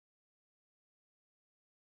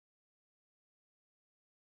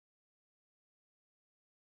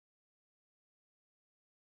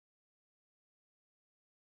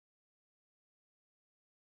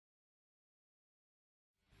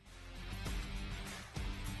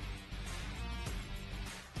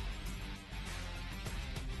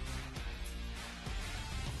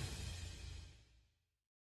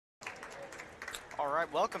All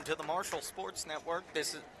right, welcome to the Marshall Sports Network.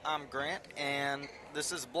 I'm Grant, and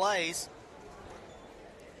this is Blaze.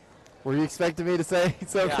 Were you expecting me to say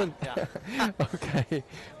something? Yeah. Okay.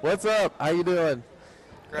 What's up? How you doing?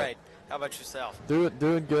 Great. How about yourself? Doing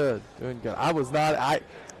good. Doing good. I was not. I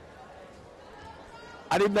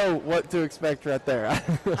didn't know what to expect right there.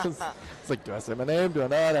 It's like, do I say my name? Do I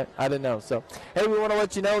not? I didn't know. So, hey, we want to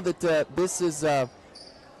let you know that this is our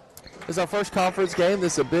first conference game.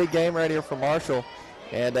 This is a big game right here for Marshall,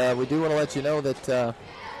 and we do want to let you know that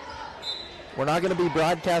we're not going to be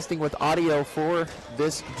broadcasting with audio for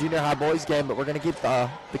this junior high boys game, but we're going to keep the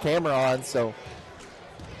camera on. So,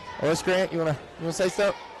 Ellis Grant, you want to say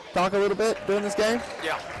something? Talk a little bit during this game?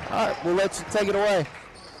 Yeah. All right, we'll let you take it away.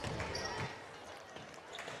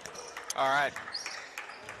 All right.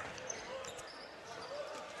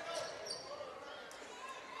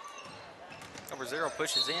 Number 0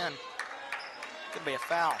 pushes in. Could be a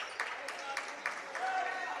foul.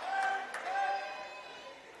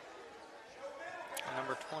 And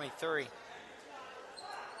number 23,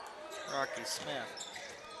 Rocky Smith.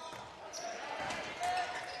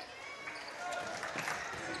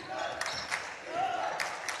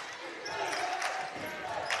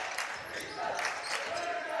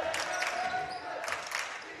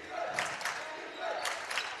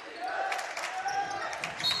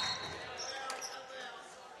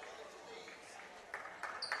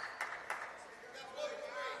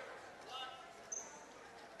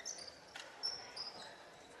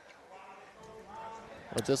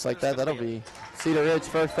 Well, just like that, that'll be Cedar Ridge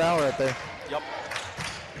first foul right there. Yep.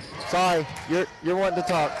 Sorry, you're wanting to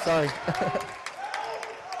talk. Sorry.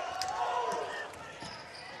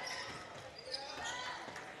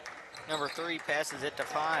 Number 3 passes it to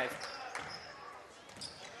 5.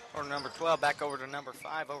 Or number 12 back over to number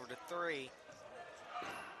 5, over to 3.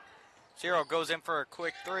 0 goes in for a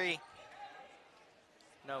quick 3.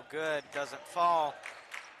 No good, doesn't fall.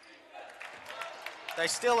 They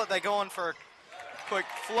steal it, they go in for a quick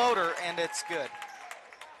floater, and it's good.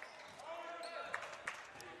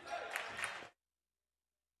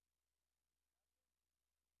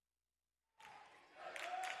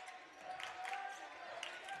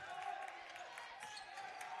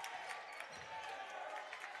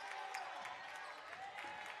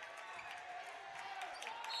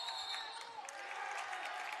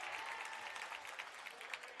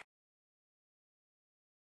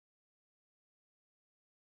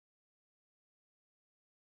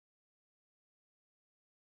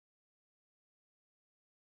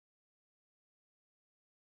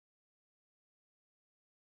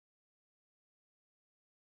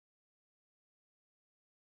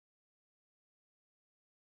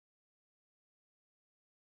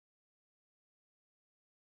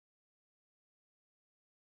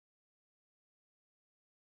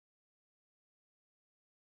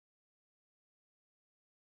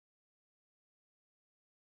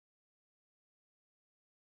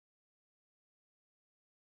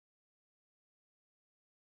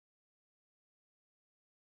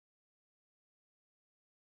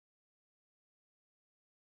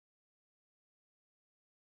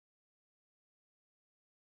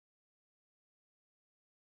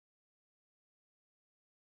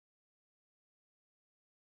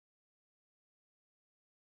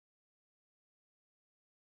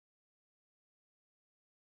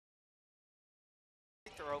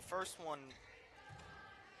 Throw, first one.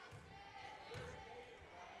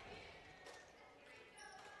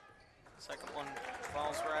 Second one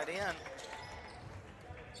falls right in.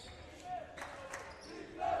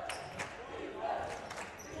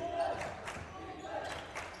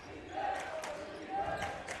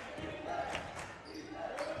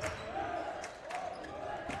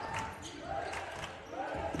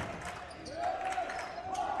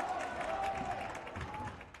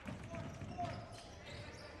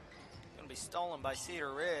 Going to be stolen by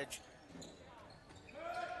Cedar Ridge.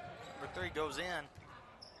 Number 3 goes in.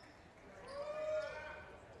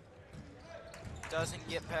 Doesn't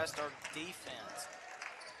get past our defense.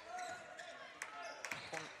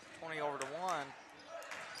 20 over to 1.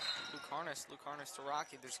 Luke Harness to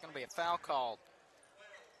Rocky. There's going to be a foul called.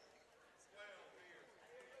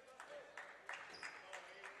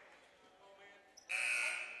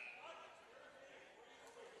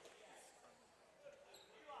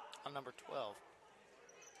 On number 12.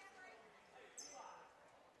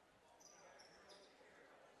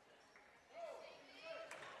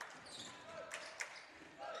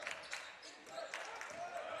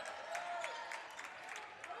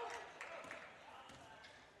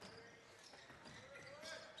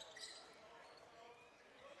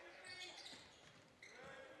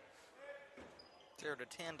 Zero to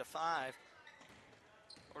 10 to 5.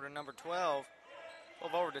 over to number 12.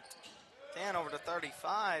 12 over to 10, over to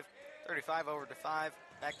 35. 35 over to 5,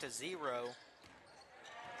 back to 0.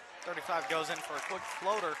 35 goes in for a quick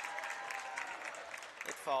floater.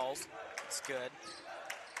 It falls. It's good.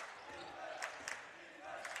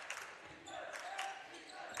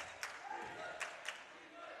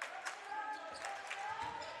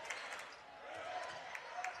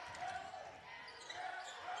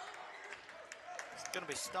 It's going to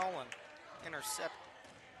be stolen.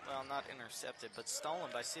 Well, not intercepted, but stolen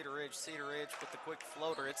by Cedar Ridge. Cedar Ridge with the quick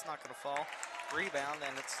floater. It's not going to fall. Rebound,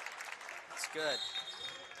 and it's good.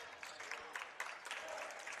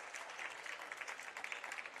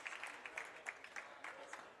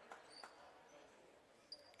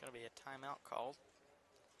 Going to be a timeout called,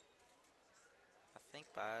 I think,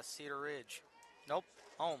 by Cedar Ridge. Nope,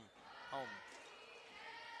 home.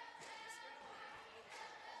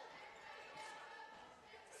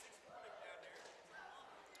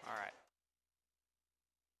 All right.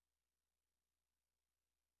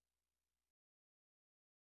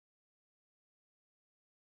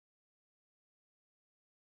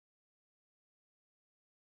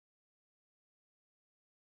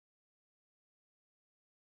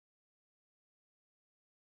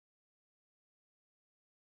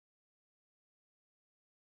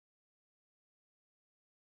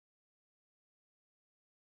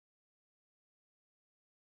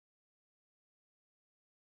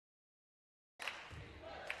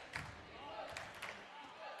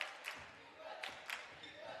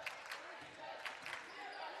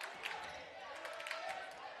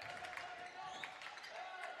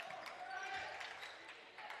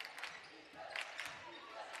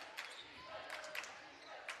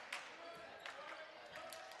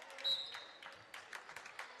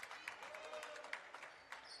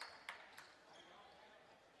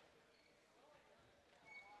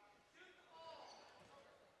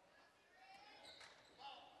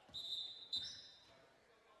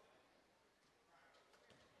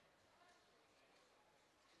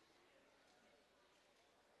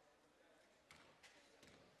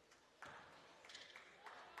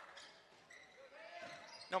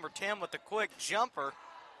 Number 10 with the quick jumper.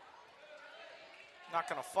 Not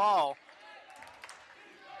going to fall.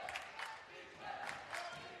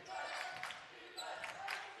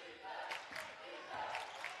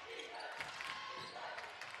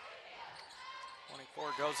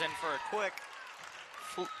 Goes in for a quick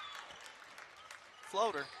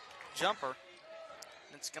floater, jumper,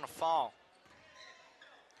 and it's going to fall.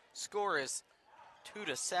 Score is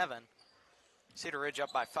 2-7. Cedar Ridge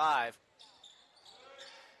up by 5.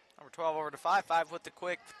 Number 12 over to 5. 5 with the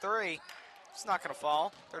quick 3. It's not going to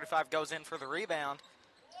fall. 35 goes in for the rebound.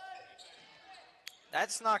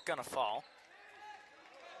 That's not going to fall.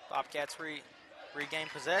 Bobcats regain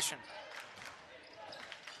possession.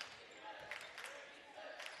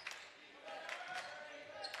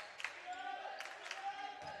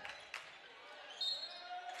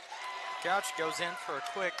 Couch goes in for a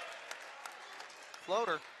quick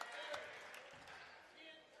floater.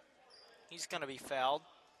 He's going to be fouled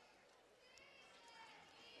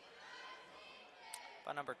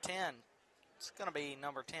by number 10. It's going to be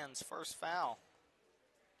number 10's first foul.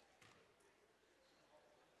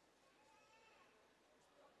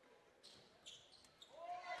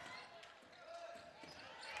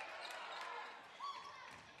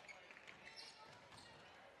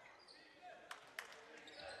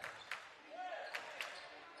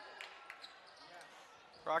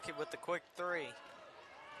 Rocky with the quick 3.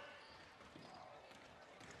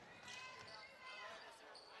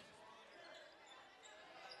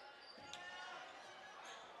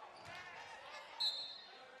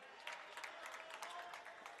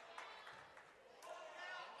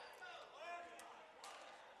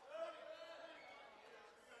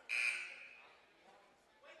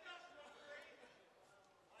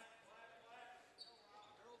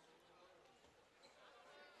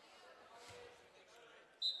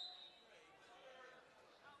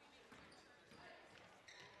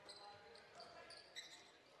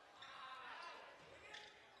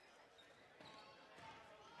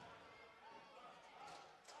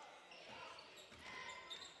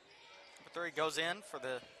 Number 3 goes in for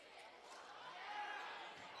the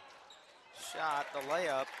shot, the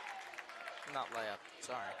layup. Not layup,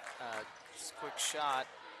 sorry. Just a quick shot.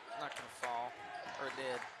 Not going to fall. Or it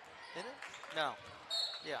did. Did it? No.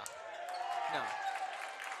 Yeah. No.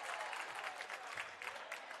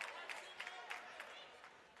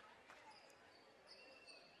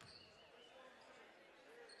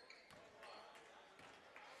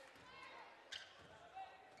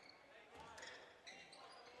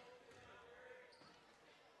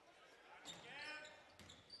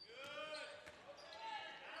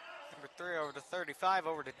 3, over to 35,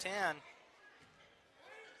 over to 10.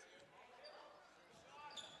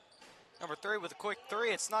 Number 3 with a quick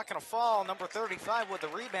 3. It's not going to fall. Number 35 with the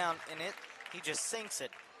rebound, and he just sinks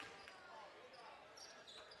it.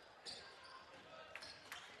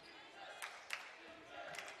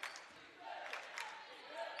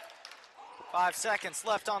 Five seconds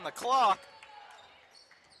left on the clock.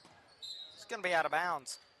 It's going to be out of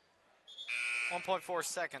bounds. 1.4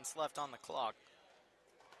 seconds left on the clock.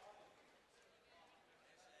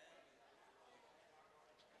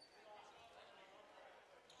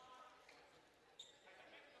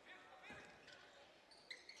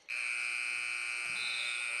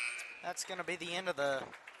 That's going to be the end of the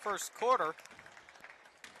first quarter.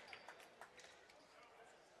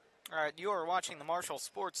 All right, you are watching the Marshall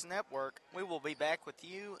Sports Network. We will be back with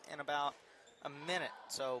you in about a minute,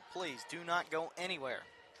 so please do not go anywhere.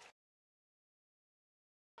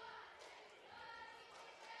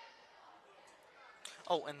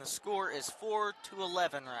 Oh, and the score is 4-11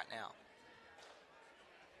 right now.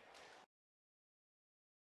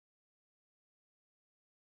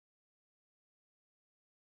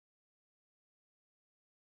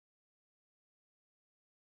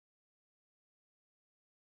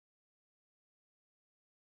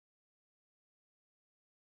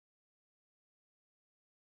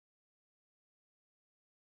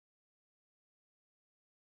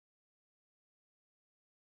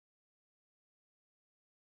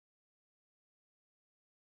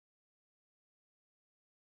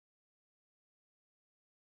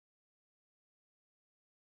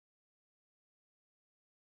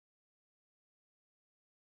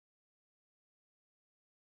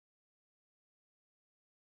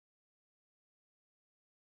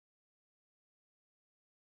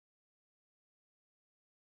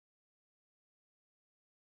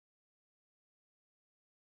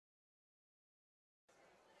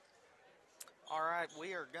 All right,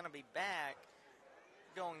 we are going to be back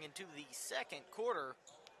going into the second quarter.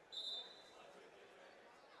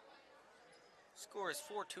 Score is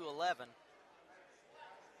 4-11.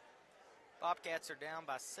 Bobcats are down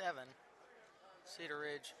by 7. Cedar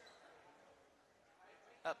Ridge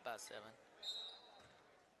up by 7.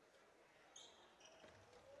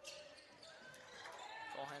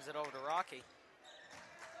 Cole hands it over to Rocky.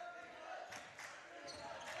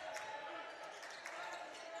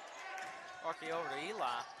 Rocky over to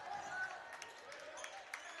Eli.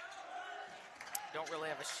 Don't really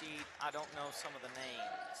have a sheet. I don't know some of the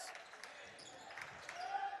names.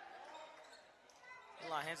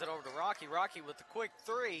 Eli hands it over to Rocky. Rocky with the quick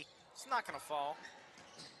 3. It's not going to fall.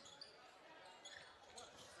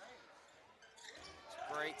 It's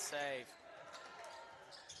a great save.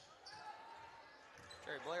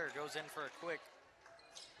 Jerry Blair goes in for a quick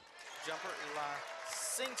jumper. Eli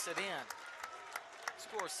sinks it in.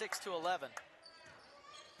 Score 6-11.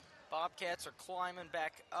 Bobcats are climbing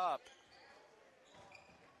back up.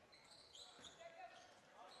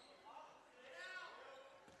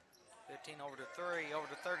 Over to 3, over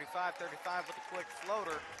to 35, 35 with a quick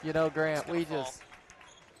floater. You know, Grant,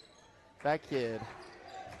 that kid,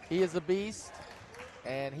 he is a beast,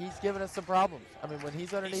 and he's giving us some problems. I mean, when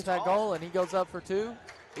he's underneath that goal and he goes up for 2,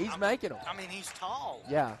 he's making them. I mean, he's tall.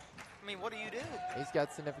 Yeah. I mean, what do you do? He's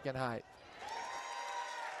got significant height.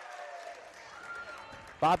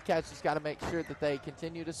 Bobcats just got to make sure that they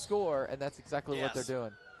continue to score, and that's exactly what they're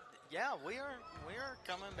doing. Yeah, we are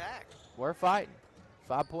coming back. We're fighting.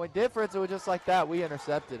 5-point difference. It was just like that. We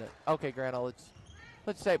intercepted it. Okay, Grant,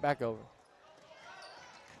 let's take back over.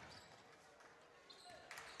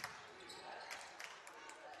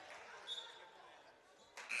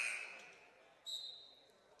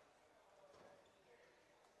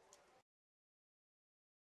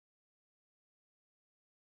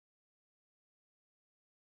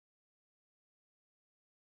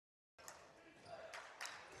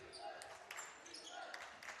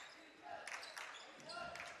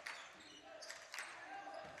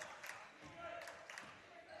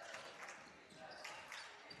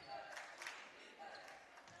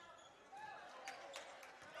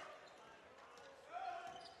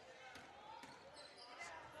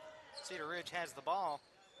 Cedar Ridge has the ball.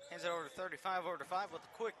 Hands it over to 35, over to 5 with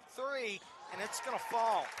a quick 3, and it's going to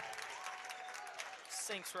fall.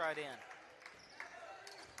 Sinks right in.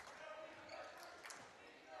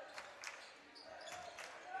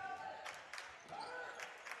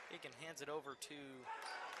 Deacon hands it over to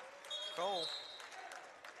Cole.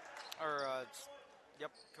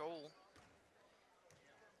 Cole.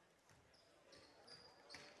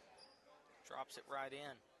 Drops it right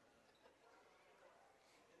in.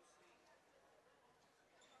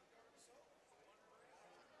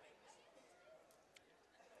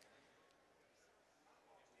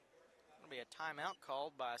 be a timeout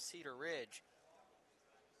called by Cedar Ridge.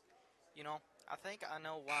 You know, I think I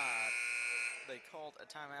know why they called a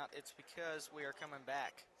timeout. It's because we are coming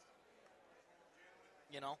back.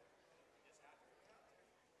 You know?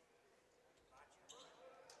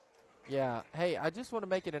 Yeah. Hey, I just want to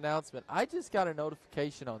make an announcement. I just got a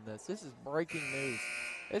notification on this. This is breaking news.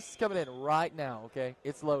 This is coming in right now, okay?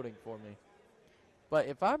 It's loading for me. But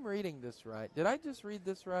if I'm reading this right, did I just read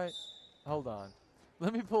this right? Hold on.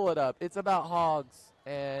 Let me pull it up. It's about Hogs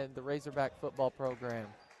and the Razorback football program.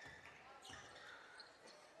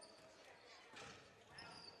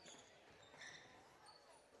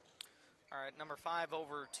 All right, number 5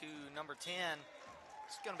 over to number 10.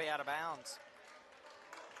 It's going to be out of bounds.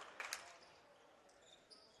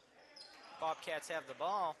 Bobcats have the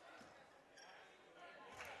ball.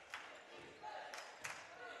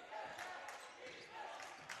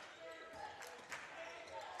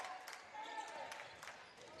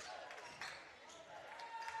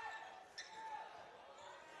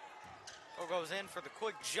 Goes in for the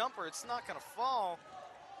quick jumper. It's not going to fall.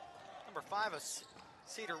 Number 5 of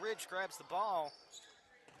Cedar Ridge grabs the ball.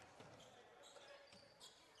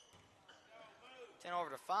 10 over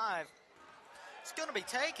to 5. It's going to be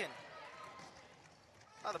taken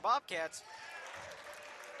by the Bobcats.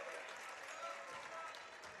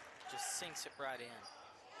 Just sinks it right in.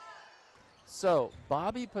 So,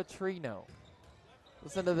 Bobby Petrino.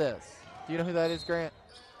 Listen to this. Do you know who that is, Grant?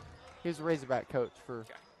 He was a Razorback coach for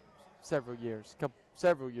several years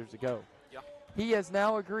ago. Yeah. He has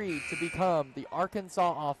now agreed to become the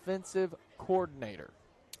Arkansas offensive coordinator.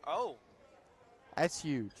 Oh. That's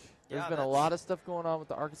huge. There's Yeah, been a lot of stuff going on with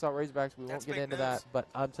the Arkansas Razorbacks. We won't get into that, but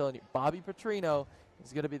I'm telling you, Bobby Petrino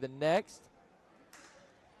is going to be the next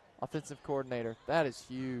offensive coordinator. That is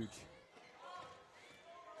huge.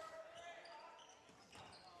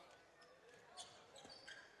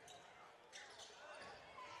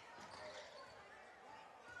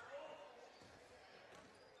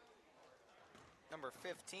 Number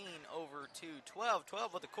 15 over to 12.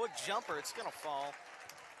 12 with a quick jumper. It's going to fall.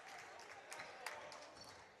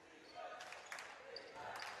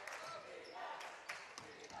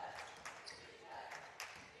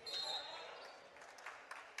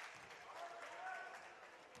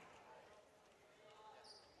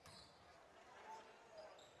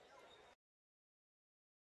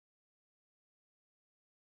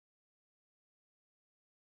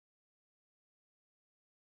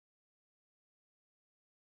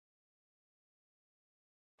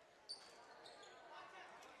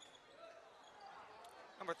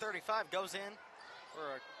 Number 35 goes in for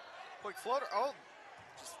a quick floater. Oh,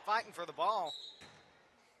 just fighting for the ball.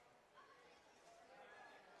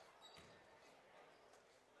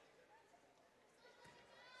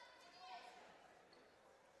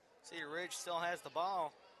 Cedar Ridge still has the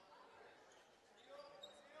ball.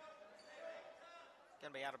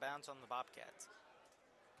 Going to be out of bounds on the Bobcats.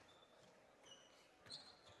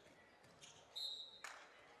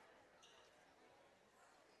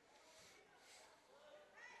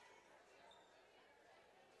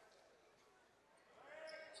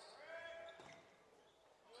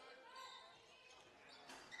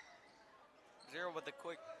 Zero with the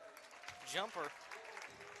quick jumper.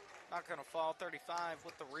 Not going to fall. 35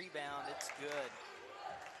 with the rebound. It's good.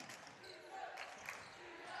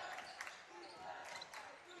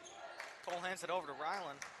 Cole hands it over to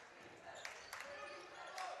Ryland.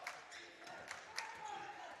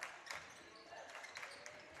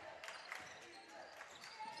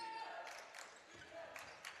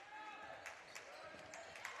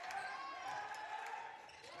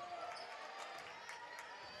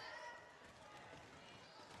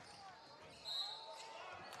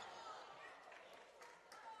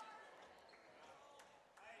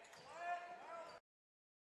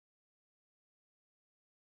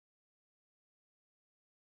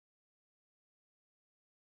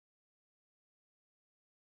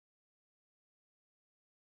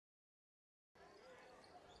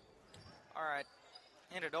 All right,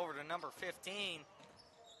 hand it over to number 15.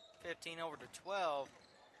 15 over to 12.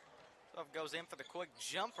 12 goes in for the quick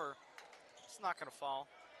jumper. It's not going to fall.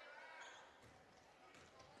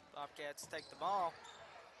 Bobcats take the ball.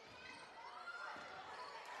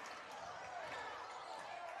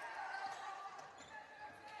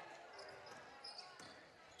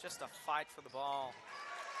 Just a fight for the ball.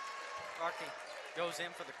 Rocky goes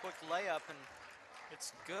in for the quick layup, and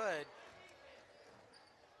it's good.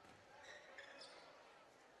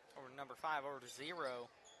 Over to number 5, over to 0.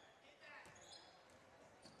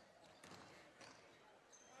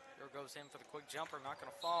 Here goes in for the quick jumper, not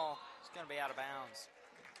going to fall. It's going to be out of bounds.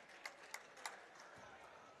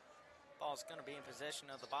 Ball's going to be in possession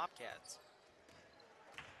of the Bobcats.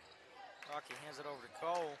 Rocky hands it over to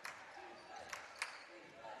Cole.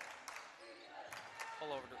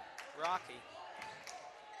 Cole over to Rocky.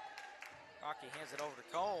 Rocky hands it over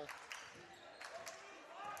to Cole.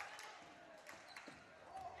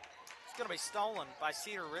 It's going to be stolen by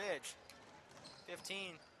Cedar Ridge.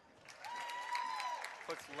 15.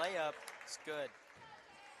 Quick layup. It's good.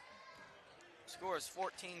 Score is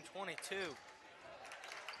 14-22.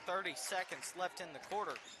 30 seconds left in the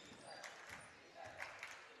quarter.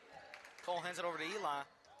 Cole hands it over to Eli. Going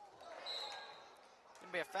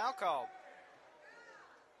to be a foul call.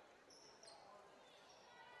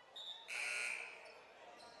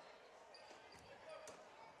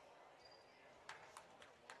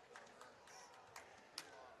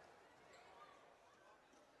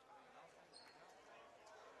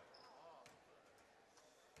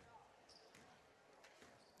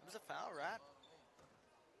 It was a foul, right?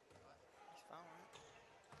 It's a foul, right?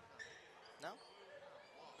 No?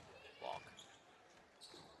 Walk.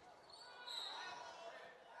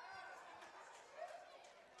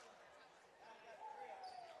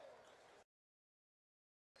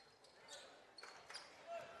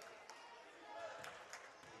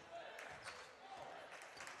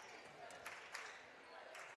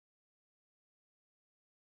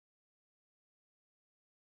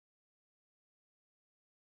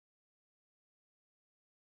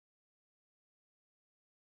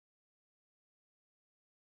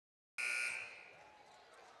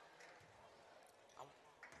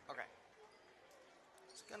 Okay.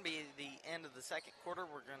 It's going to be the end of the second quarter.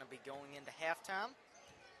 We're going to be going into halftime.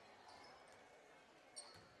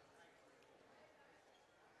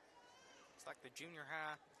 It's like the junior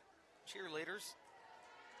high cheerleaders.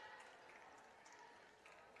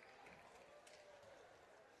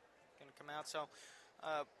 Going to come out. So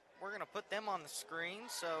we're going to put them on the screen.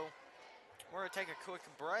 So we're going to take a quick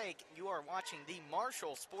break. You are watching the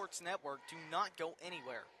Marshall Sports Network. Do not go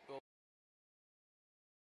anywhere. We'll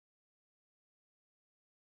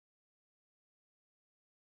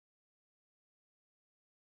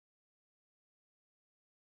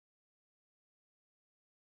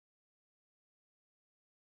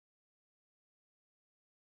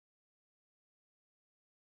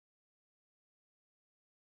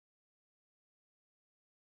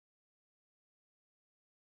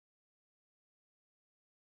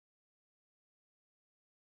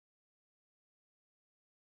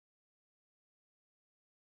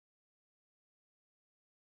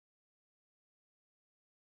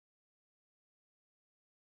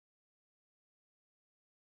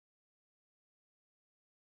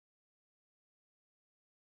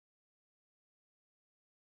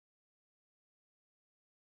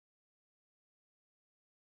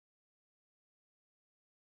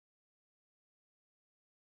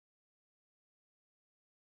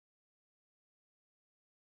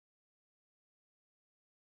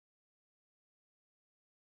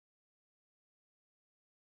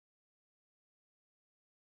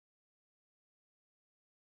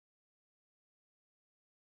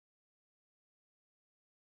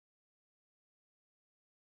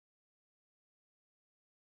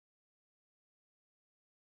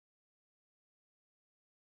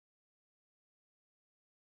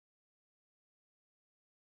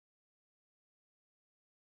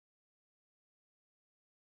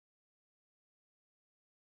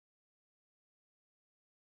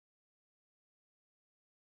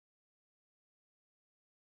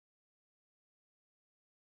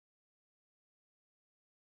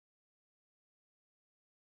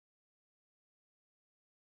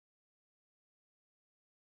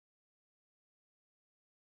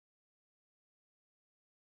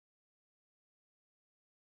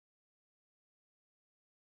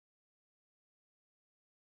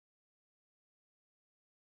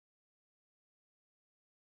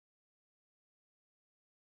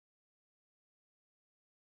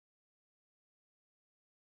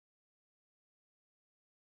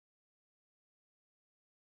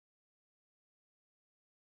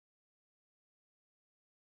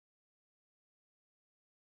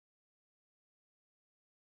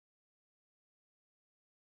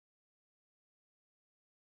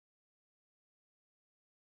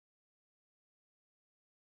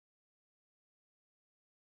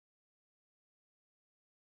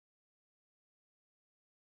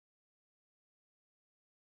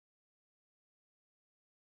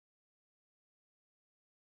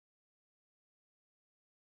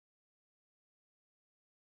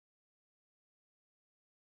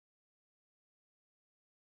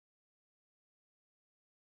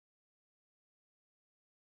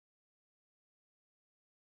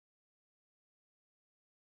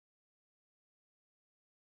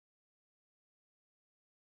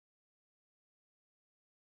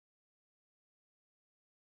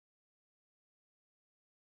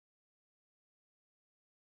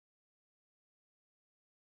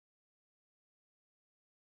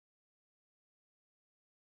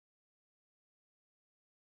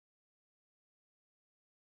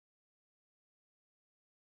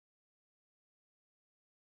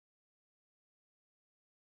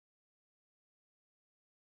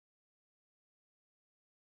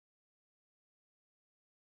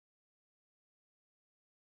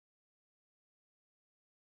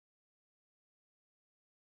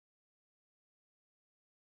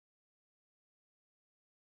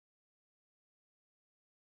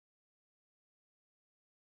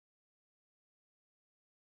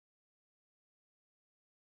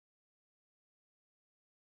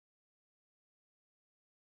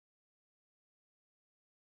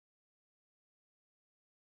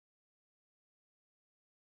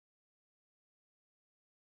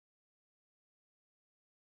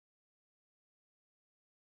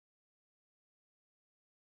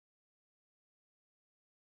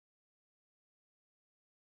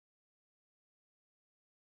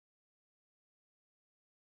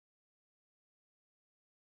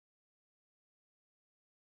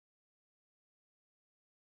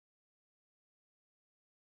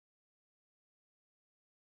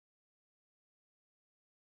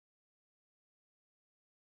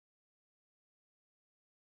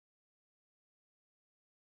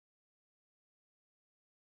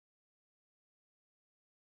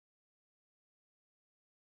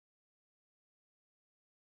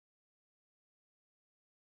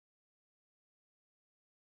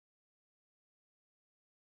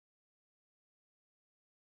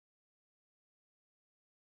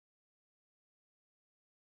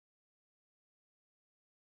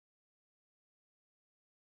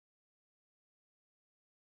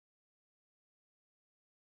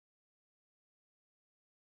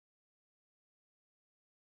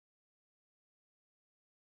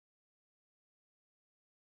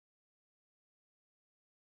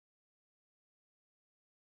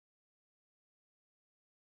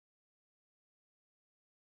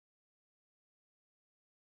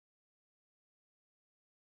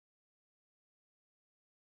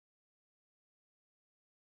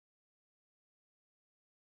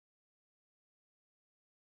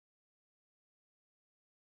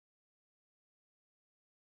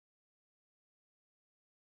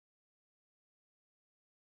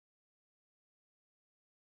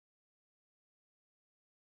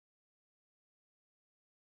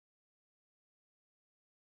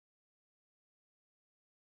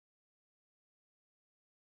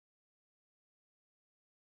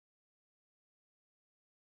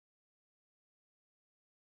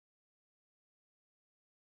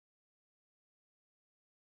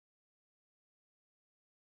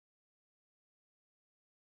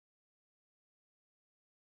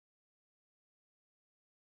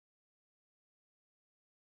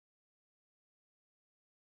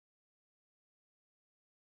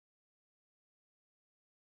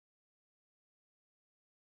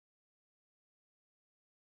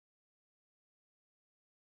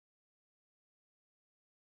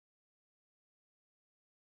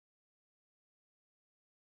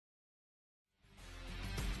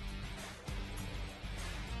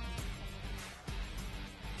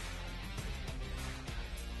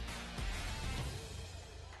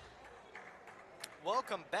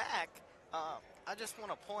welcome back. I just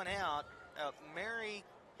want to point out, Mary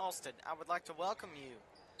Halsted, I would like to welcome you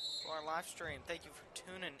to our live stream. Thank you for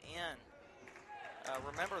tuning in.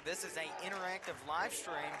 Remember, this is an interactive live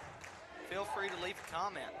stream. Feel free to leave a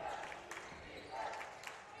comment.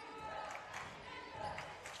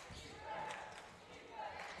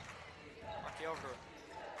 Rocky over to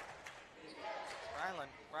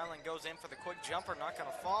Ryland. Ryland goes in for the quick jumper, not going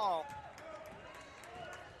to fall.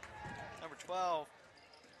 Number 12,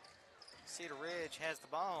 Cedar Ridge has the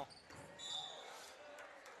ball.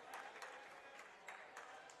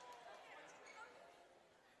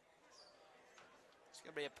 It's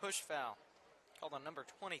going to be a push foul. Called on number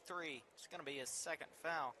 23. It's going to be his second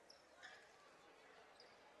foul.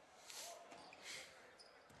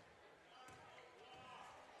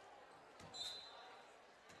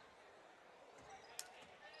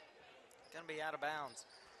 Going to be out of bounds.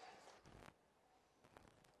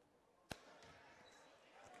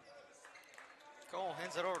 Cole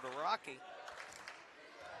hands it over to Rocky.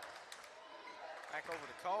 Back over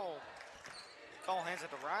to Cole. Cole hands it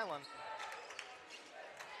to Ryland.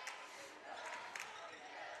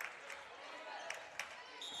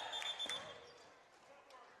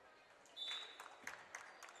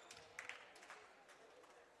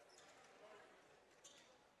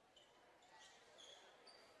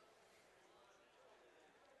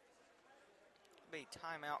 Be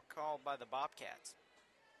timeout called by the Bobcats.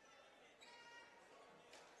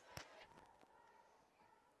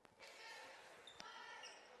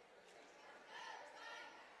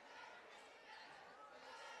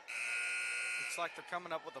 Looks like they're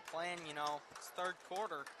coming up with a plan, you know. It's third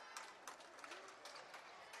quarter.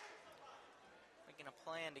 Making a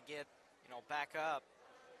plan to get, you know, back up.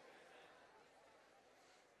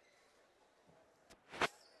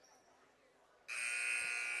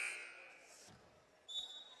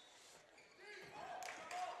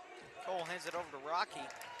 Cole hands it over to Rocky.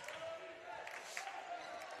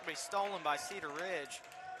 It'll be stolen by Cedar Ridge.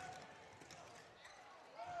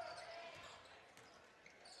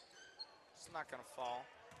 It's not going to fall.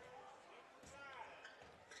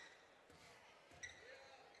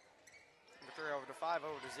 Number 3 over to 5,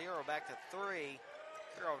 over to 0, back to 3.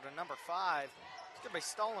 3 over to number 5. It's going to be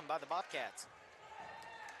stolen by the Bobcats.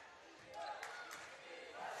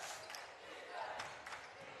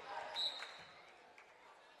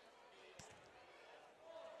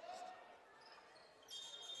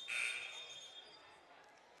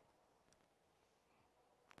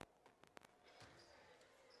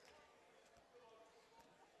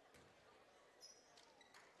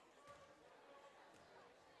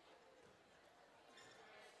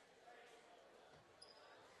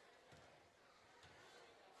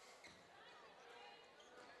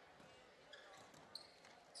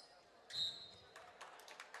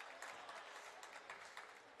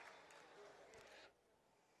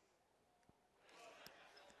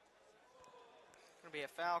 Going to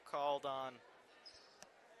be a foul called on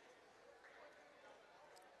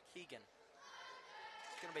Keegan.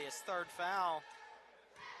 It's going to be his third foul.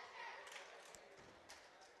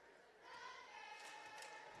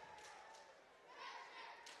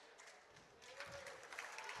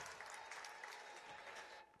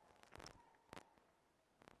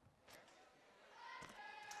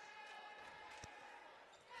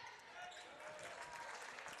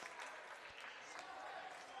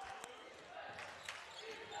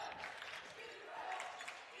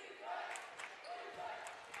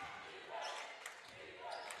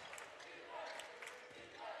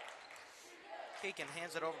 Keegan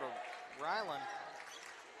hands it over to Ryland.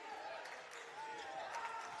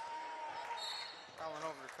 Ryland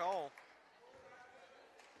over to Cole.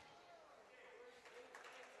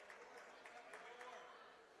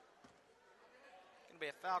 Going to be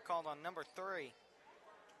a foul called on number 3.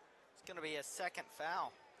 It's going to be a second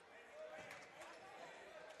foul.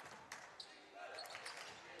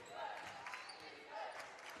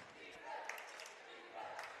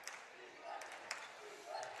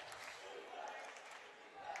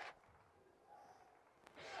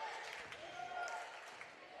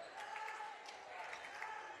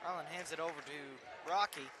 Ryland hands it over to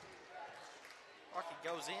Rocky. Rocky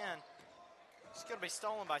goes in. It's going to be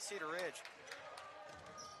stolen by Cedar Ridge.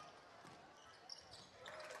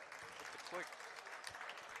 With the quick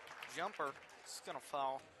jumper, it's going to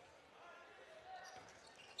fall.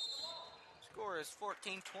 Score is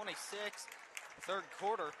 14-26. Third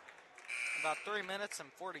quarter. About 3 minutes and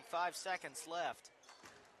 45 seconds left.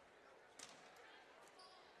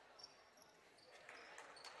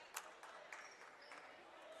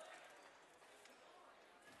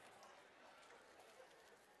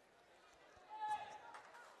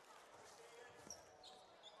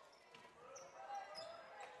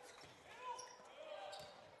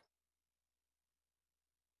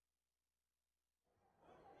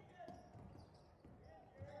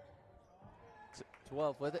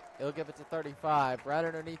 12 with it. He'll give it to 35, right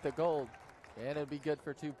underneath the goal, and it'll be good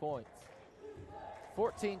for 2 points.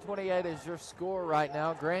 14-28 is your score right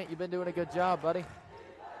now. Grant, you've been doing a good job, buddy.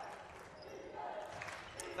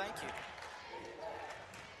 Thank you.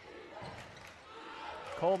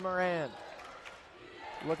 Cole Moran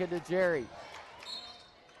looking to Jerry.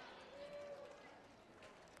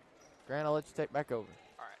 Grant, I'll let you take back over.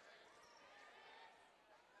 All right.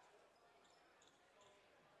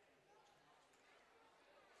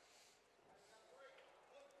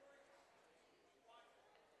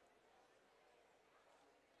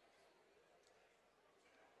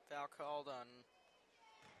 Foul called on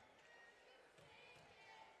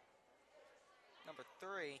number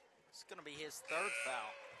 3. It's going to be his 3rd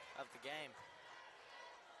foul of the game.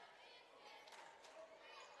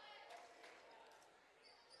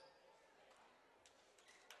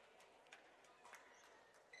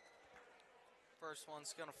 First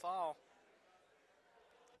one's going to fall.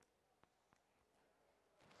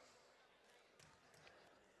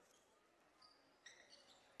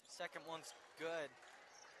 Second one's good.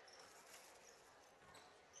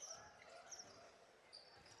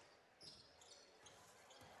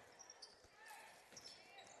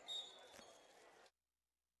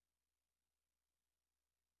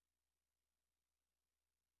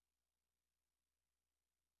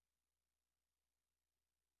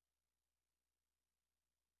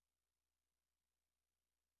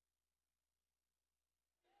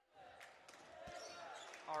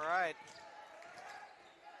 All right.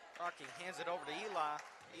 Rocky hands it over to Eli.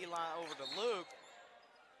 Eli over to Luke.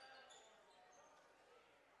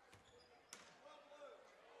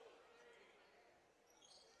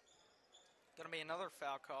 Going to be another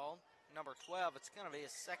foul called. Number 12, it's going to be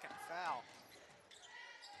his 2nd foul.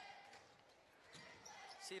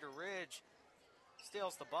 Cedar Ridge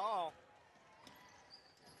steals the ball.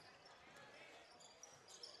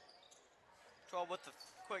 12 with the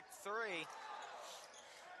quick 3.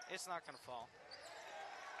 It's not going to fall.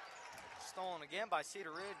 Stolen again by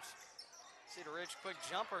Cedar Ridge. Cedar Ridge quick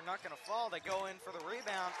jumper, not going to fall. They go in for the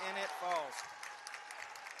rebound, and it falls.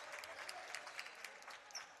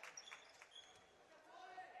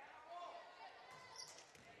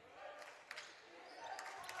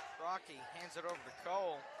 Rocky hands it over to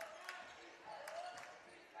Cole.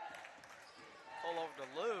 Cole over to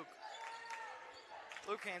Luke.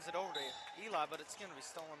 Luke hands it over to Eli, but it's going to be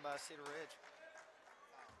stolen by Cedar Ridge.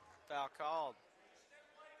 Foul called.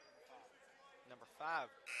 Number 5.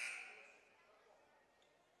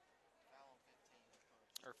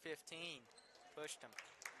 Or 15. Pushed him.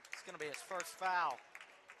 It's going to be his first foul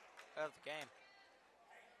of the game.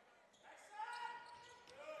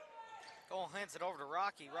 Cole hands it over to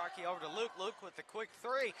Rocky. Rocky over to Luke. Luke with the quick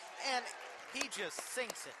 3. And he just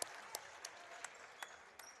sinks it.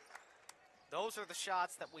 Those are the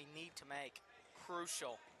shots that we need to make.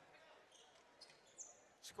 Crucial.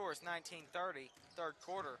 Score is 19-30, 3rd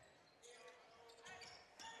quarter.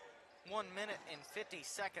 1 minute and 50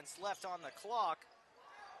 seconds left on the clock.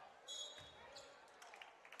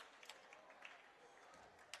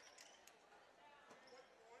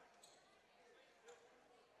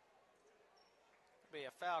 Be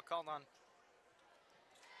a foul called on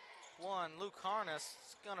one. Luke Harness.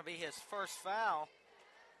 It's going to be his first foul.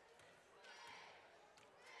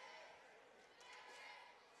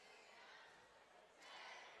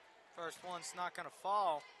 First one's not going to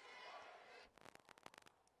fall.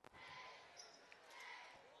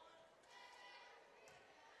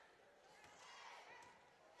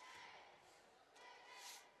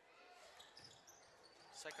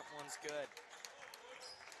 Second one's good.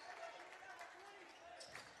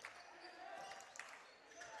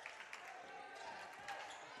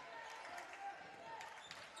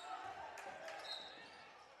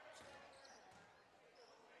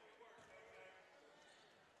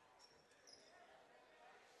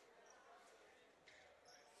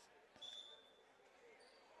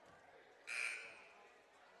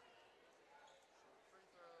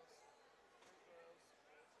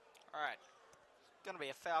 All right, going to be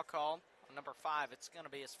a foul call on number 5. It's going to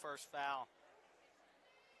be his first foul.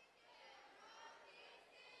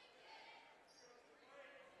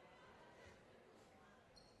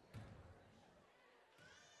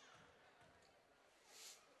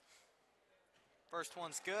 First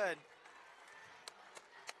one's good.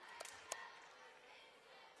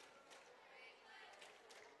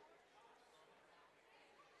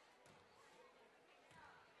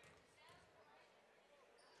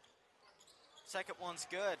 Second one's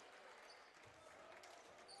good.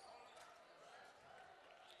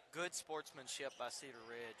 Good sportsmanship by Cedar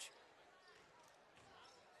Ridge.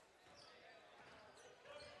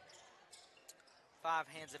 5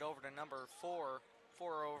 hands it over to number 4.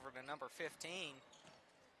 4 over to number 15.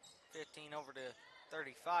 15 over to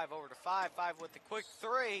 35, over to 5. 5 with the quick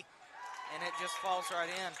 3, and it just falls right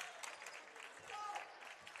in.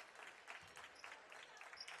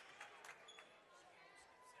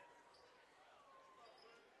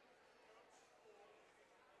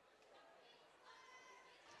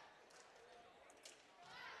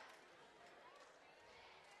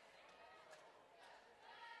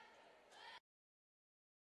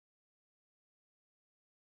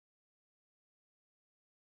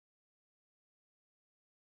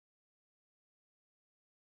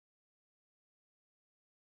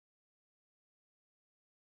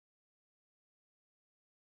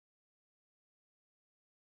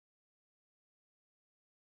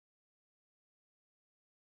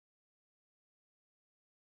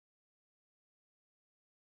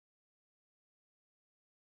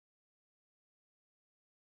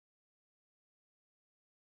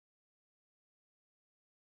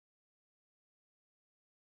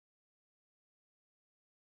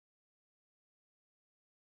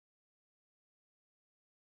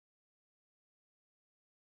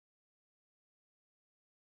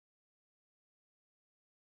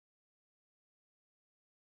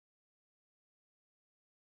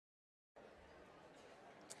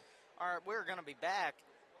 All right, we're going to be back.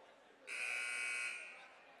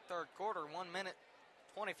 Third quarter, 1 minute,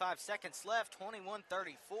 25 seconds left,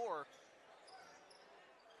 21-34.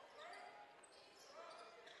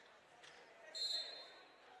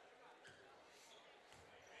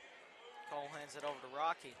 Cole hands it over to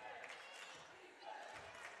Rocky.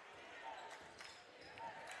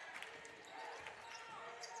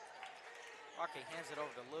 Rocky hands it over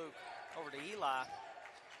to Luke, over to Eli.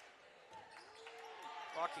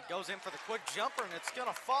 Rocky goes in for the quick jumper, and it's going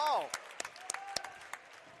to fall.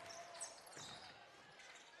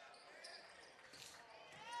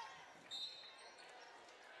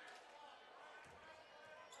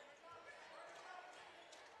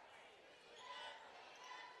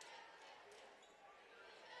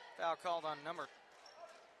 Foul called on number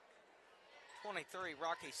 23,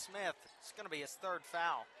 Rocky Smith. It's going to be his third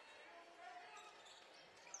foul.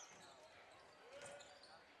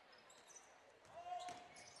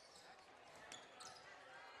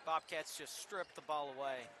 Bobcats just stripped the ball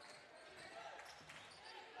away.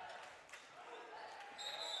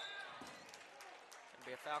 Going to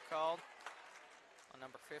be a foul called on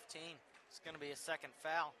number 15. It's going to be a second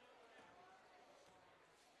foul.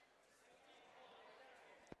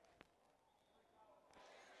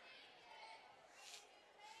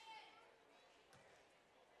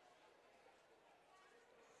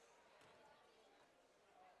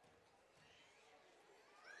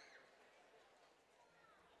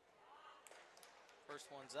 First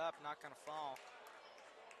one's up, not going to fall.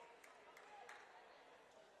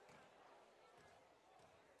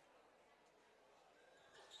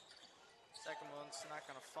 Second one's not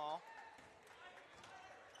going to fall.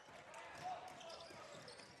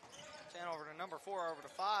 10 over to number 4, over to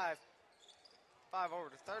 5. 5 over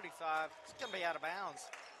to 35. It's going to be out of bounds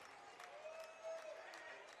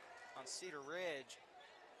on Cedar Ridge.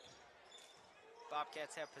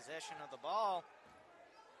 Bobcats have possession of the ball.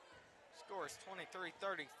 Score is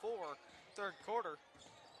 23-34, third quarter.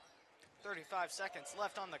 35 seconds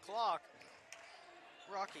left on the clock.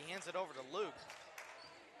 Rocky hands it over to Luke.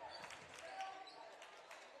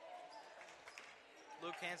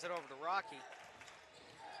 Luke hands it over to Rocky.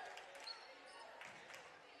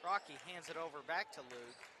 Rocky hands it over back to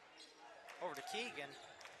Luke. Over to Keegan.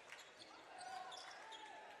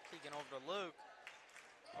 Keegan over to Luke.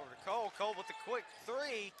 Over to Cole. Cole with the quick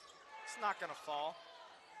 3. It's not going to fall.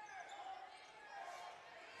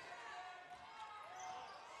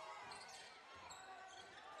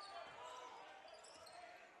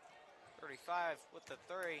 .35 with the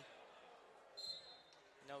 3.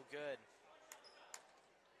 No good.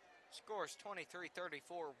 Scores 23-34,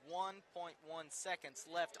 1.1 seconds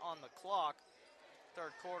left on the clock.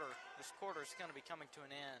 Third quarter. This quarter is going to be coming to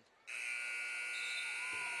an end.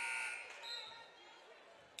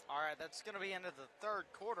 All right, that's going to be end of the third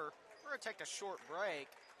quarter. We're going to take a short break.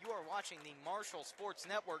 You are watching the Marshall Sports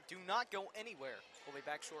Network. Do not go anywhere. We'll be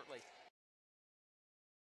back shortly.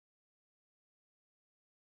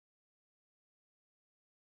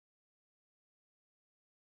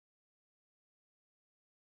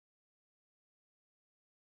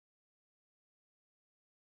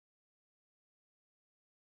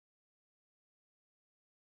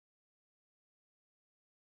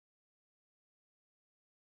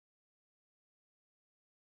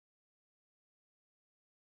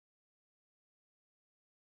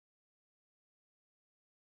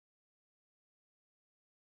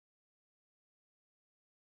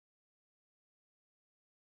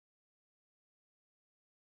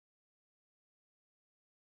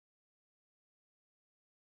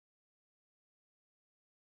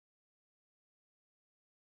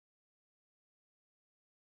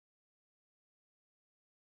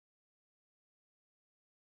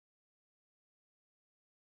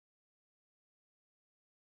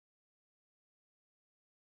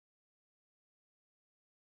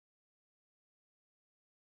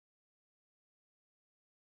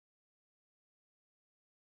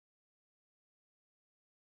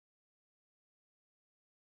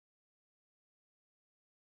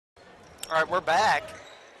 All right, we're back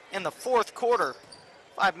in the fourth quarter.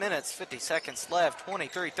 5 minutes, 50 seconds left,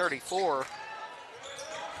 23-34.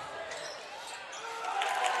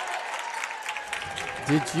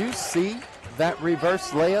 Did you see that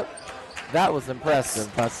reverse layup? That was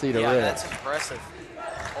impressive by Cedar Ridge. Yeah, that's impressive.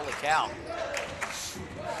 Holy cow.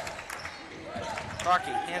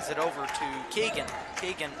 Rocky hands it over to Keegan.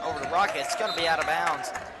 Keegan over to Rocky. It's going to be out of bounds.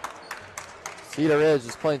 Cedar Ridge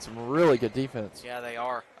is playing some really good defense. Yeah, they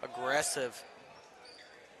are. Aggressive.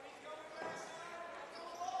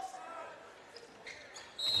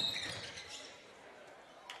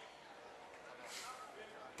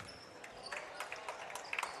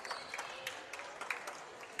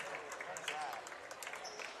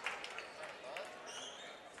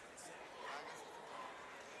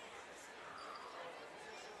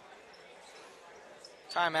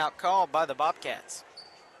 Timeout called by the Bobcats.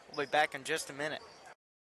 We'll be back in just a minute.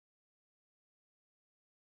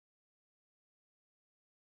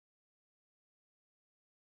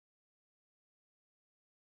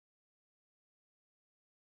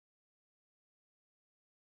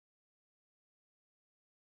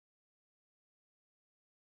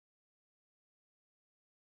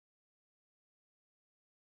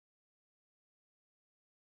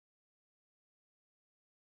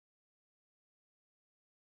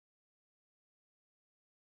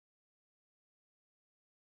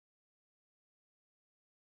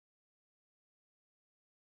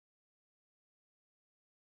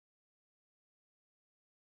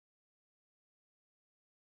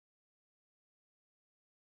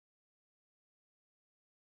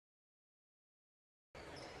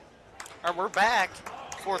 All right, we're back.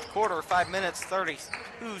 Fourth quarter, 5 minutes,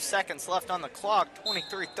 32 seconds left on the clock,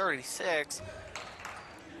 23-36.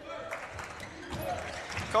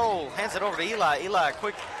 Cole hands it over to Eli. Eli, a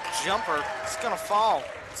quick jumper. It's going to fall.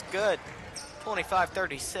 It's good.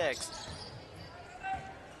 25-36.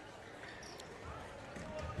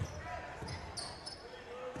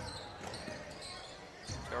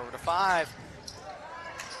 Over to 5.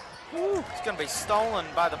 Woo, it's going to be stolen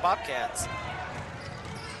by the Bobcats.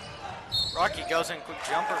 Rocky goes in, quick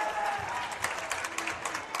jumper.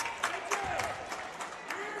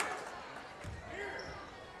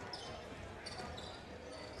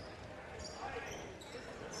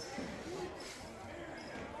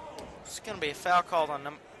 It's going to be a foul called on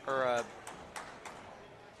a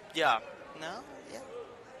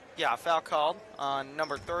foul called on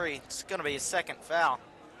number 3. It's going to be a second foul.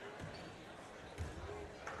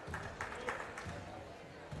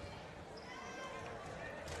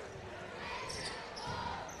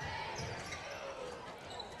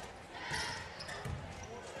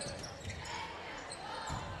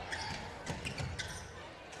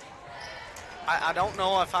 I don't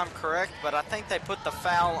know if I'm correct, but I think they put the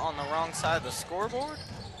foul on the wrong side of the scoreboard.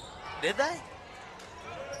 Did they?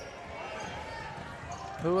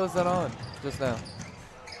 Who was that on just now?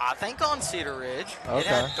 I think on Cedar Ridge. Okay. It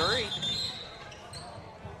had 3.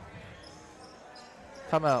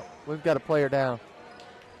 Come out. We've got a player down.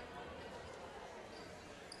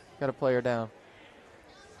 Got a player down.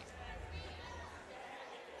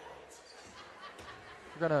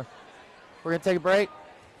 We're gonna take a break.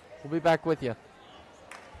 We'll be back with you.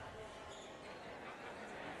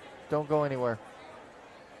 Don't go anywhere.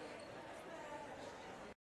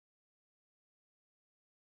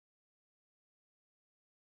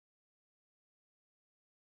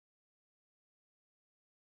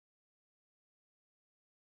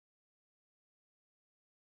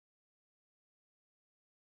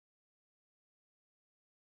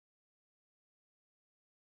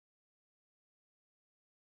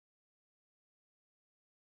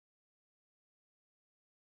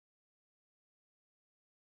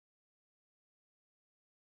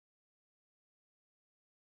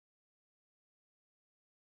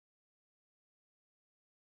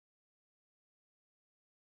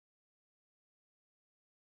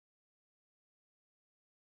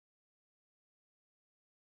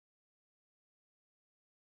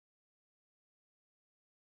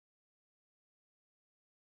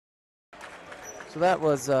 So that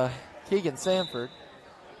was Keegan Sanford.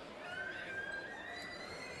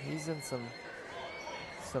 He's in some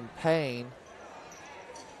pain.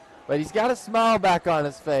 But he's got a smile back on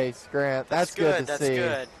his face, Grant. That's good to see.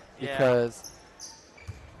 That's good.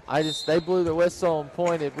 Because they blew the whistle and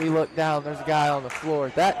pointed. We looked down, there's a guy on the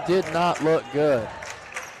floor. That did not look good.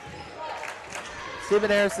 Stephen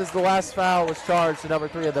Harris says the last foul was charged to number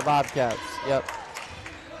 3 of the Bobcats. Yep.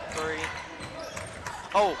 3.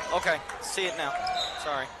 Oh, okay. See it now.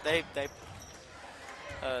 Sorry. They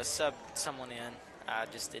subbed someone in. I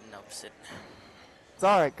just didn't notice it. It's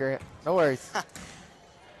all right, Grant. No worries.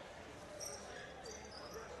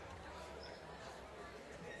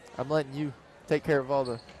 I'm letting you take care of all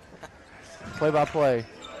the play-by-play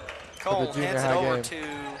for Cole the junior hands it high over game. to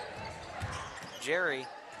Jerry.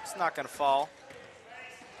 It's not going to fall.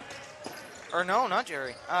 Or no, not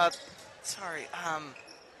Jerry. Sorry,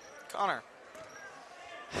 Connor.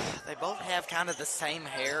 They both have kind of the same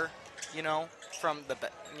hair, you know, from the,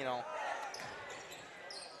 you know.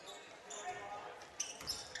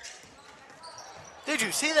 Did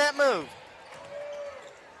you see that move?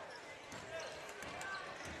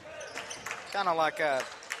 Kind of like I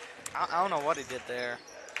don't know what he did there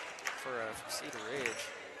for Cedar Ridge.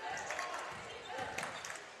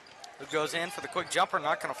 Who goes in for the quick jumper,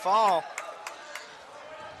 not going to fall.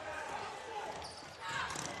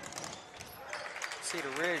 Cedar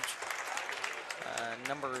Ridge,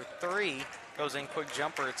 number 3, goes in quick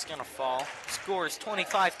jumper. It's going to fall. Score is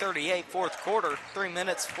 25-38, fourth quarter. 3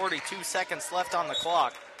 minutes, 42 seconds left on the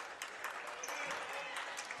clock.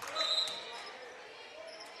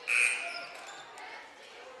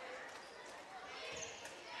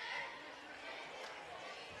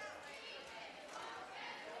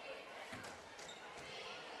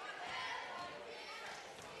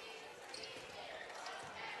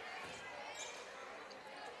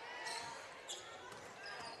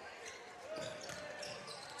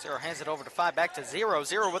 Zero hands it over to 5, back to 0.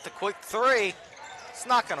 0 with the quick 3. It's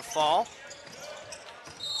not going to fall.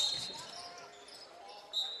 It's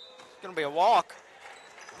going to be a walk.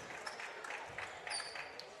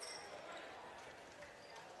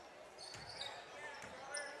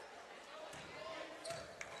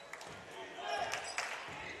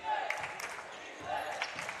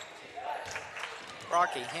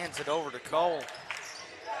 Rocky hands it over to Cole.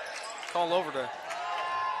 Cole over to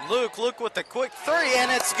Luke. Luke with the quick 3,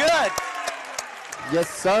 and it's good. Yes,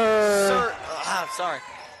 sir. Sorry.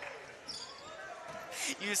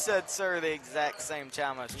 You said sir the exact same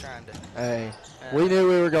time I was trying to. Hey, we knew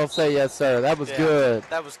we were going to say yes, sir. That was good.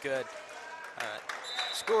 That was good. All right.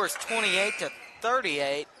 Score is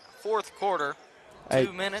 28-38, fourth quarter.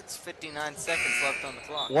 2 minutes, 59 seconds left on the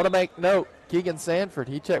clock. Want to make note, Keegan Sanford,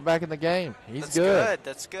 he checked back in the game. He's good.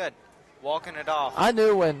 That's good. Walking it off. I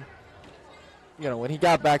knew when he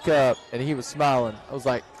got back up and he was smiling, I was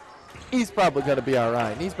like, he's probably going to be all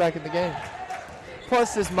right. And he's back in the game.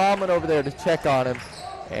 Plus, his mom went over there to check on him,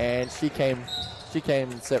 and she came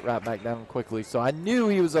and sat right back down quickly. So I knew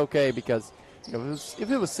he was okay because, if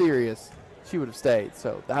it was serious, she would have stayed.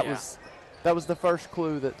 So that was the first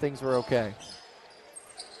clue that things were okay.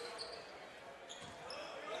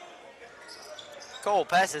 Cole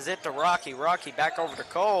passes it to Rocky. Rocky back over to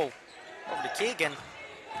Cole. Over to Keegan.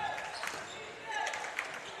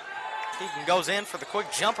 Keegan goes in for the quick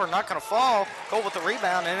jumper, not going to fall. Cole with the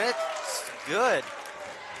rebound, and it's good.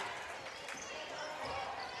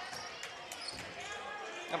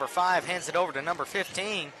 Number 5 hands it over to number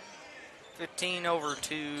 15. 15 over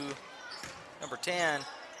to number 10.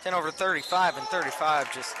 10 over to 35, and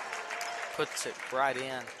 35 just puts it right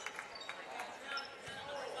in.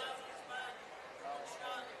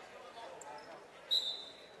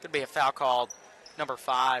 Could be a foul called. Number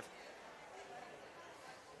 5.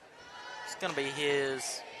 It's going to be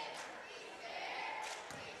his.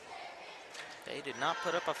 They did not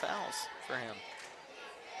put up a fouls for him.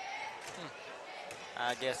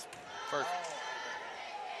 I guess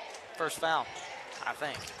first foul, I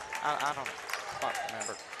think. I don't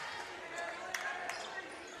remember.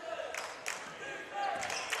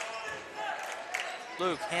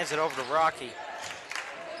 Luke hands it over to Rocky.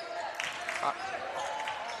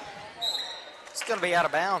 It's going to be out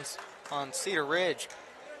of bounds on Cedar Ridge.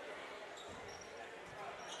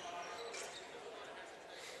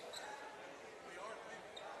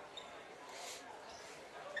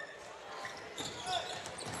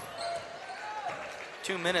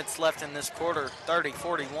 Two minutes left in this quarter,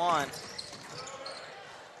 30-41.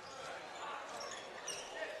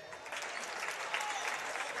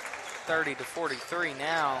 (30-43)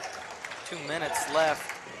 now. 2 minutes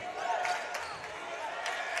left.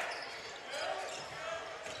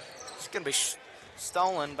 It's going to be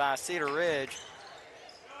stolen by Cedar Ridge.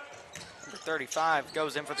 Number 35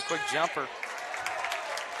 goes in for the quick jumper.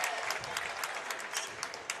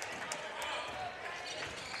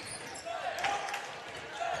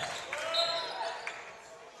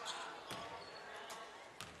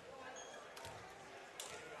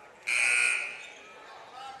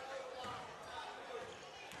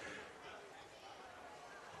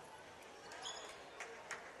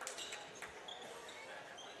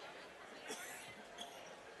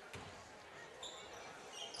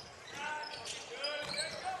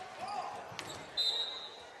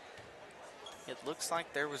 It looks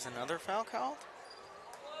like there was another foul called.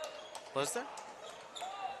 Was there?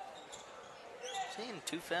 Seeing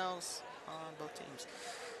 2 fouls on both teams.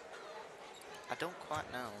 I don't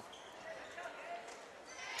quite know.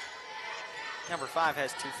 Number 5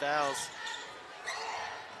 has 2 fouls.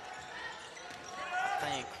 I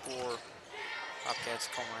think for Bobcats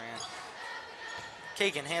Cormoran.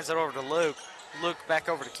 Keegan hands it over to Luke. Luke back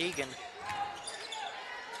over to Keegan.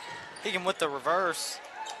 Keegan with the reverse.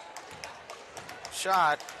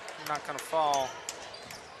 Shot, not gonna fall.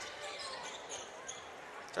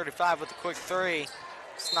 35 with the quick 3.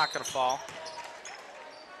 It's not gonna fall.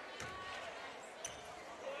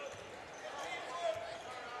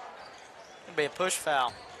 It'll be a push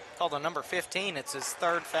foul. Called on number 15. It's his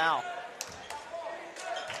 3rd foul.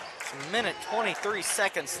 It's a minute 23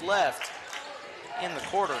 seconds left in the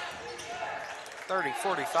quarter.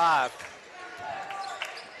 30-45.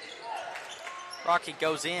 Rocky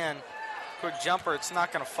goes in. Quick jumper. It's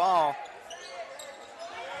not going to fall.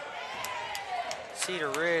 Cedar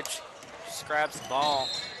Ridge just grabs the ball.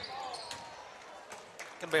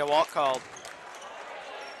 Going to be a walk called.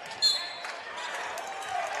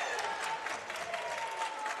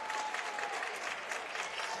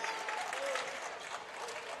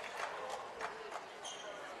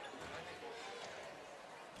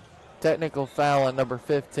 Technical foul on number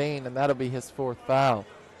 15, and that'll be his 4th foul.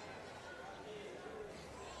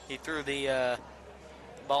 He threw the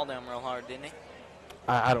ball down real hard, didn't he?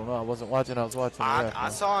 I don't know. I wasn't watching. I was watching the ref. I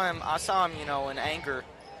saw him. I saw him. In anger.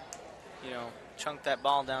 Chunk that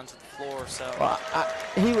ball down to the floor. So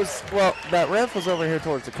he was. Well, that ref was over here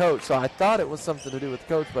towards the coach, so I thought it was something to do with the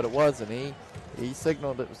coach, but it wasn't. He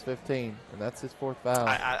signaled it was 15, and that's his 4th foul.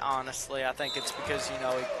 I honestly, I think it's because he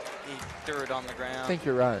threw it on the ground. I think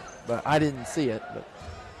you're right, but I didn't see it. But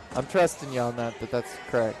I'm trusting you on that. That's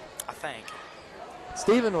correct. I think.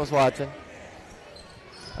 Steven was watching.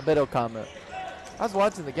 I bet he'll comment. I was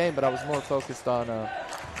watching the game, but I was more focused on.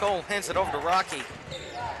 Cole hands it over to Rocky.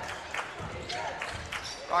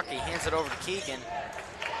 Rocky hands it over to Keegan.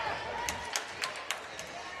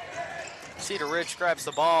 Cedar Ridge grabs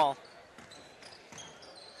the ball.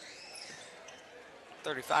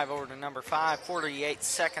 35 over to number 5. 48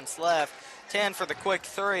 seconds left. 10 for the quick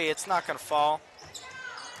 3. It's not going to fall.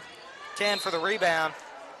 10 for the rebound.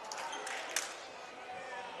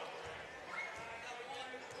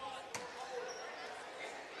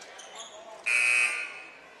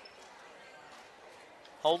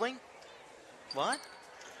 Holding? What?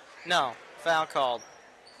 No. Foul called.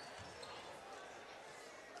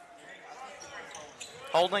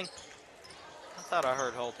 Holding? I thought I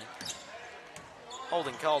heard holding.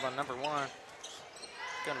 Holding called on number 1.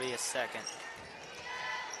 Going to be a second.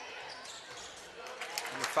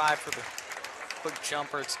 Number 5 for the quick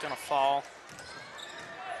jumper. It's going to fall.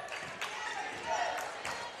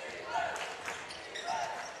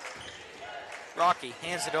 Rocky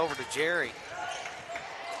hands it over to Jerry.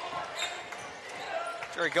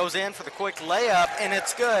 Jerry goes in for the quick layup, and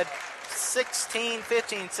it's good.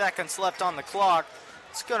 15 seconds left on the clock.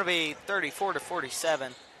 It's going to be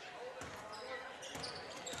 34-47.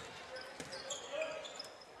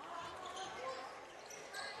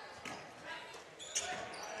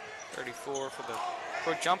 For the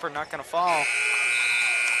quick jumper, not going to fall.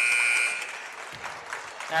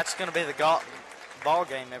 That's going to be the ball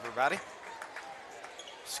game, everybody.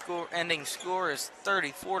 Ending score is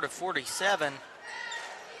 34-47.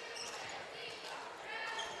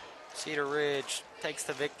 Cedar Ridge takes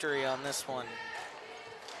the victory on this one.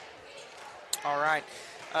 All right.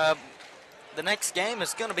 The next game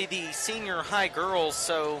is going to be the senior high girls,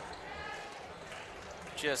 so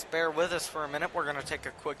just bear with us for a minute. We're going to take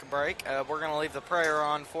a quick break. We're going to leave the prayer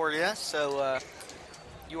on for you. So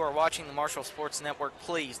you are watching the Marshall Sports Network.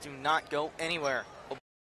 Please do not go anywhere.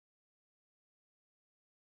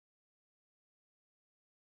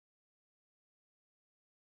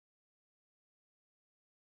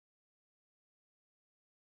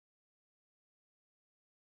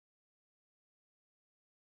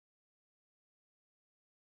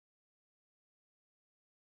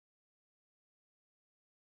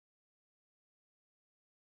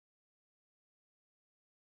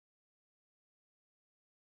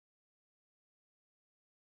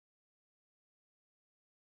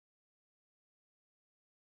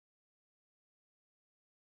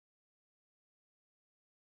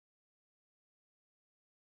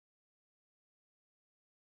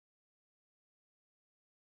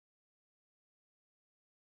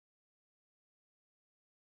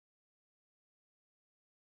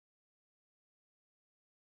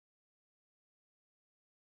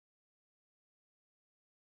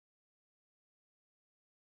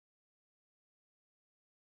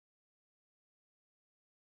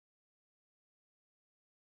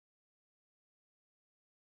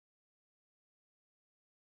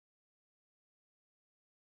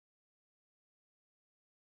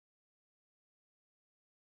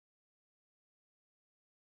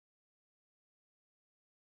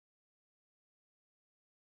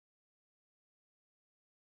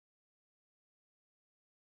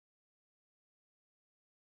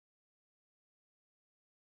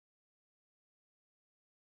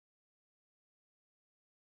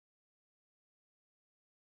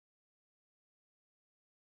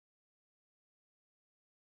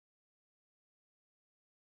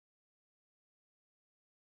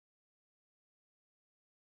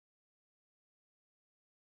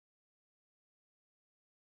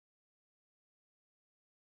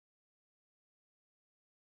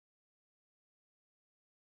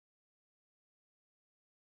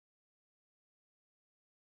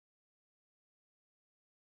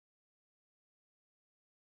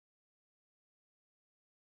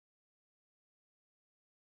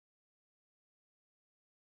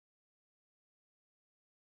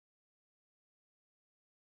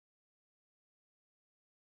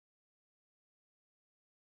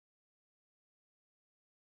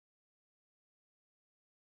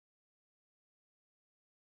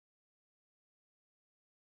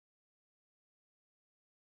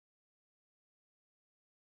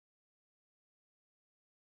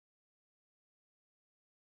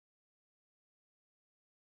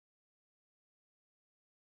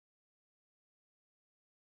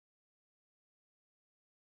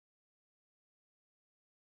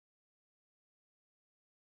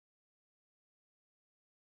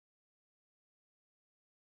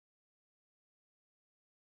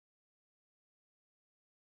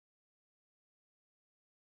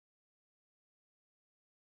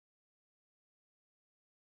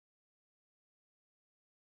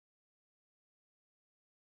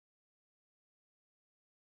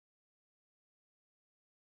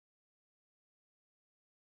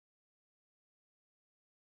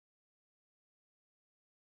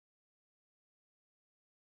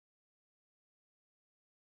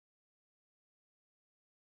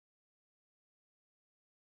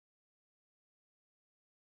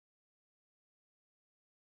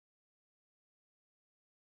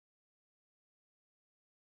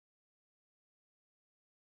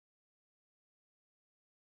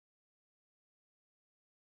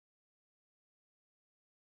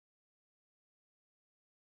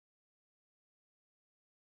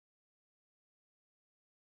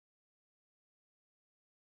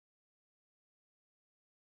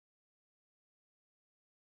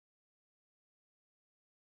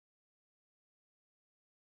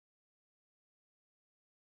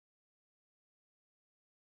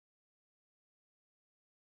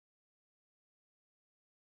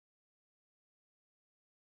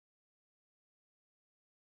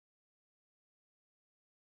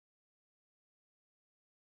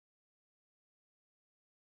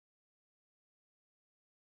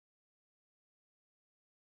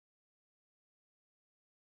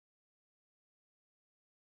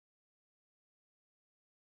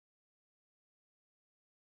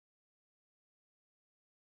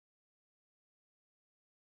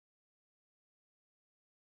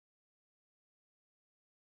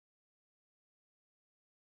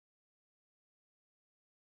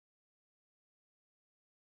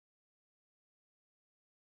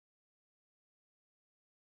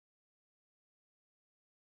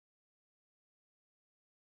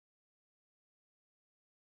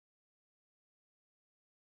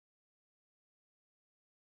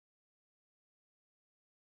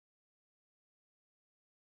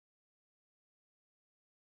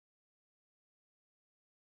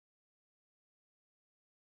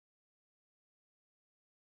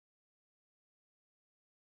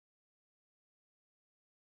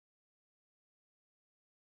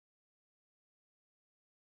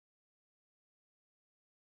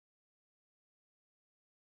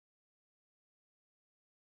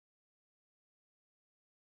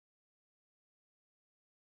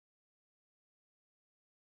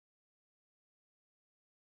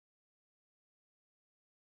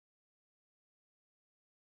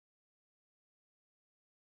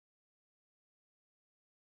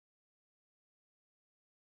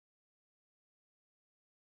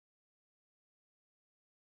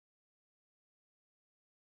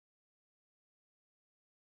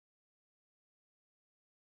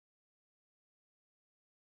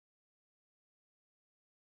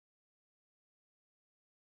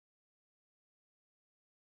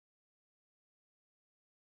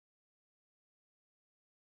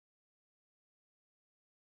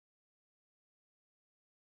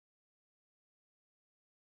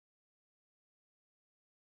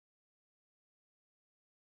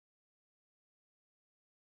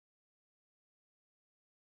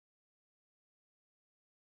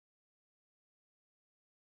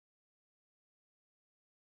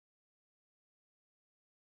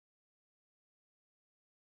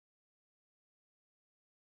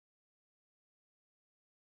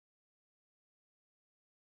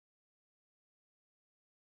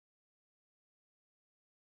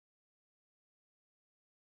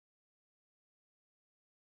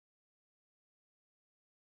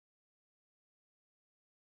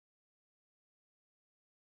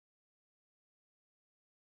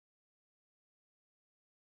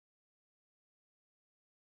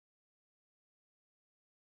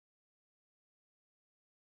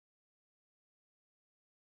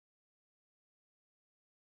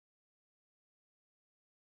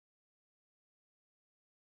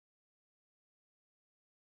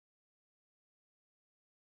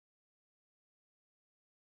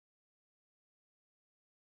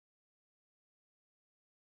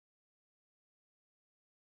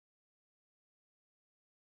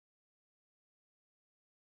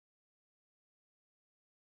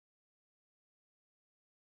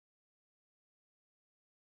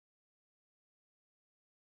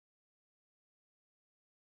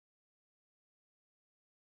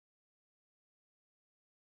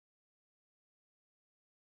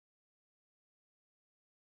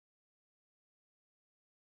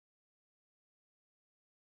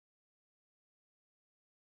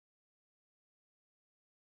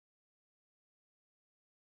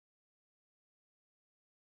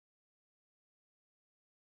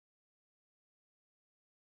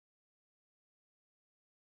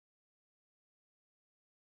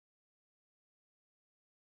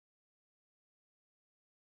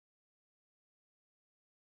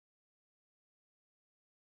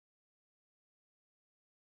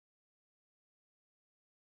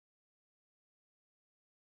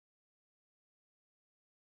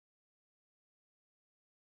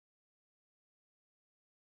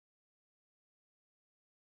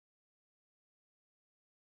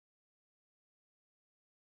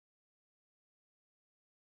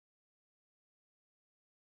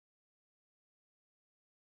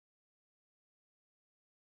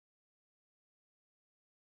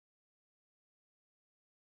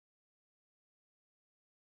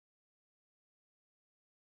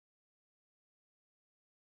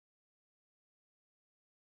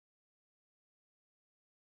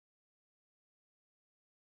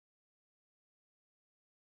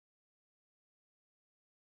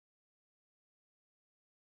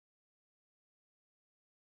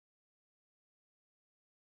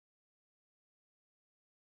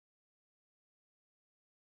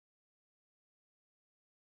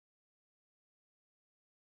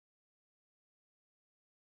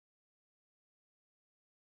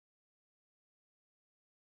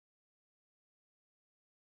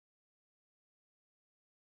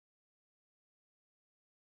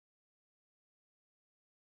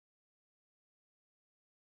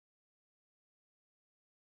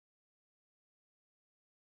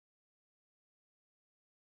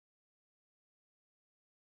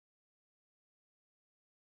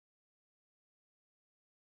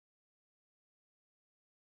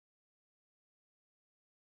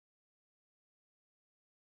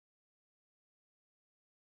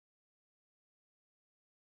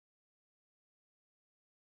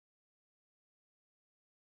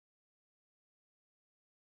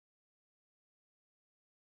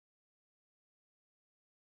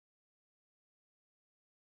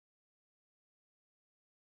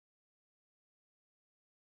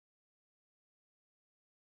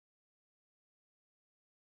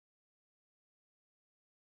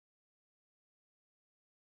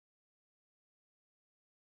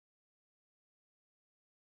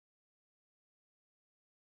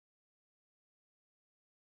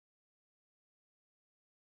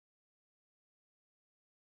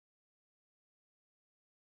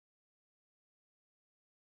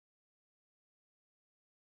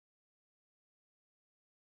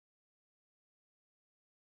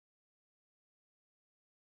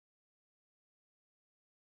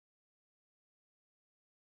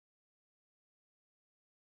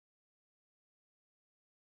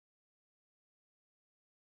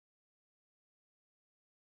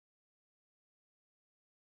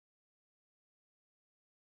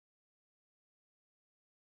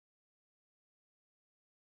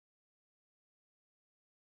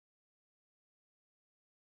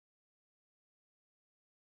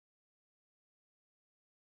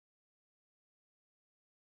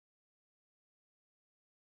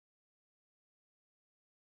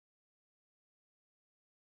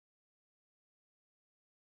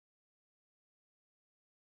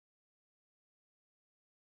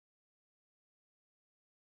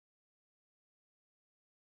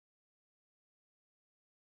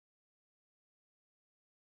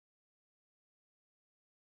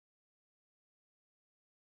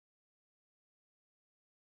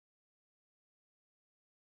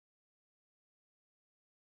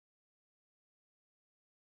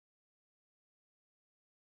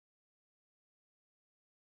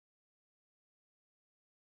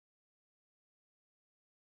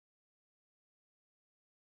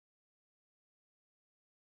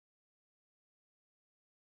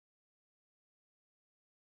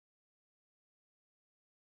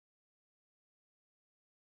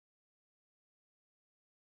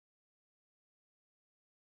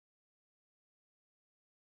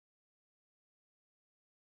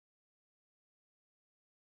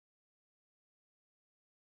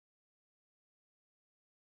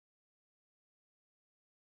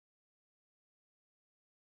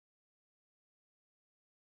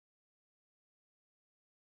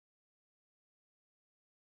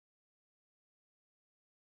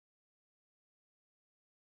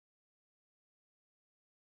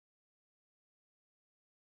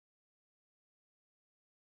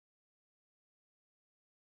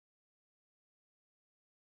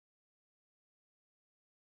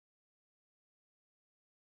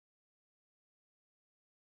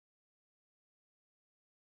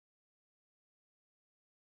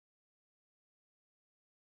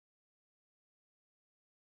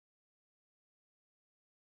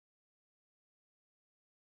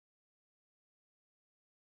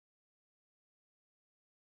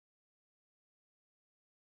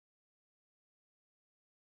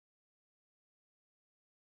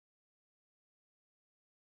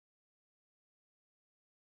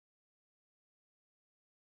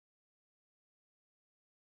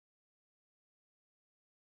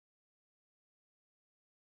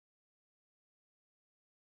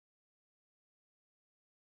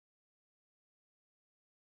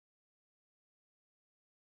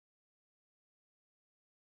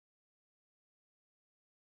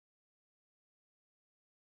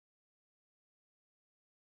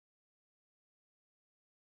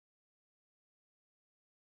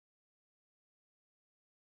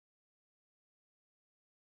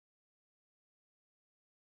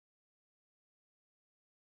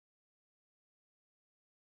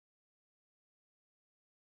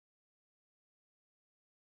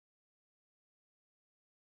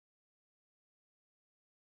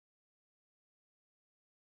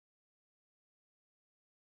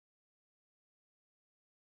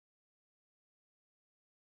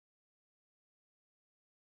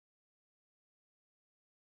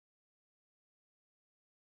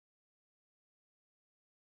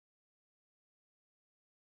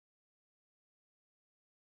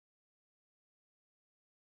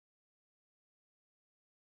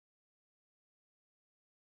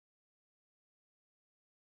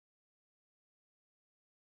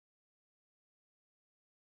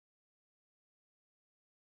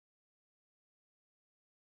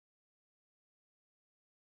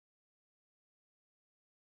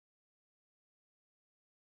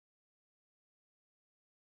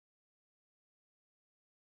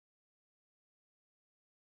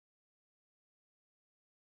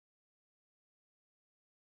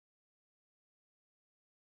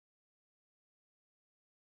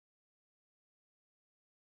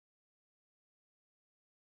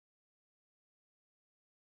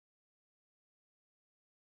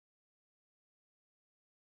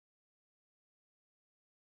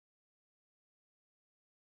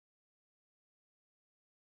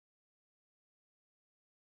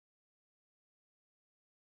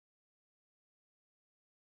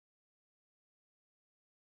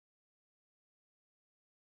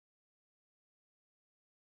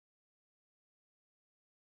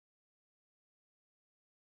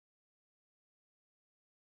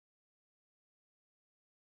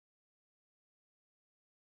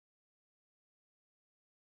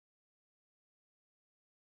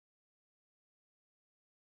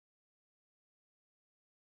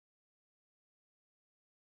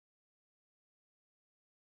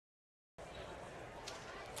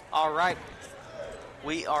 All right,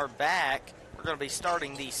 we are back. We're going to be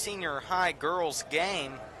starting the senior high girls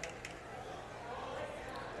game.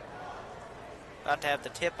 About to have the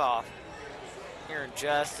tip-off here in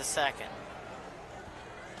just a second.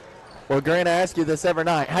 Well, Grant, I ask you this every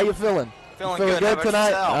night. How you feeling? Feeling good good. How about tonight?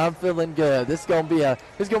 yourself? I'm feeling good. This is gonna be a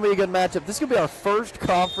good matchup. This is gonna be our first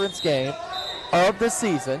conference game of the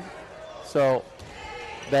season. So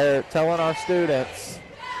they're telling our students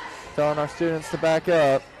to back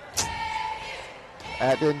up.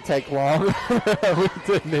 That didn't take long.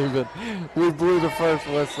 We blew the first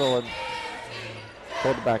whistle and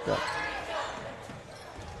pulled it back up.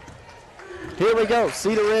 Here we go.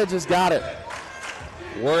 Cedar Ridge has got it.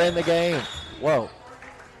 We're in the game. Whoa.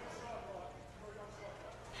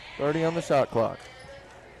 30 on the shot clock.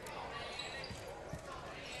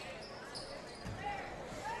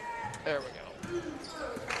 There we go.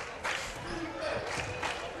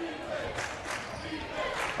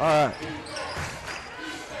 All right.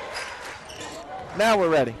 Now we're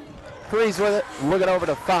ready. Three's with it. Looking over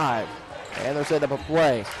to 5. And they're setting up a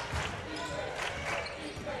play.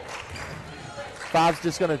 5's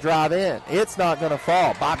just going to drive in. It's not going to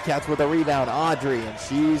fall. Bobcats with a rebound. Audrey, and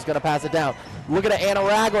she's going to pass it down. Looking at Anna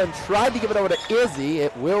Ragland. Tried to give it over to Izzy.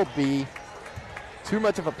 It will be too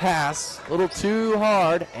much of a pass. A little too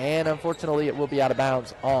hard. And unfortunately, it will be out of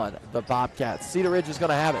bounds on the Bobcats. Cedar Ridge is going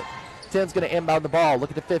to have it. 10's going to inbound the ball. Look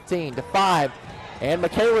at the 15 to 5. And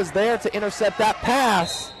Michaela's there to intercept that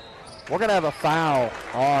pass. We're going to have a foul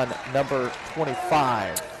on number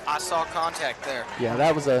 25. I saw contact there. Yeah,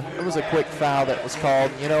 it was a quick foul that was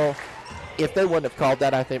called. You know, if they wouldn't have called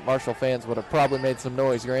that, I think Marshall fans would have probably made some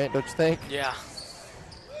noise, Grant, don't you think? Yeah.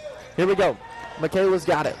 Here we go. Michaela's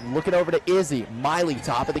got it. Looking over to Izzy. Miley,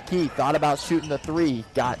 top of the key. Thought about shooting the 3.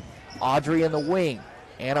 Got Audrey in the wing.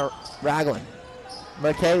 Anna Ragland.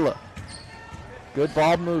 Michaela. Good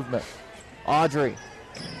ball movement. Audrey.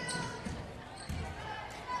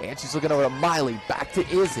 And she's looking over to Miley. Back to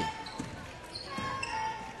Izzy.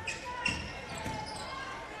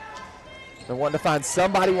 They're wanting to find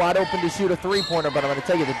somebody wide open to shoot a three-pointer, but I'm going to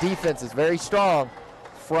tell you the defense is very strong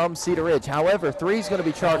from Cedar Ridge. However, 3's going to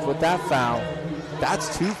be charged with that foul.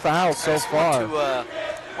 That's 2 fouls so far. I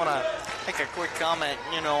want to make a quick comment,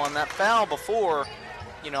 on that foul before,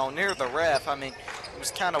 near the ref. I mean, it was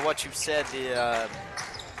kind of what you said.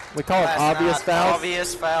 We call it obvious fouls?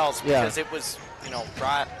 Obvious fouls because it was,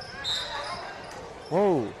 right.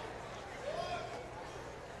 Whoa.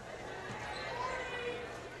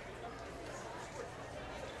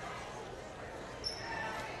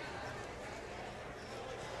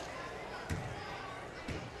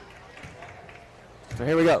 So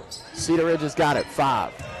here we go. Cedar Ridge has got it.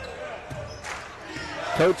 5.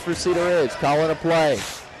 Coach for Cedar Ridge calling a play.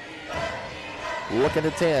 Looking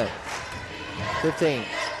to 10. 15.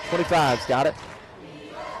 25's got it.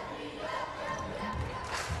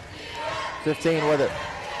 15 with it.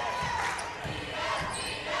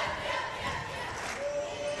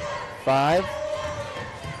 5.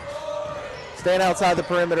 Staying outside the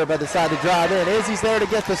perimeter, but decide to drive in. Izzy's there to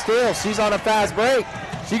get the steal. She's on a fast break.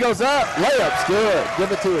 She goes up. Layup's good.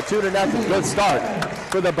 Give it to her. 2-0. Good start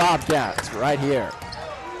for the Bobcats right here.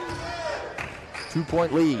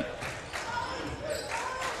 2-point lead.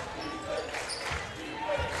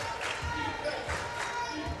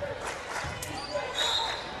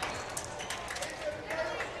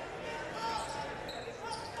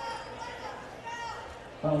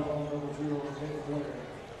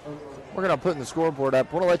 We're going to put the scoreboard up.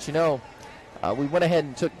 I want to let you know, we went ahead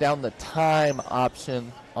and took down the time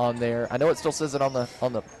option on there. I know it still says it on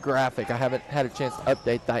the graphic. I haven't had a chance to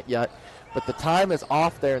update that yet, but the time is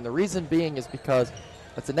off there, and the reason being is because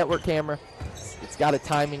it's a network camera. It's got a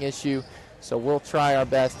timing issue, so we'll try our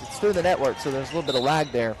best. It's through the network, so there's a little bit of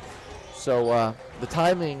lag there. So the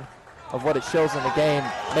timing of what it shows in the game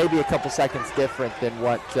may be a couple seconds different than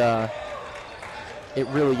what it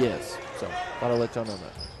really is. So I want to let y'all know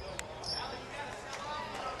that.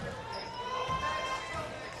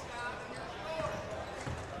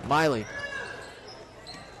 Miley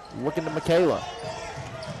looking to Michaela.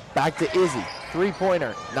 Back to Izzy.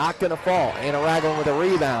 3-pointer. Not going to fall. Anna Ragland with a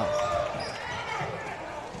rebound.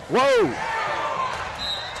 Whoa!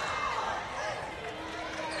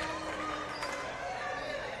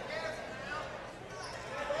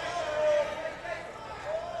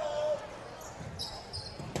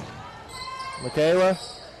 Michaela.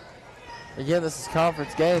 Again, this is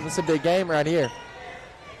conference game. This is a big game right here.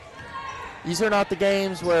 These are not the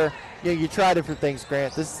games where you try different things,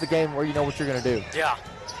 Grant. This is the game where you know what you're going to do. Yeah.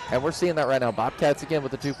 And we're seeing that right now. Bobcats again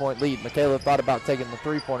with the 2-point lead. Michaela thought about taking the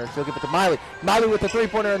three-pointer. She'll give it to Miley. Miley with the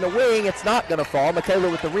three-pointer in the wing. It's not going to fall. Michaela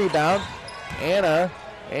with the rebound. Anna,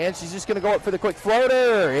 and she's just going to go up for the quick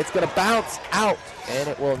floater. It's going to bounce out, and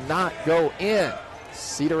it will not go in.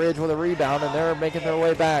 Cedar Ridge with a rebound, and they're making their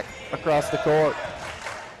way back across the court.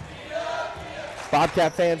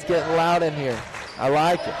 Bobcat fans getting loud in here. I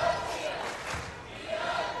like it.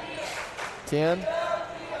 10,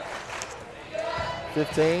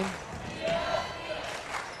 15,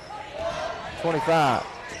 25,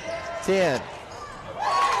 10.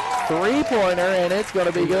 Three-pointer, and it's going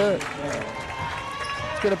to be good.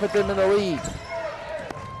 It's going to put them in the lead.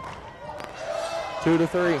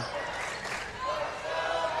 2-3.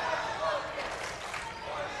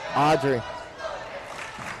 Audrey.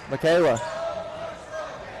 Michaela.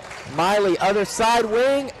 Miley, other side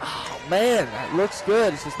wing. Oh, man, that looks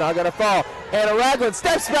good. It's just not going to fall. Anna Ragland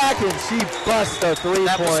steps back, and she busts a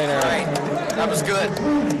three-pointer. That was good.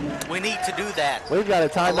 We need to do that. We've got a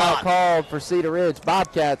timeout called for Cedar Ridge.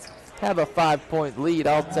 Bobcats have a 5-point lead.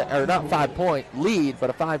 Or not 5-point lead, but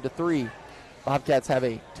a 5-3. Bobcats have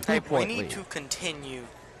a 2-point lead. We need to continue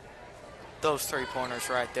those three-pointers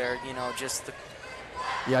right there. You know, just the...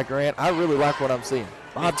 Yeah, Grant, I really like what I'm seeing.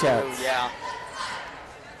 Bobcats. Me too, yeah.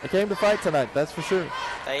 They came to fight tonight, that's for sure.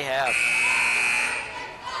 They have.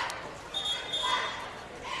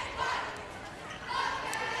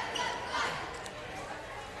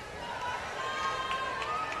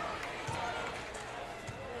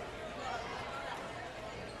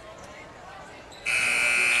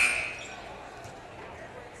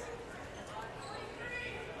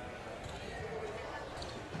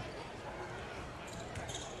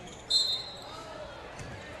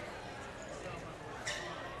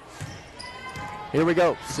 Here we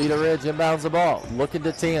go. Cedar Ridge inbounds the ball. Looking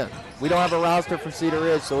to 10. We don't have a roster for Cedar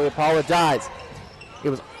Ridge, so we apologize. It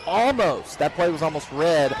was almost, that play was almost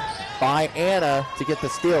read by Anna to get the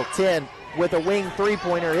steal. 10 with a wing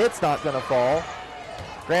three-pointer. It's not going to fall.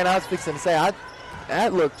 Grant, I was fixing to say,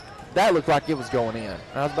 that looked like it was going in.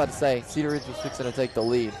 I was about to say, Cedar Ridge was fixing to take the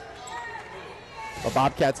lead. But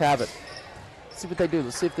Bobcats have it. Let's see what they do.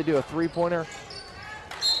 Let's see if they do a three-pointer.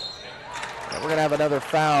 We're going to have another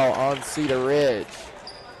foul on Cedar Ridge.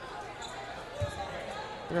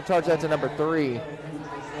 We're going to charge that to number 3.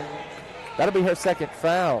 That'll be her second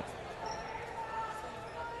foul.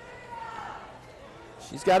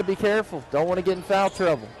 She's got to be careful. Don't want to get in foul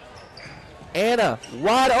trouble. Anna,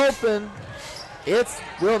 wide open. It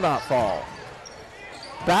will not fall.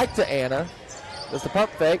 Back to Anna. Does the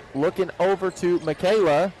pump fake. Looking over to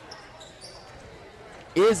Michaela.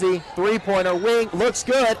 Izzy, three-pointer wing, looks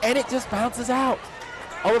good, and it just bounces out.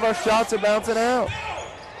 All of our shots are bouncing out.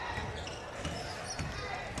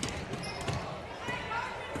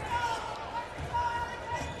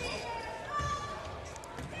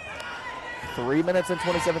 Three minutes and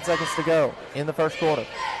 27 seconds to go in the first quarter.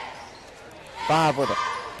 5 with it.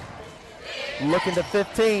 Looking to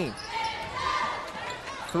 15.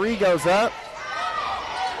 3 goes up.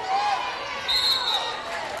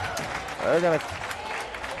 They're going to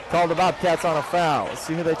call the Bobcats on a foul. Let's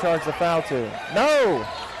see who they charge the foul to. No,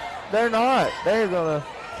 they're not. They're going to,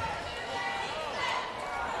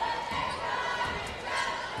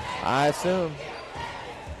 I assume.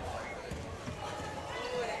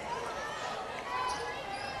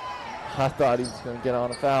 I thought he was going to get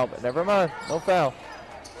on a foul, but never mind. No foul.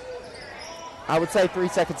 I would say 3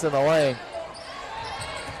 seconds in the lane.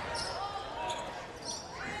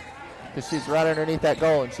 Because she's right underneath that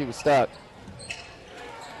goal and she was stuck.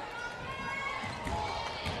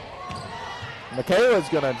 Michaela's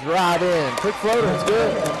going to drive in. Quick floater is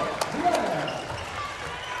good.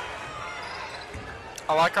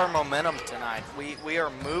 I like our momentum tonight. We are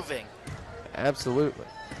moving. Absolutely.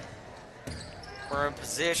 We're in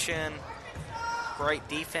position. Great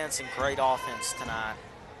defense and great offense tonight.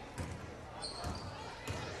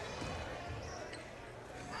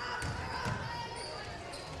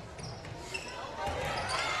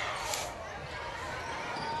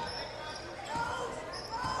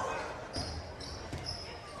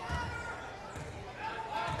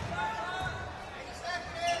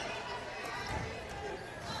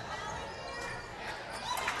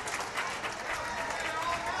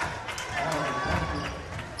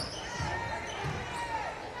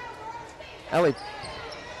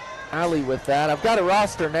 Allie with that. I've got a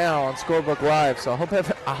roster now on Scorebook Live, so I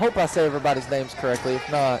hope I say everybody's names correctly.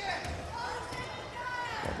 If not,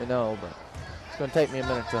 let me know. But it's going to take me a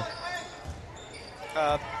minute to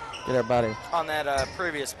get everybody. On that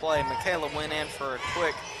previous play, Michaela went in for a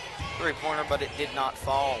quick three-pointer, but it did not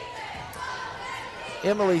fall.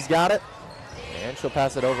 Emily's got it. And she'll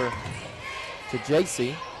pass it over to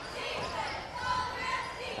JC.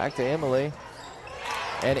 Back to Emily.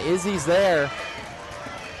 And Izzy's there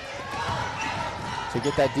to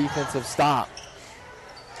get that defensive stop.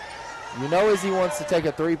 You know Izzy wants to take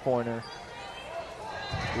a three-pointer.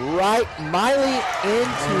 Right, Miley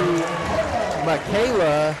into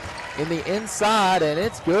Michaela in the inside, and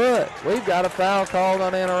it's good. We've got a foul called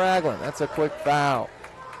on Anna Ragland. That's a quick foul.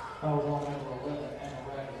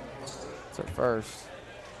 It's her first.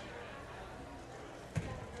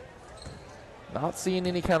 Not seeing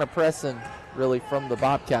any kind of pressing really from the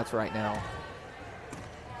Bobcats right now.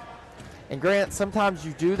 And Grant, sometimes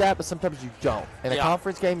you do that, but sometimes you don't. In a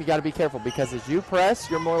conference game, you got to be careful because as you press,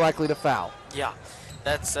 you're more likely to foul. Yeah,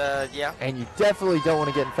 that's, yeah. And you definitely don't want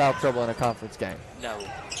to get in foul trouble in a conference game. No.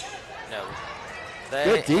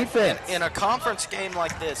 Good defense. In a conference game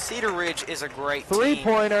like this, Cedar Ridge is a great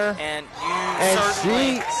three-pointer. And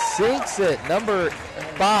she sinks it. Number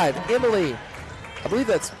 5, Emily. I believe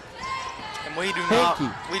that's and we do Pankey.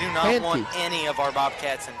 not want any of our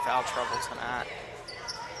Bobcats in foul trouble tonight.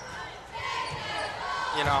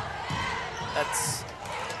 You know, that's.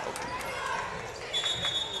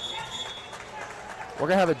 We're going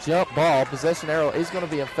to have a jump ball. Possession arrow is going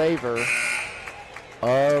to be in favor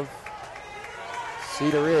of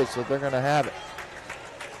Cedar Ridge, so they're going to have it.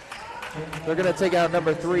 They're going to take out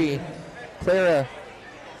number 3, Clara,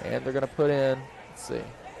 and they're going to put in, let's see,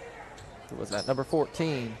 who was that? Number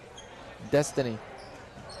 14, Destiny.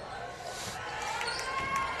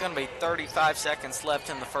 Going to be 35 seconds left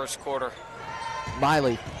in the first quarter.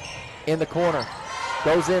 Miley in the corner,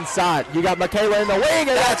 goes inside. You got Michaela in the wing,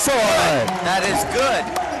 and that's one. That is good.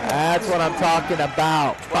 That's what I'm talking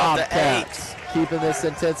about. Bobcats keeping this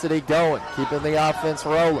intensity going, keeping the offense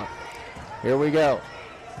rolling. Here we go.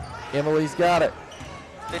 Emily's got it.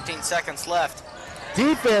 15 seconds left.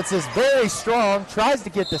 Defense is very strong, tries to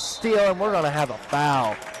get the steal, and we're going to have a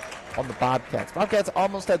foul on the Bobcats. Bobcats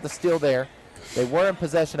almost had the steal there. They were in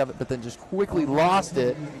possession of it, but then just quickly lost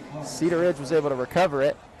it. Cedar Ridge was able to recover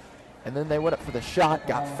it, and then they went up for the shot,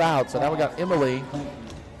 got fouled. So now we got Emily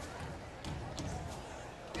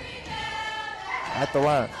at the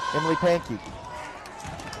line. Emily Pankey.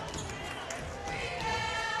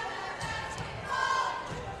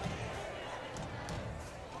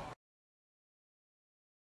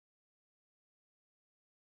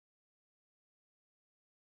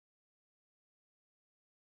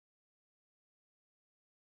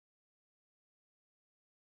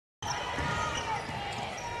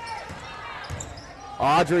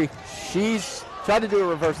 Audrey, she's tried to do a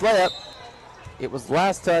reverse layup. It was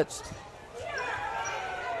last touched.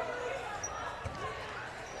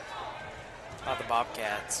 By the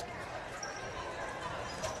Bobcats.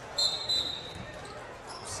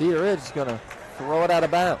 Cedar Ridge is going to throw it out of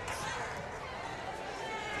bounds.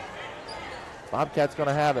 Bobcats going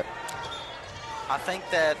to have it. I think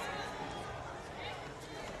that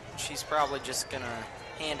she's probably just going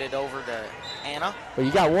to hand it over to Anna. But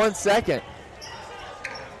you got 1 second.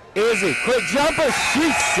 Izzy, quick jumper.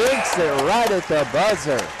 She sinks it right at the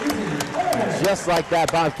buzzer. Just like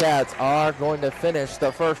that, Bobcats are going to finish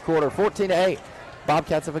the first quarter 14-8.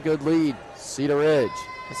 Bobcats have a good lead. Cedar Ridge.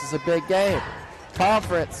 This is a big game.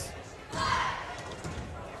 Conference.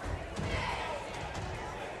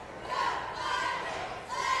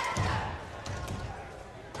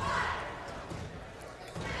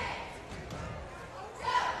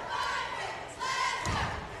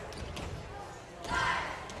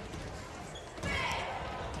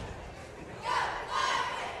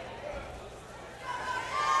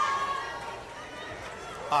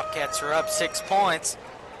 Bobcats are up 6 points.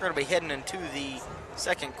 We're going to be heading into the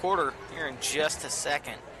second quarter here in just a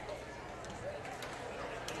second.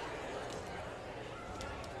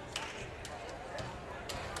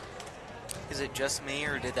 Is it just me,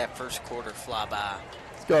 or did that first quarter fly by?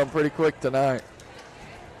 It's going pretty quick tonight.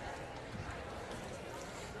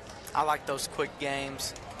 I like those quick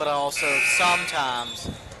games, but I also sometimes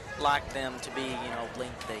like them to be,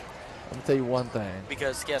 lengthy. Let me tell you one thing.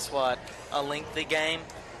 Because guess what? A lengthy game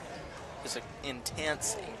is an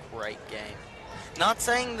intense and great game. Not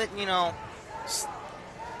saying that,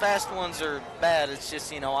 fast ones are bad. It's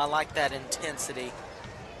just, I like that intensity.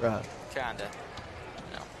 Right. Kind of.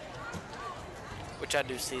 Which I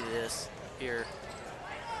do see this here.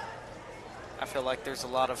 I feel like there's a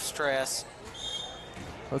lot of stress.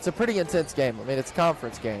 Well, it's a pretty intense game. I mean, it's a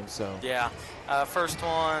conference game, so. Yeah. First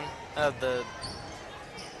one of the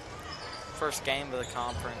first game of the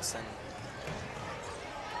conference, and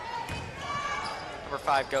number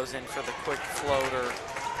 5 goes in for the quick floater.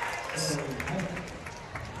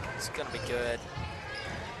 It's going to be good.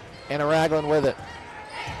 Anna Ragland with it.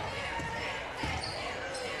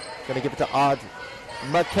 Going to give it to Audrey.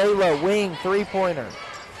 Michaela Wing, three-pointer.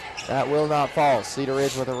 That will not fall. Cedar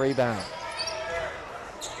Ridge with a rebound.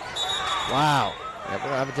 Wow. Yeah, we're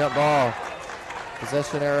going to have a jump ball.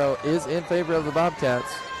 Possession arrow is in favor of the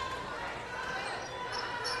Bobcats.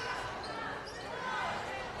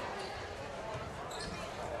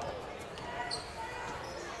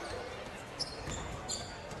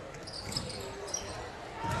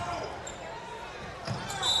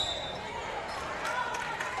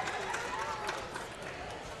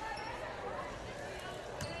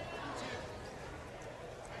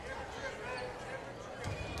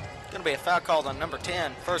 Going to be a foul called on number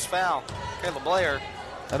 10. First foul, Kayla Blair.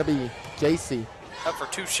 That'll be JC. Up for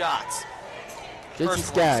 2 shots. JC First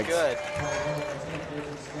Skaggs. one's good.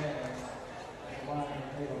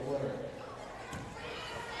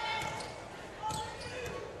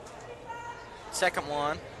 Second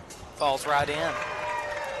one falls right in.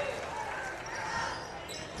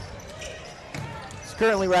 It's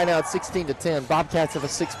currently right now at 16-10. Bobcats have a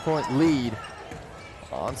 6-point lead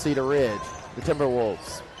on Cedar Ridge. The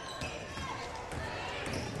Timberwolves.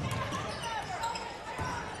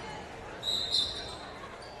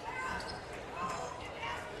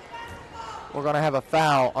 We're going to have a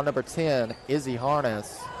foul on number 10, Izzy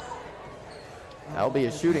Harness. That will be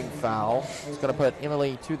a shooting foul. It's going to put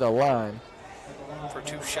Emily to the line. For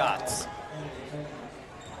 2 shots.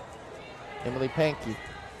 Emily Pankey.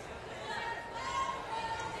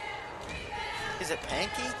 Is it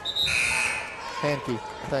Pankey? Pankey,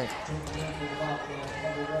 I think.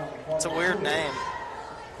 It's a weird name.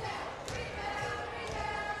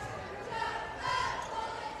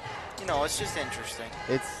 You know, it's just interesting.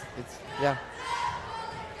 It's yeah.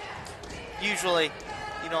 Usually,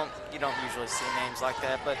 you don't usually see names like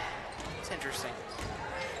that, but it's interesting.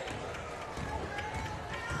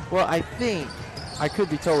 Well, I think, I could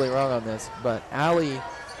be totally wrong on this, but Allie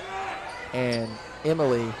and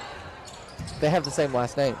Emily, they have the same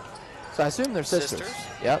last name. So I assume they're sisters.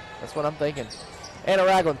 Yep, that's what I'm thinking. Anna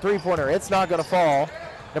Ragland, three-pointer. It's not going to fall.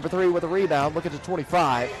 Number 3 with a rebound. Look at the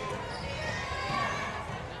 25.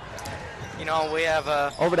 You know, we have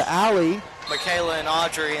over to Allie. Michaela and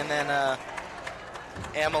Audrey, and then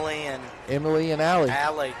Emily and Allie.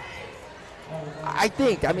 Allie. I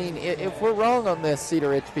think, I mean, if we're wrong on this, Cedar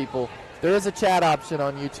Ridge people, there is a chat option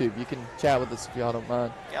on YouTube. You can chat with us if y'all don't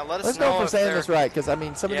mind. Yeah, let us Let's know know if we're saying they're... this right, because, I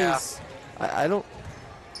mean, some of these, I'm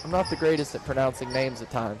not the greatest at pronouncing names at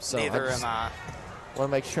times. So Neither am I. Want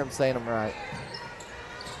to make sure I'm saying them right.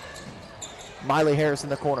 Miley Harris in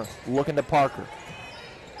the corner, looking to Parker.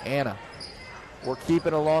 Anna. We're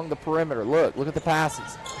keeping along the perimeter. Look at the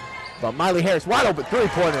passes. But Miley Harris, wide open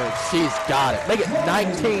three-pointer. She's got it. Make it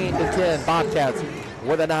 19-10. Bobcats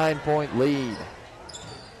with a 9-point lead.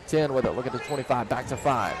 10 with it. Look at the 25. Back to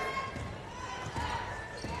 5.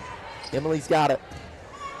 Emily's got it.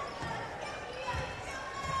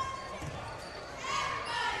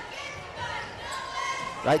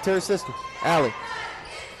 Right to her sister, Allie.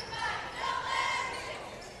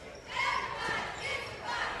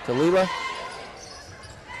 To Leela.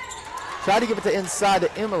 Try to give it to inside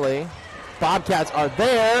to Emily. Bobcats are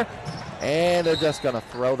there, and they're just going to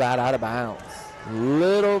throw that out of bounds.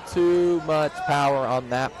 Little too much power on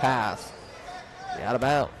that pass. Out of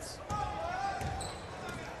bounds.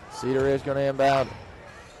 Cedar is going to inbound.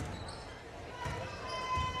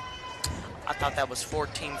 I thought that was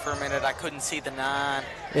 14 for a minute. I couldn't see the 9.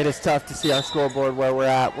 It is tough to see our scoreboard where we're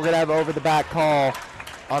at. We're going to have over the back call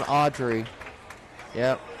on Audrey.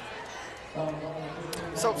 Yep.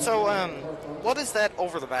 So, what is that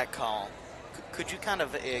over the back call? Could you kind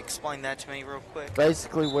of explain that to me real quick?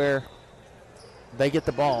 Basically where they get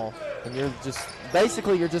the ball and you're just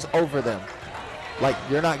over them. Like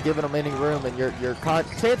you're not giving them any room, and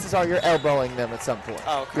chances are you're elbowing them at some point.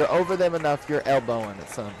 Oh, okay. You're over them enough, you're elbowing at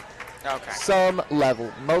some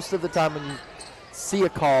level. Most of the time when you see a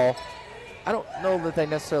call, I don't know that they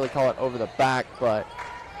necessarily call it over the back, but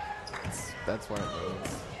that's what it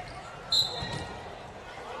means.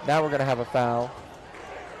 Now we're going to have a foul.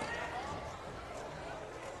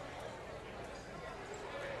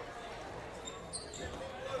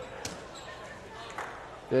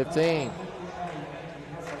 $15.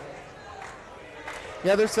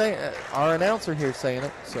 Yeah, they're saying, our announcer here saying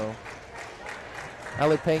it, so.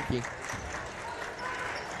 Allie Pankey.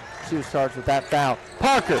 She was charged with that foul.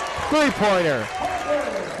 Parker, three-pointer.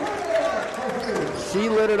 She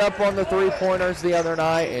lit it up on the three-pointers the other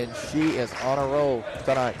night, and she is on a roll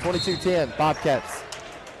tonight. 22-10, Bobcats.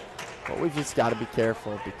 But we've just got to be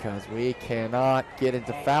careful because we cannot get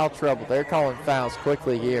into foul trouble. They're calling fouls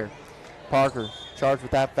quickly here. Parker charged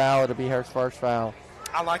with that foul. It'll be her first foul.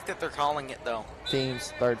 I like that they're calling it, though.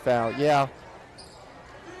 Team's third foul. Yeah,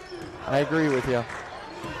 I agree with you.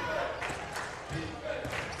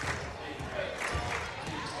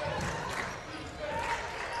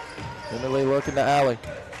 Emily looking to Allie.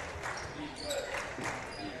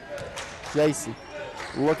 JC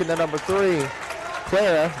looking to number 3,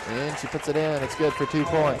 Clara, and she puts it in. It's good for 2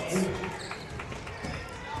 points.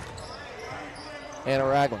 Anna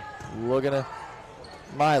Ragland looking to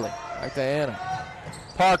Miley. Back to Anna.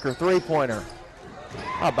 Parker, three-pointer.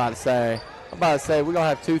 I'm about to say, we're going to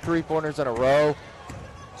have 2 3-pointers in a row.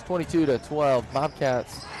 It's 22-12.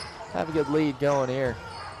 Bobcats have a good lead going here.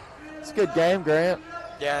 It's a good game, Grant.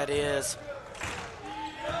 Yeah, it is.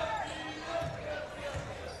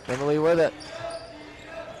 Emily with it.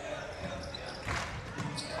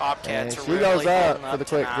 Bobcats And are she really goes up holding for the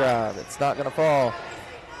quick tonight. drive. It's not going to fall.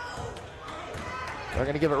 They're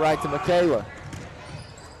going to give it right to Michaela.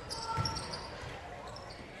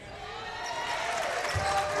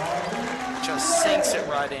 Just sinks it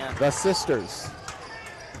right in. The sisters.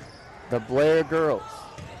 The Blair girls.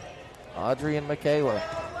 Audrey and Michaela.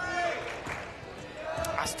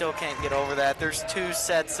 I still can't get over that. There's 2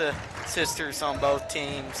 sets of sisters on both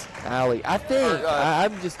teams. Allie. I think,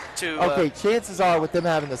 I'm just, okay, chances are with them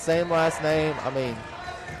having the same last name, I mean,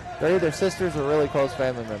 they're either sisters or really close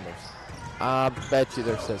family members. I bet you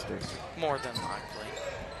they're sisters. More than likely.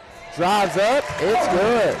 Drives up. It's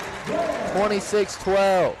good.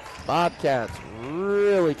 26-12. Bobcats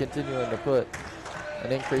really continuing to put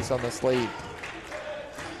an increase on this lead.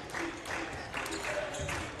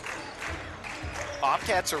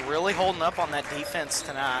 Bobcats are really holding up on that defense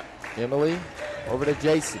tonight. Emily over to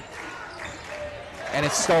Jason. And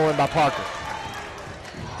it's stolen by Parker.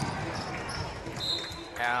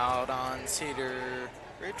 Out on Cedar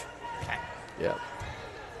Ridge. Okay. Yep.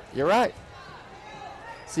 You're right.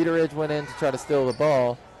 Cedar Ridge went in to try to steal the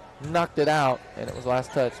ball, knocked it out, and it was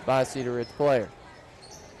last touched by a Cedar Ridge player.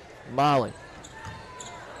 Molly.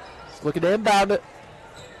 She's looking to inbound it.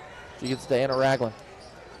 She gets to Anna Ragland.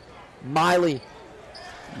 Miley.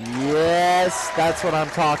 Yes, that's what I'm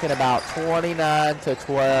talking about.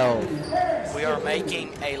 29-12. We are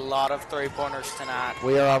making a lot of 3-pointers tonight.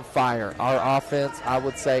 We are on fire. Our offense, I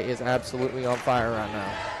would say, is absolutely on fire right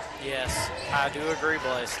now. Yes, I do agree,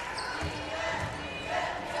 Blaze.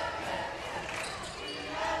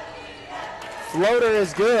 Floater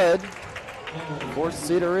is good for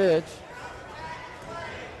Cedar Ridge.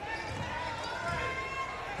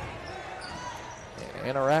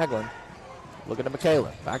 Anna Ragland looking at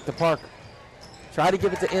Michaela. Back to Parker. Try to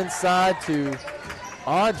give it to inside to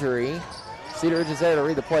Audrey. Cedar Ridge is there to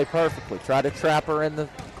read the play perfectly. Try to trap her in the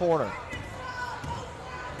corner.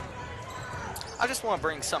 I just want to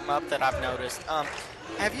bring something up that I've noticed.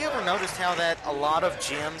 Have you ever noticed how that a lot of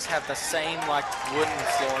gyms have the same like wooden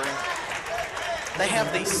flooring? They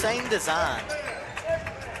have the same design.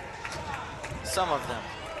 Some of them.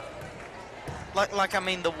 Like I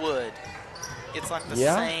mean the wood. It's like the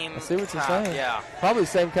same I see what you're type. saying. Yeah. Probably the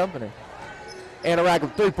same company. Anna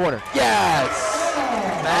Ragland, three-pointer. Yes!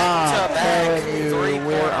 Back-to-back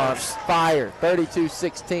we're on 3-pointers. fire.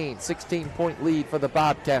 32-16. 16-point lead for the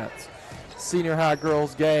Bobcats. Senior high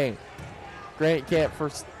girls game. Grant,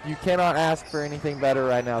 you cannot ask for anything better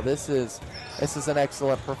right now. This is an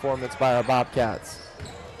excellent performance by our Bobcats.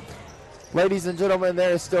 Ladies and gentlemen,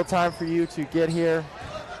 there is still time for you to get here,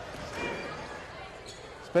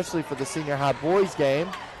 especially for the senior high boys game.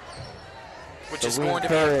 Which is going to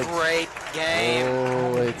be a great game.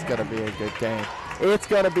 Oh, it's going to be a good game. It's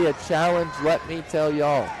going to be a challenge, let me tell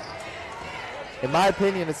y'all. In my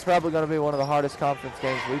opinion, it's probably going to be one of the hardest conference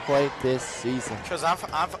games we played this season. Because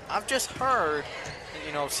I've just heard,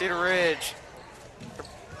 Cedar Ridge,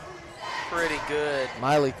 pretty good.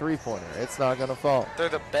 Miley three-pointer. It's not going to fall. They're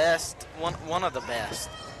the best, one of the best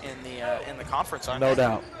in the conference, aren't No they?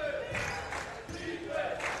 doubt.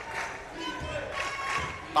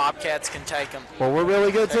 Bobcats can take them. Well, we're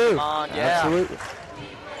really good, too. Come on, yeah. Absolutely.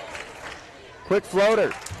 Quick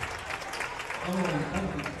floater.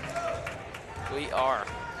 We are.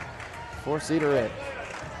 For Cedar Ridge.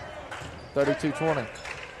 32-20.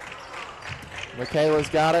 Michaela's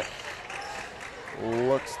got it.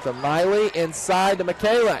 Looks to Miley. Inside to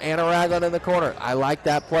Michaela. Anna Ragland in the corner. I like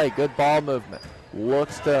that play. Good ball movement.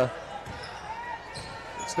 Looks to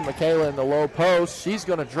Michaela in the low post. She's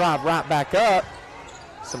going to drive right back up.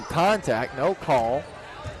 Some contact. No call.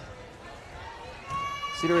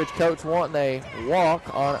 Cedar Ridge coach wanting a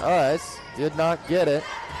walk on us. Did not get it.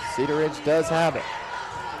 Cedar Ridge does have it.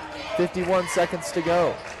 51 seconds to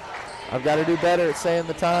go. I've got to do better at saying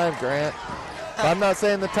the time, Grant. If I'm not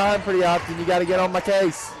saying the time pretty often, you got to get on my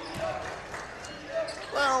case.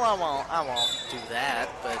 Well, I won't do that,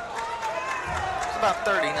 but it's about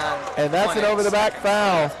 39. And that's an over-the-back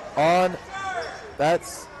foul on.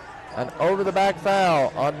 That's an over-the-back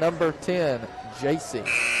foul on number 10, JC.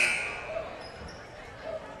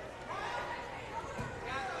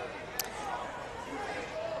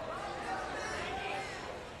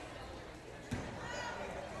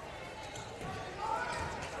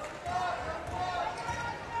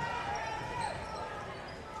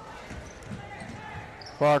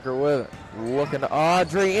 Parker with it. Looking to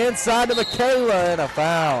Audrey. Inside to Michaela and a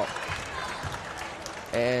foul.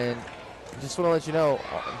 And just want to let you know,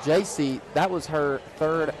 JC, that was her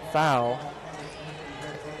third foul.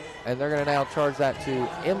 And they're going to now charge that to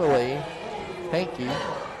Emily Hankey.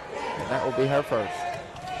 And that will be her first.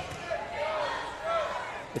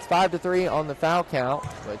 It's 5-3 on the foul count,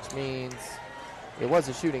 which means it was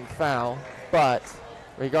a shooting foul. But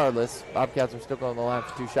regardless, Bobcats are still going to the line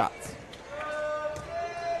for 2 shots.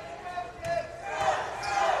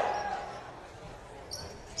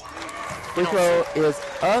 Free throw is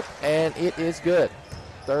up, and it is good.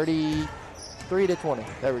 33-20.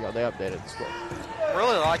 There we go. They updated the score.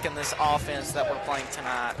 Really liking this offense that we're playing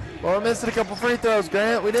tonight. Well, we're missing a couple free throws,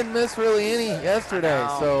 Grant. We didn't miss really any yesterday,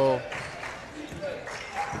 so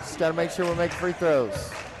we just got to make sure we're making free throws.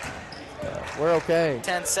 We're okay.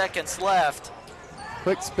 10 seconds left.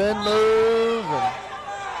 Quick spin move.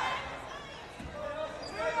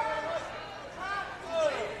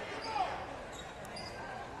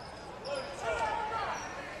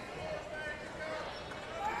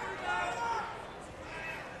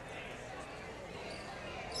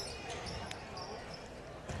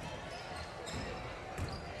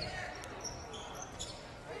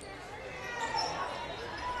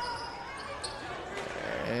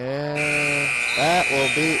 Will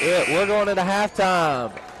be it. We're going into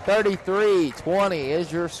halftime. 33-20 is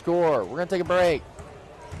your score. We're going to take a break.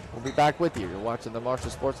 We'll be back with you. You're watching the Marshall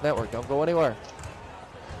Sports Network. Don't go anywhere.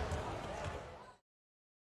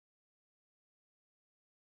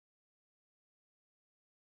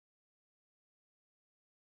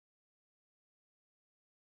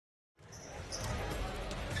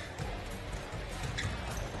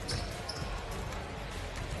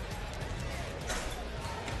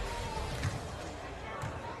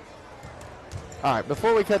 All right,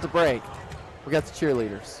 before we cut the break, we got the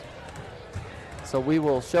cheerleaders. So we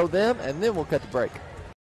will show them, and then we'll cut the break.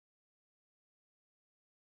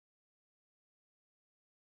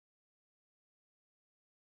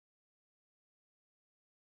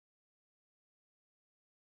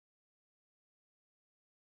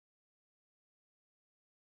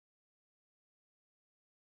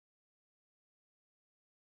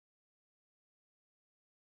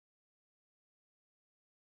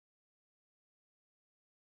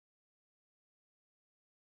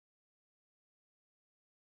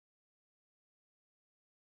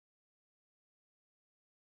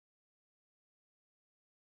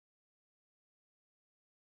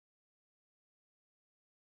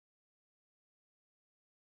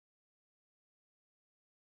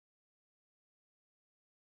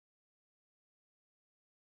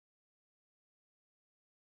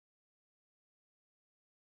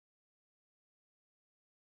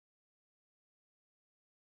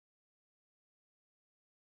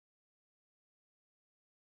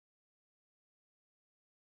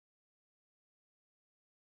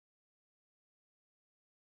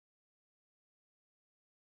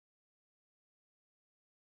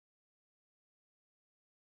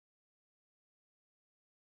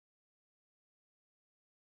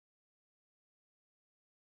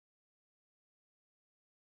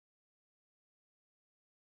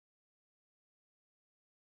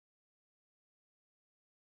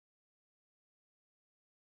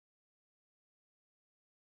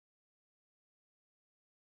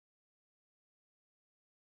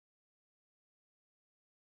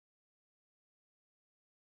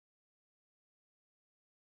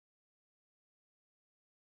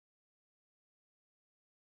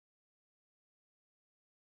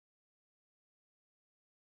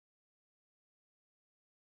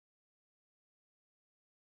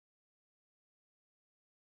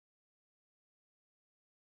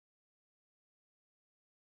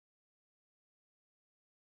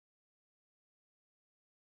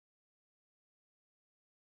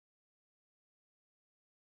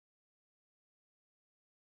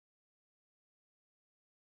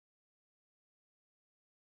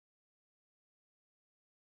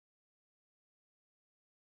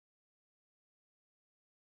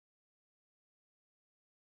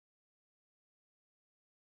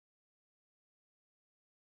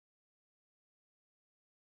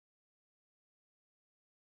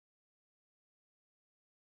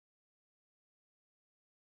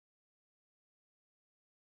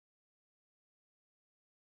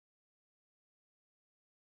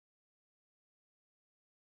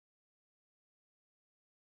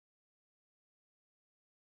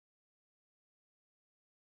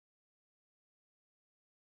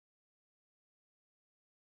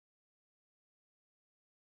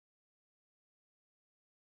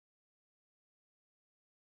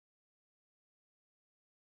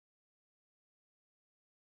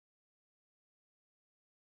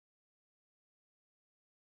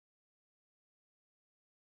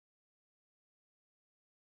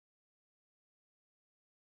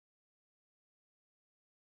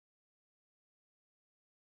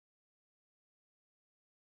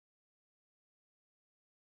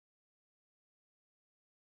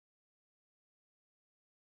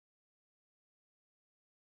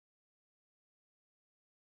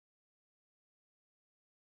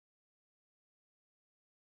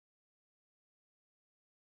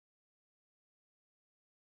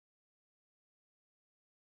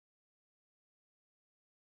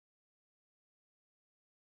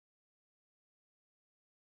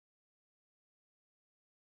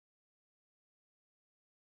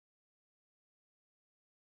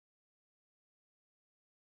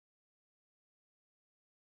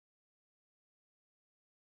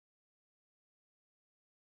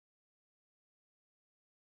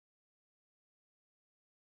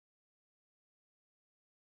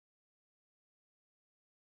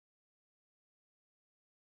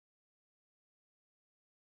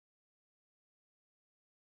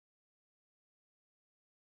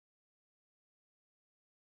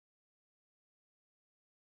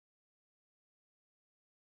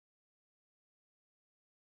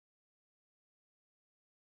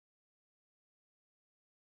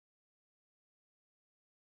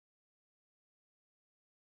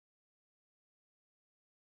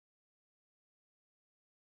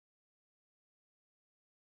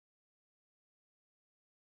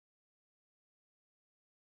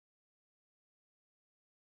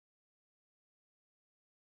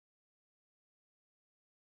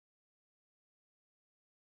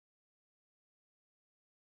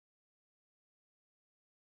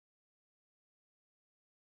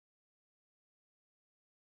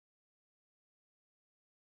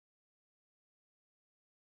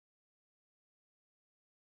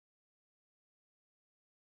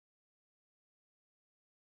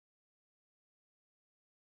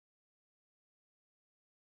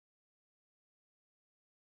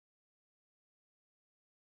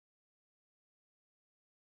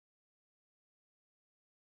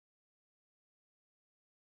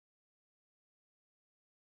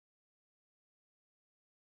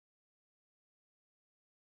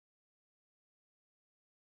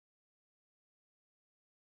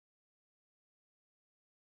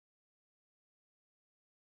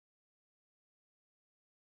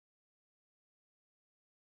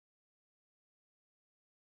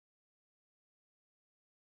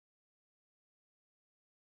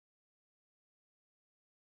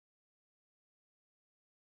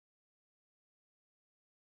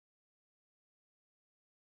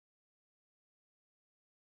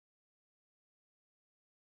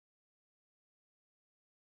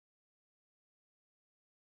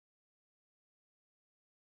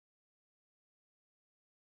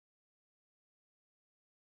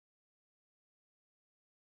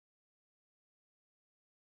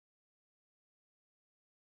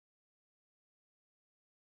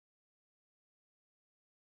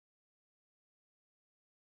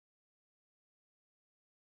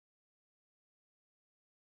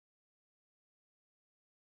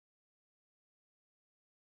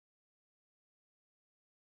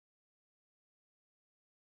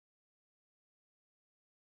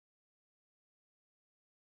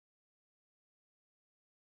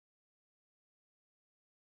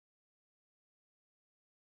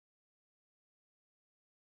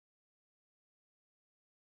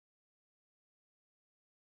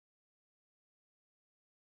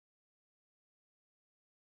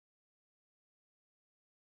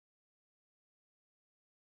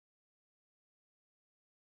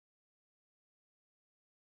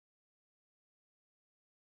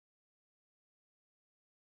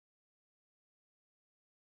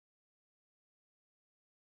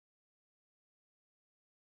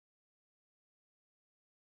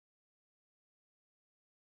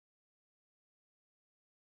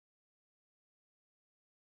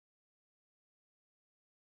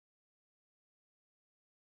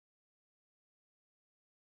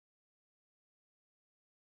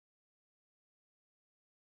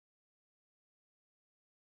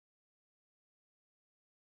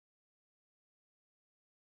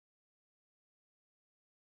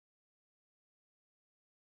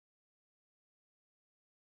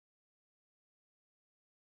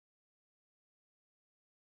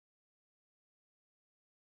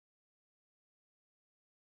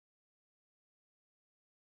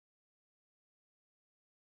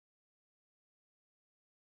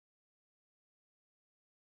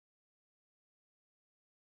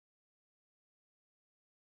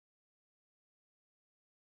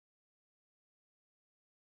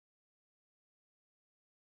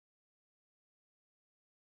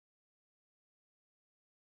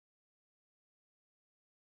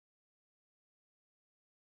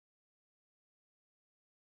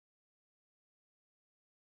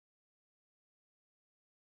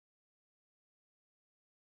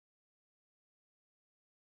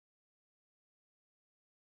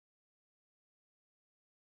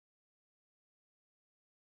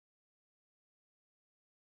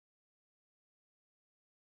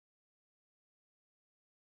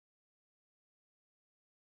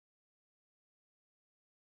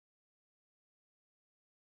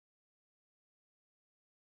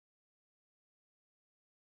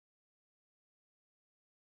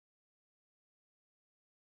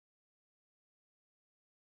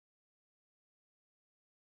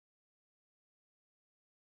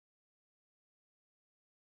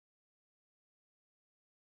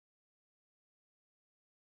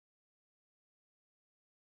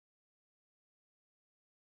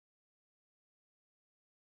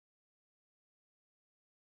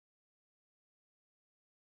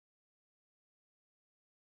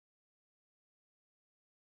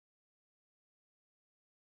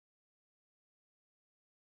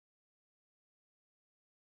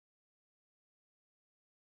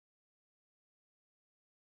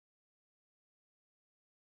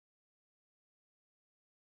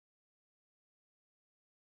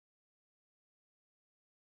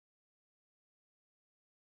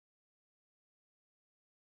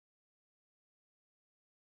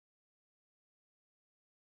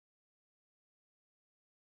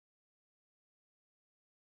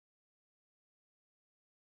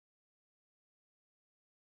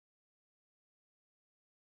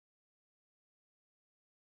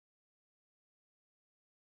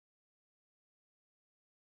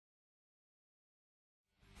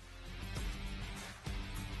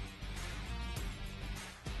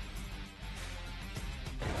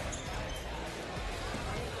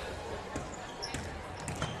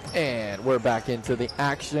 And we're back into the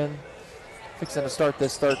action. Fixing to start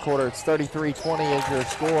this third quarter. It's 33-20 is your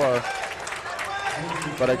score.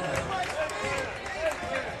 But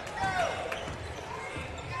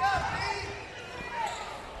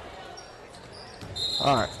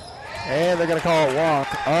all right. And they're going to call a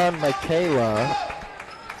walk on Michaela.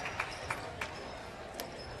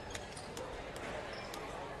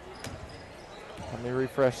 Let me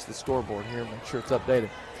refresh the scoreboard here, make sure it's updated.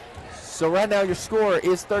 So right now your score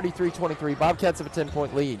is 33-23. Bobcats have a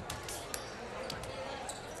 10-point lead.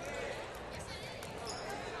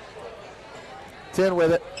 Ten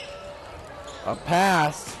with it. A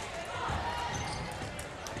pass.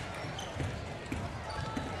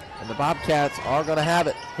 And the Bobcats are going to have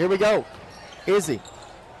it. Here we go. Izzy.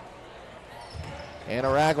 Anna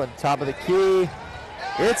Ragland, top of the key.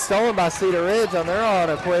 It's stolen by Cedar Ridge, and they're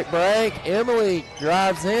on a quick break. Emily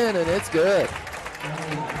drives in, and it's good.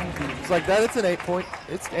 It's like that. It's an 8-point.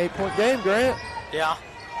 It's an 8-point game, Grant. Yeah.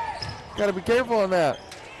 Got to be careful on that.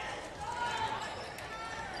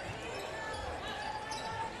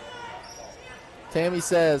 Tammy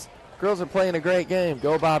says, girls are playing a great game.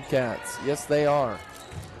 Go Bobcats. Yes, they are.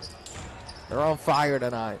 They're on fire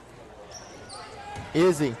tonight.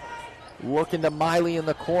 Izzy looking to Miley in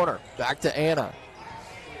the corner. Back to Anna.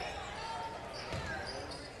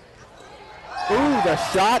 Ooh, the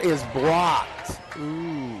shot is blocked.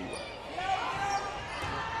 Ooh.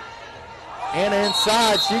 Anna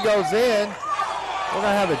inside. She goes in. We're going to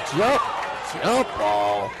have a jump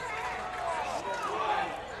ball.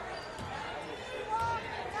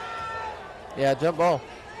 Yeah, jump ball.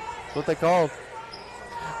 That's what they called.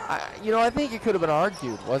 I think it could have been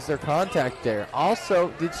argued. Was there contact there? Also,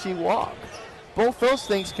 did she walk? Both those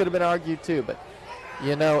things could have been argued too, but,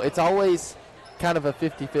 it's always kind of a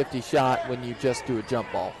 50-50 shot when you just do a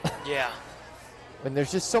jump ball. Yeah. When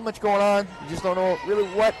there's just so much going on, you just don't know really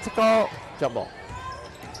what to call. Jump ball.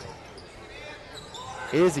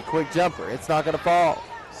 Izzy, quick jumper. It's not going to fall.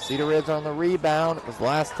 Cedar Ridge on the rebound. It was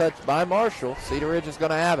last touched by Marshall. Cedar Ridge is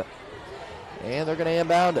going to have it. And they're going to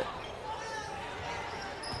inbound it.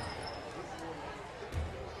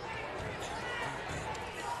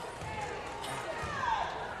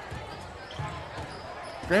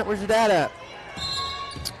 Grant, where's your dad at?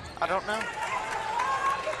 I don't know.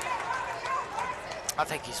 I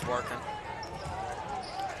think he's working.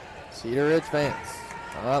 Cedar Ridge fans.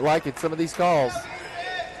 I'm not liking some of these calls.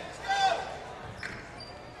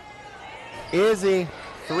 Izzy,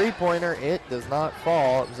 three-pointer. It does not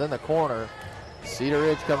fall. It was in the corner. Cedar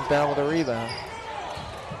Ridge comes down with a rebound.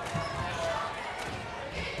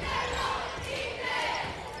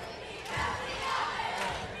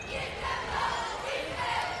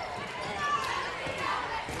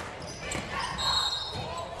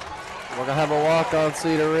 We're going to have a walk on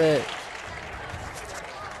Cedar Ridge.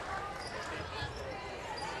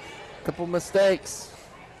 Couple mistakes.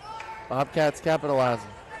 Bobcats capitalizing.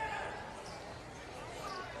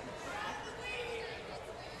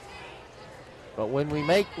 But when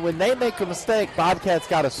they make a mistake, Bobcats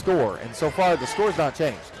got to score. And so far, the score's not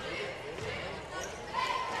changed.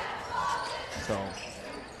 So,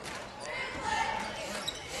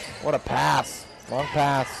 what a pass. Long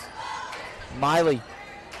pass. Miley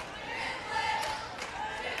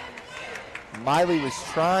was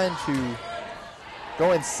trying to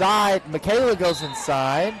go inside. Michaela goes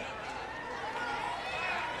inside.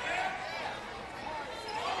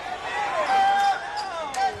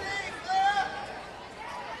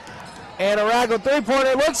 And a Ragland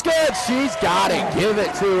three-pointer looks good. She's got it. Give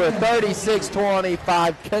it to her.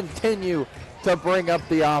 36-25. Continue to bring up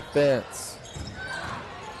the offense.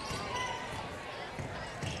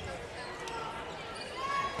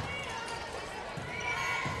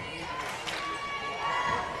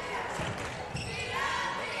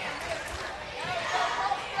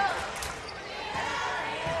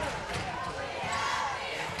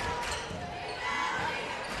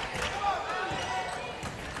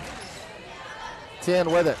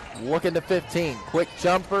 With it, looking to 15, quick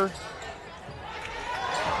jumper.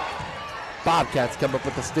 Bobcats come up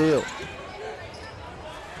with the steal.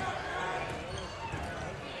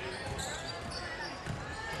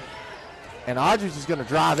 And Audrey's is going to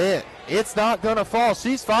drive in. It's not going to fall.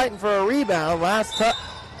 She's fighting for a rebound. Last touch.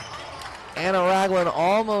 Anna Ragland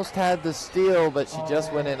almost had the steal, but she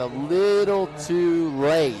just went in a little too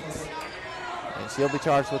late. And she'll be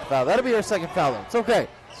charged with the foul. That'll be her second foul, though. It's okay.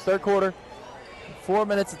 It's third quarter. 4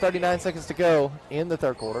 minutes and 39 seconds to go in the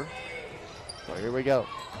third quarter. So here we go.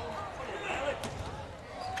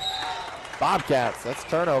 Bobcats, that's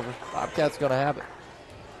turnover. Bobcats going to have it.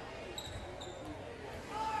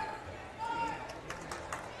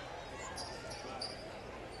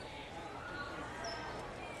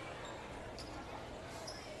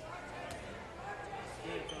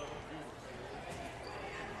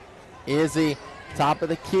 Izzy, top of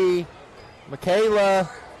the key. Michaela.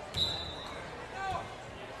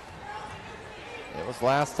 It was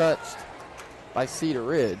last touched by Cedar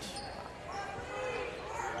Ridge.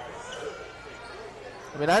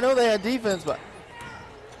 I mean, I know they had defense, but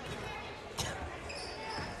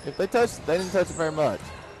if they touched it, they didn't touch it very much.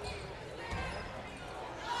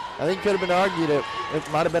 I think it could have been argued it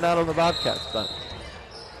might have been out on the Bobcats, but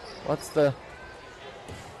what's the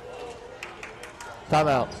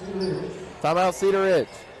timeout? Timeout, Cedar Ridge.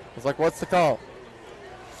 It's like, what's the call?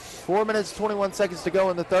 4 minutes, 21 seconds to go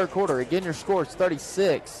in the third quarter. Again, your score is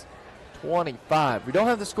 36-25. We don't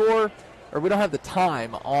have the score, or we don't have the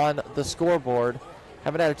time on the scoreboard.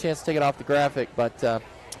 Haven't had a chance to take it off the graphic, but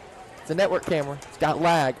it's a network camera. It's got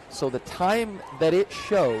lag, so the time that it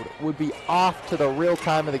showed would be off to the real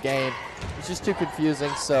time of the game. It's just too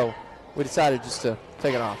confusing, so we decided just to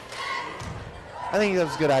take it off. I think that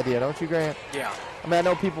was a good idea, don't you, Grant? Yeah. I mean, I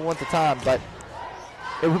know people want the time, but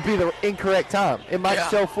it would be the incorrect time. It might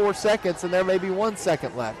show 4 seconds, and there may be 1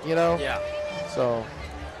 second left, you know? Yeah. So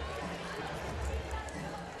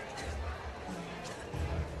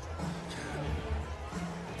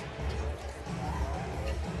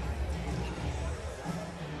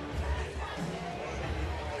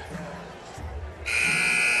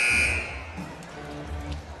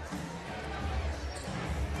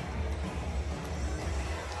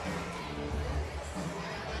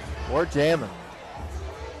we're jamming.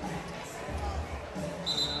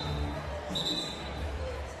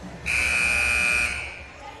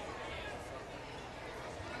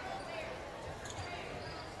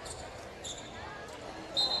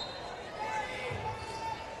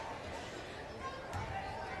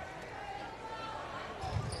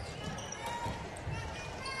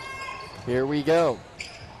 Here we go.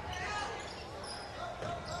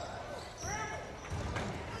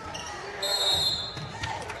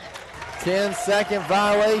 Ten-second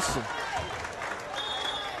violation.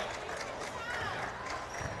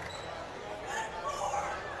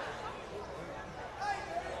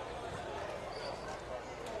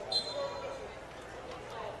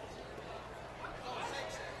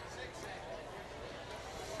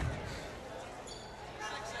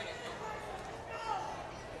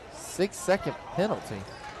 Six-second penalty.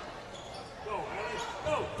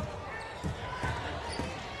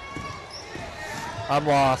 I'm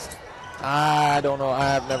lost. I don't know. I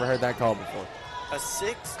have never heard that call before. A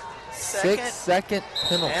six-second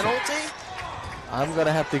penalty? I'm going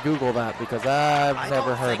to have to Google that because I've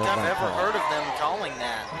never heard of that. I've never call. heard of them calling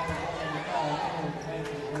that.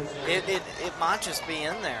 It might just be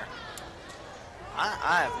in there.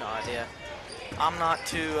 I have no idea. I'm not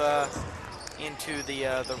too into the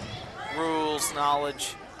rules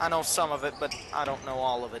knowledge. I know some of it, but I don't know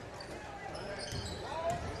all of it.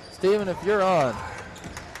 Steven, if you're on,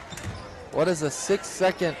 what is a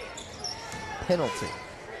 6-second penalty?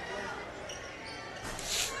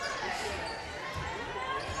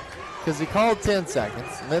 Because he called 10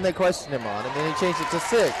 seconds, and then they questioned him on it, and then he changed it to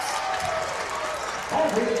 6.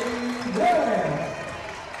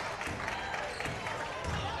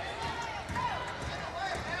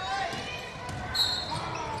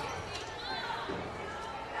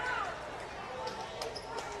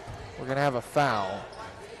 We're going to have a foul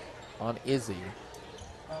on Izzy.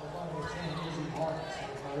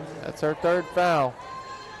 That's her third foul.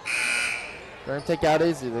 They're going to take out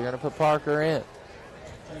Izzy. They're going to put Parker in.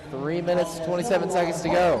 3 minutes, 27 seconds to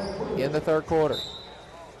go in the third quarter.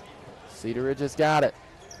 Cedar Ridge has got it.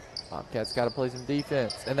 Bobcats got to play some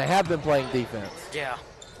defense. And they have been playing defense. Yeah.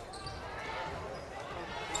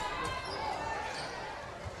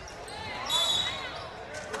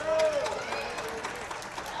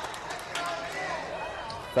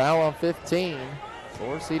 Foul on 15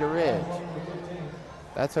 for Cedar Ridge.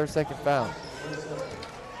 That's her second foul.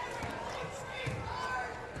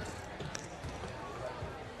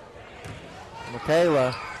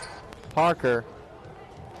 Michaela, Parker,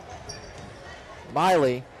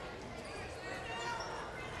 Miley,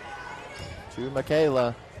 to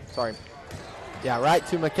Michaela. Sorry. Yeah, right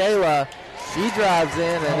to Michaela. She drives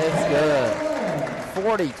in and it's good.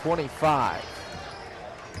 40-25.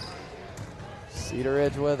 Cedar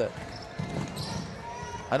Ridge with it.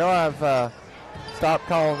 I know I've stopped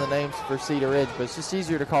calling the names for Cedar Ridge, but it's just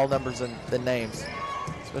easier to call numbers than names,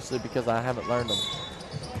 especially because I haven't learned them.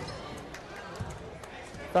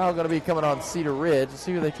 Foul going to be coming on Cedar Ridge. Let's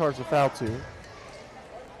see who they charge the foul to.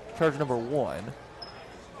 Charge number 1.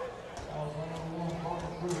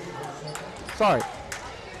 Sorry.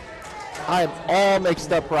 I am all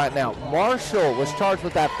mixed up right now. Marshall was charged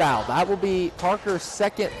with that foul. That will be Parker's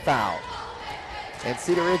second foul. And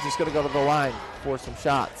Cedar Ridge is going to go to the line for some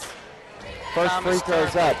shots. First Time free is throw's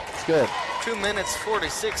currently up. It's good. 2 minutes,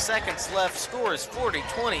 46 seconds left. Score is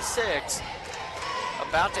 40-26.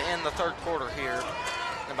 About to end the third quarter here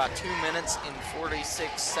in about 2 minutes and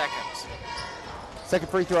 46 seconds. Second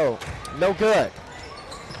free throw, no good.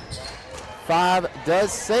 5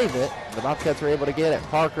 does save it. The Bobcats were able to get it.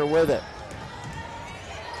 Parker with it.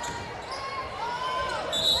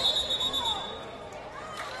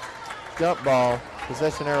 Jump ball.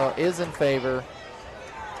 Possession arrow is in favor.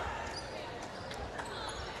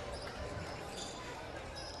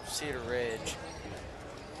 Cedar Ridge.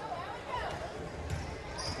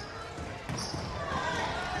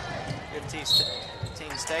 Good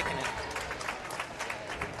team's taking it.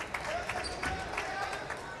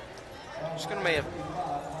 There's going to be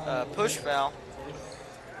a push foul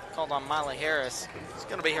called on Miley Harris. It's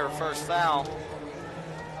going to be her first foul.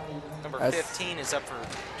 Number 15 is up for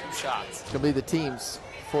 2 shots. It's going to be the team's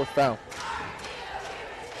 4th foul.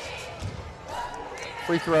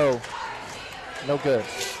 Free throw, no good.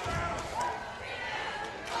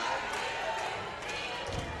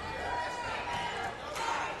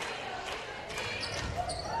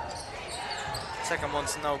 Second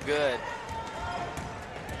one's no good.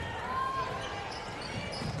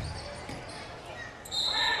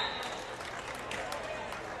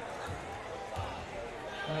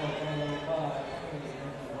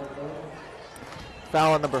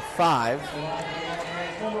 Foul on number 5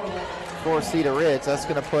 for Cedar Ridge. That's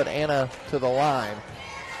going to put Anna to the line.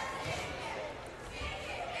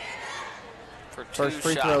 For 2 First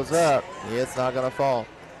free shots. throw's up. Yeah, it's not going to fall.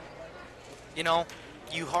 You know,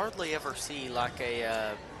 you hardly ever see like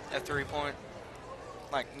a 3-point,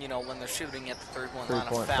 like, you know, when they're shooting at the 3-point line,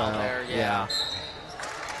 a foul there. Yeah.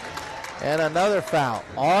 And another foul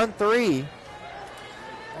on 3.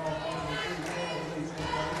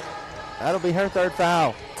 That'll be her 3rd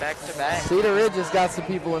foul. Back to back. Cedar Ridge has got some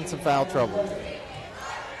people in some foul trouble.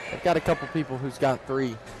 They've got a couple people who's got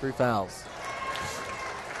three fouls.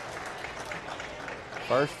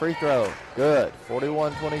 First free throw, good,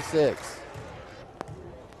 41-26.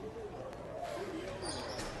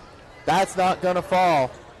 That's not gonna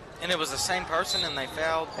fall. And it was the same person, and they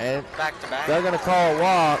fouled And back to back. they're gonna call a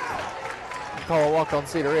walk. Call a walk on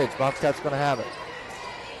Cedar Ridge. Bobcats gonna have it.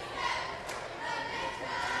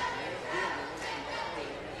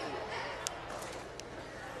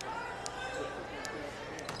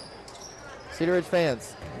 Cedar Ridge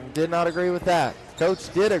fans did not agree with that.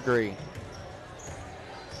 Coach did agree.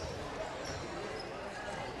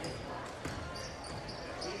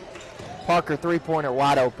 Parker three-pointer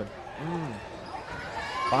wide open.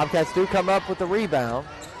 Bobcats do come up with the rebound.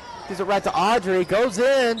 Gives it right to Audrey. Goes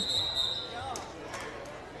in.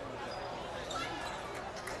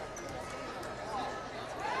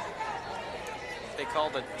 They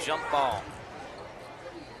called a jump ball.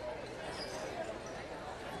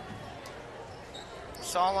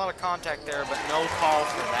 Saw a lot of contact there, but no call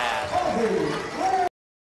for that.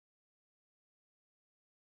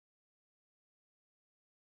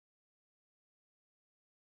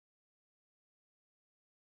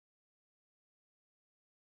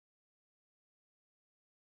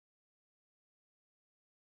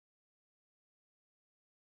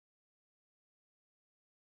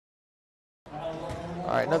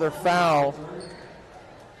 All right, another foul.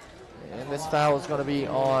 And this foul is going to be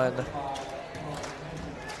on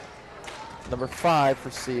number 5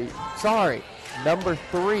 for number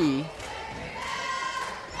 3.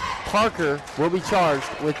 Parker will be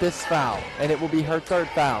charged with this foul, and it will be her 3rd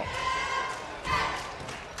foul.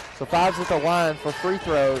 So 5's at the line for free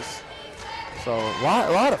throws. So a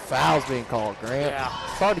lot of fouls being called, Grant. Yeah.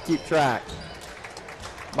 It's hard to keep track.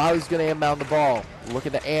 Miley's going to inbound the ball.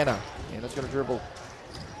 Looking to Anna. Anna's going to dribble.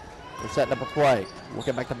 They're setting up a play.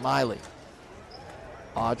 Looking back to Miley.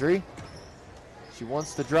 Audrey. She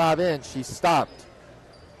wants to drive in. She's stopped.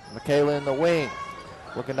 Michaela in the wing.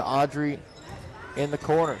 Looking to Audrey in the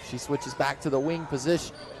corner. She switches back to the wing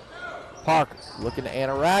position. Parker looking to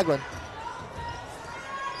Anna Ragland.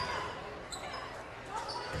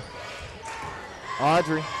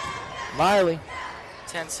 Audrey. Miley.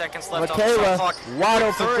 10 seconds left Michaela, on the shot clock. wide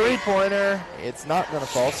open three-pointer. It's not going to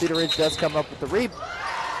fall. Cedar Ridge does come up with the rebound.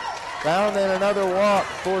 Found in another walk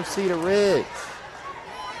for Cedar Ridge.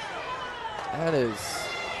 That is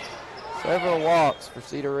several walks for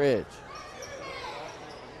Cedar Ridge.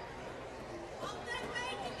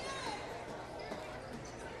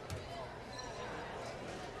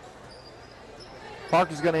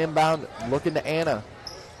 Parker's going to inbound, looking to Anna.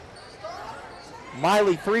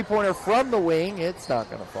 Miley, three-pointer from the wing. It's not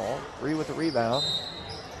going to fall. 3 with the rebound.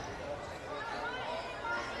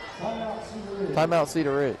 Timeout,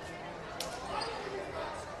 Cedar Ridge.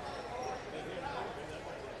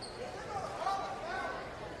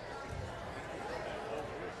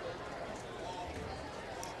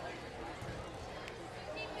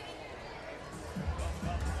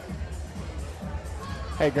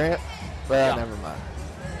 Hey, Grant. Well, Yeah. never mind.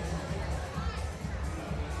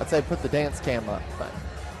 I'd say put the dance cam up, but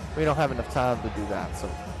we don't have enough time to do that, so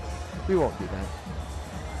we won't do that.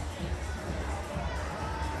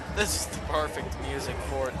 This is the perfect music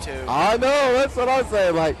for it, too. I know. That's what I'm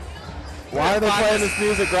saying. Like, why are they Find playing this- this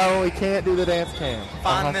music right when we can't do the dance cam?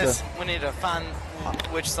 Find this. We need to find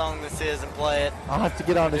which song this is and play it. I'll have to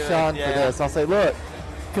get on to Do it, Sean yeah. for this. I'll say, look,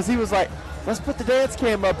 because he was like, let's put the dance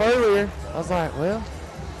cam up earlier. I was like, well,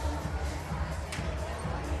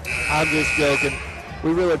 I'm just joking.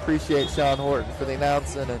 We really appreciate Sean Horton for the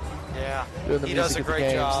announcing and Yeah. doing the He music does a at the great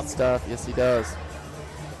games job. and stuff. Yes, he does.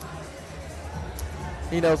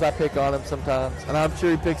 He knows I pick on him sometimes, and I'm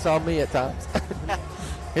sure he picks on me at times.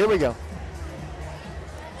 Here we go.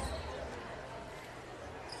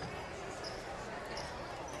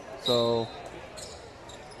 So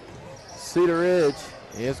Cedar Ridge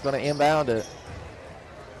is going to inbound it.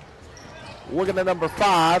 Looking at number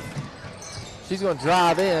 5. She's going to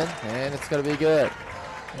drive in, and it's going to be good.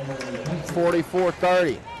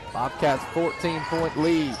 44-30. Bobcats 14-point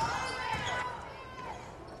lead.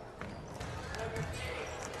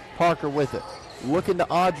 Parker with it. Looking to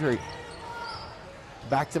Audrey.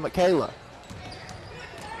 Back to Michaela.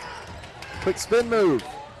 Quick spin move.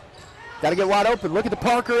 Got to get wide open. Look at the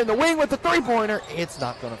Parker in the wing with the three-pointer. It's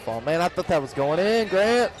not going to fall. Man, I thought that was going in,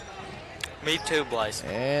 Grant. Me too, Blaze.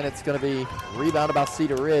 And it's going to be rebounded by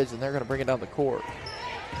Cedar Ridge, and they're going to bring it down the court.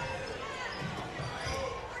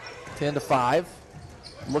 10-5.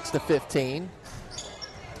 Looks to 15.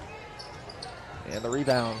 And the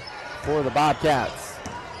rebound for the Bobcats.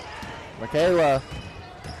 Michaela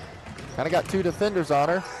kind of got 2 defenders on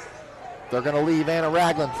her. They're going to leave Anna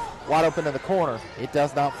Ragland wide open in the corner. It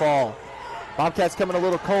does not fall. Bobcats coming a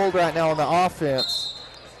little cold right now on the offense.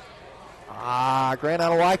 Grant, I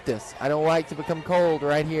don't like this. I don't like to become cold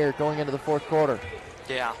right here going into the fourth quarter.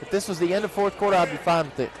 Yeah. If this was the end of fourth quarter, I'd be fine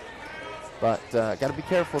with it. But got to be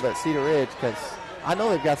careful that Cedar Ridge, because I know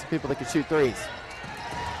they've got some people that can shoot threes.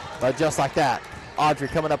 But just like that, Audrey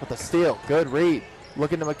coming up with a steal. Good read.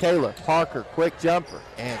 Looking to Michaela. Parker, quick jumper.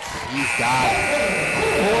 And she's got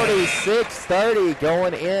it. 46-30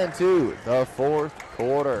 going into the fourth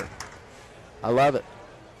quarter. I love it.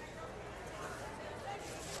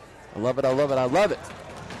 I love it, I love it, I love it.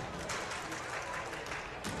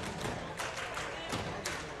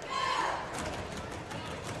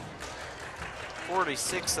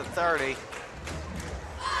 $46-30.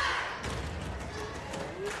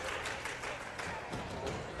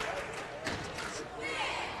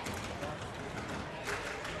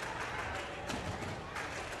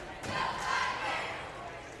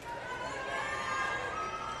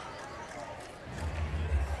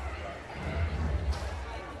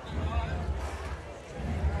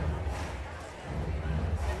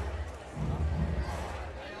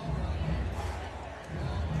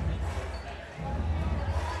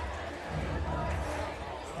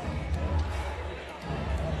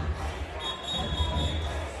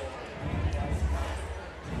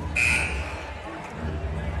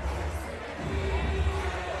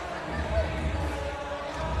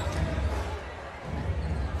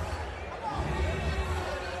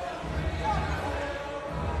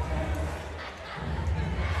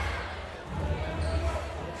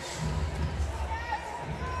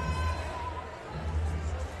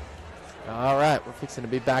 All right, we're fixing to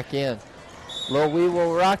be back in. Little We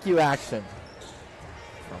Will Rock You action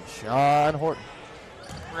from Sean Horton.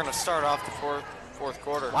 We're going to start off the fourth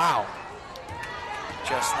quarter. Wow.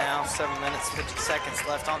 Just now, 7 minutes, 50 seconds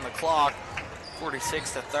left on the clock.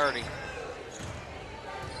 46-30.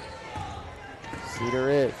 Cedar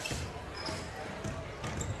Ridge.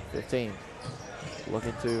 15.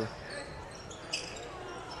 Looking to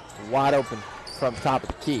wide open from top of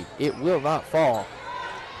the key. It will not fall.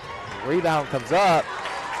 Rebound comes up.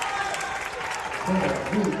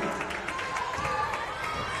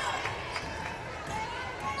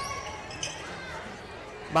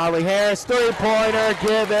 Molly Harris, three-pointer,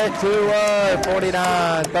 give it to her,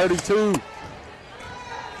 49-32.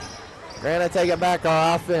 Granna take it back,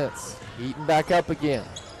 our offense. Eating back up again.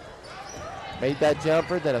 Made that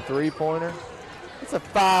jumper, then a three-pointer. That's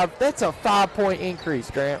a 5-point increase,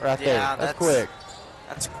 Grant, right there. That's quick.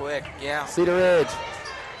 That's quick, yeah. Cedar Ridge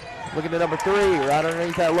looking at number 3, right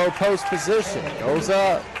underneath that low post position. Goes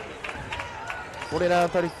up.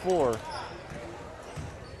 49-34.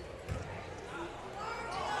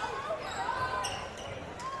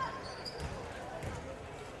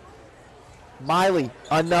 Miley,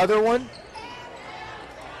 another one.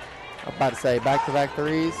 I'm about to say back-to-back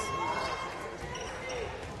threes.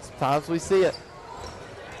 Sometimes we see it.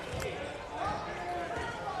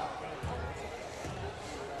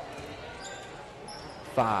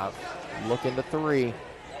 5. Looking to 3.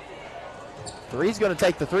 3's going to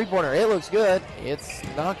take the three-pointer. It looks good. It's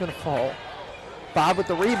not going to fall. 5 with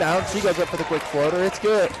the rebound. She goes up for the quick floater. It's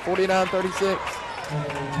good. 49-36.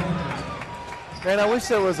 Man, I wish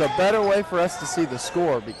there was a better way for us to see the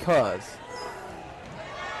score because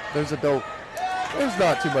there's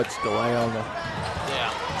not too much delay on the.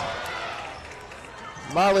 Yeah.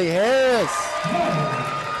 Molly Harris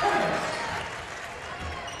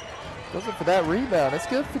goes up for that rebound. It's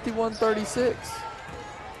good. 51-36.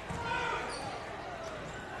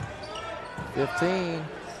 15.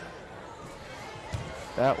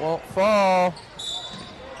 That won't fall.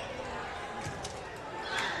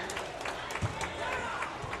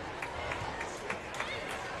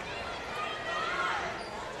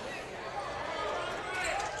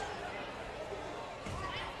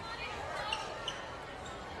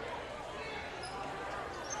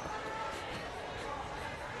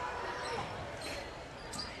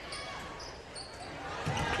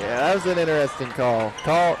 Yeah, that was an interesting call.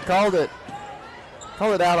 Called it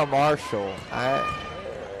out on Marshall.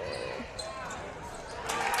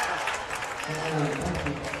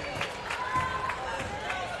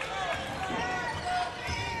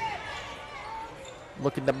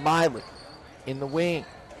 Looking to Miley in the wing.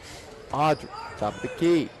 Audrey, top of the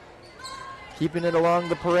key. Keeping it along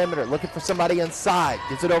the perimeter. Looking for somebody inside.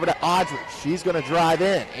 Gives it over to Audrey. She's going to drive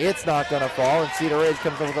in. It's not going to fall, and Cedar Ridge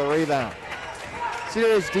comes up with a rebound. Cedar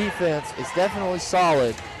Ridge defense is definitely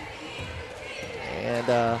solid.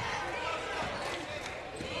 And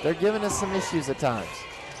they're giving us some issues at times.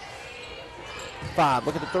 5,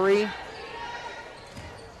 look at the 3.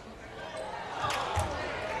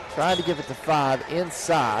 Trying to give it to 5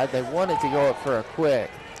 inside. They wanted to go up for a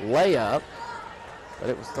quick layup, but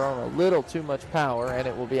it was thrown a little too much power, and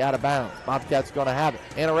it will be out of bounds. Bobcats going to have it.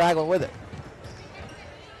 Anna Ragland with it.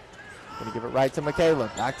 Going to give it right to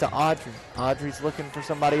Michaela. Back to Audrey. Audrey's looking for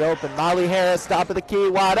somebody open. Molly Harris, top of the key,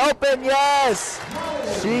 wide open. Yes!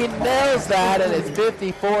 She nails that, and it's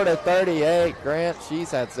 54-38. Grant,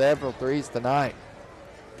 she's had several threes tonight.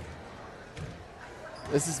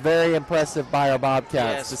 This is very impressive by our Bobcats.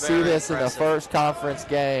 Yes, to see this impressive. in the first conference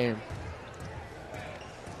game,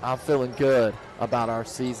 I'm feeling good about our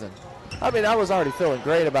season. I mean, I was already feeling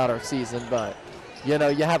great about our season, but, you know,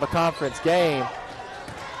 you have a conference game,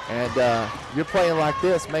 and you're playing like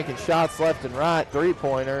this, making shots left and right,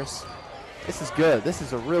 three-pointers. This is good. This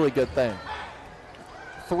is a really good thing.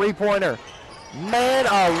 Three-pointer. Man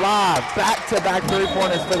alive. Back-to-back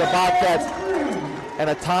three-pointers for the Bobcats. And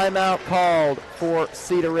a timeout called for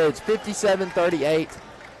Cedar Ridge. 57-38.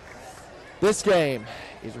 This game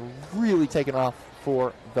is really taking off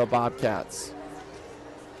for the Bobcats.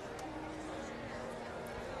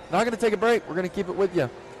 Not going to take a break. We're going to keep it with you.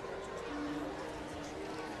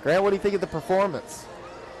 Grant, what do you think of the performance?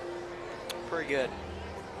 Pretty good.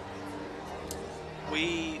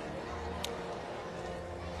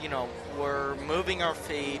 We're moving our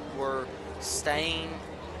feet. We're staying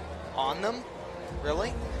on them,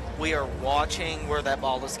 really. We are watching where that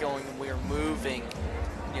ball is going, and we are moving.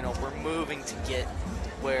 We're moving to get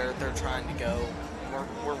where they're trying to go.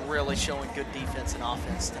 We're really showing good defense and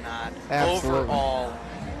offense tonight. Absolutely. Overall,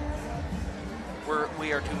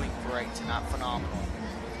 we are doing great tonight, phenomenal.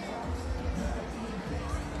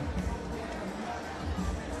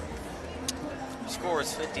 Score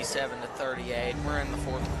is 57-38. We're in the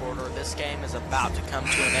fourth quarter. This game is about to come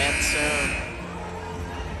to an end soon.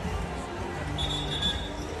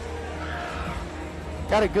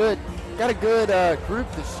 Got a good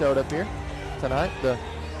group that showed up here tonight. The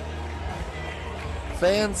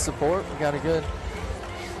fans support. We got a good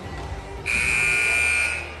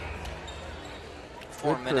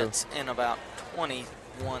 4 minutes and about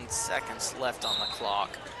 21 seconds left on the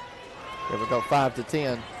clock. Here we go,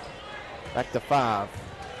 5-10. Back to 5.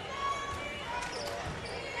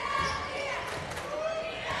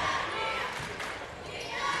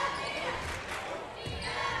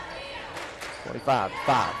 $25,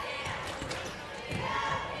 5.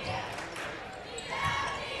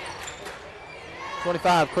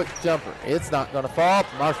 $25, quick jumper. It's not going to fall.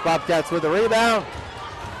 Marsh Bobcats with the rebound.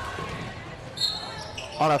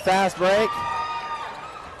 On a fast break.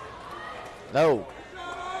 No.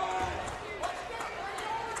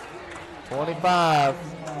 25.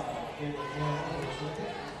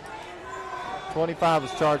 25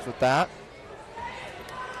 was charged with that.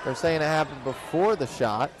 They're saying it happened before the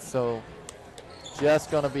shot, so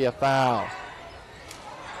just going to be a foul.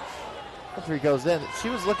 After he goes in, she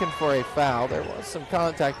was looking for a foul. There was some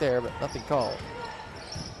contact there, but nothing called.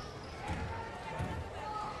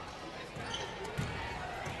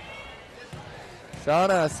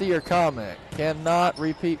 Shauna, I see your comment. Cannot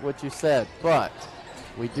repeat what you said, but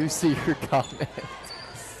we do see your comment.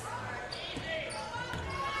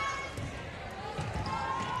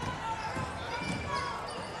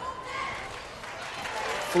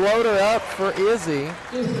 Floater up for Izzy.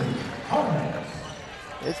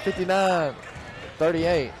 It's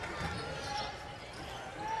 59-38.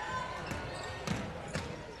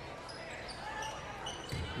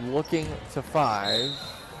 Looking to 5.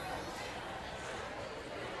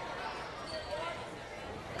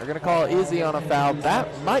 They're going to call Izzy on a foul. That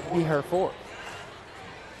might be her 4th.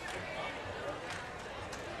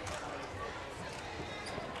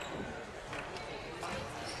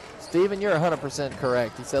 Steven, you're 100%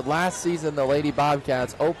 correct. He said last season the Lady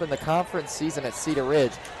Bobcats opened the conference season at Cedar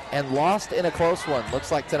Ridge and lost in a close one. Looks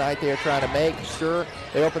like tonight they are trying to make sure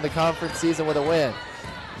they open the conference season with a win.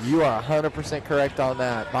 You are 100% correct on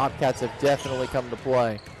that. Bobcats have definitely come to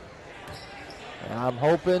play. And I'm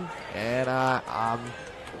hoping, and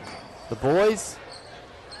the boys,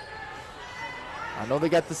 I know they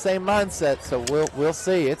got the same mindset, so we'll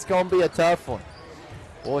see. It's going to be a tough one.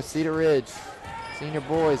 Boy, Cedar Ridge, senior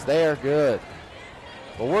boys, they are good.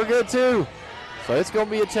 But we're good too, so it's going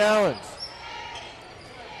to be a challenge.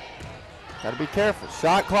 Got to be careful.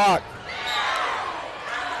 Shot clock.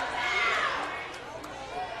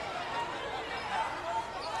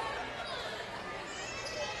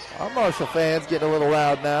 Our Marshall fans getting a little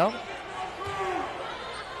loud now.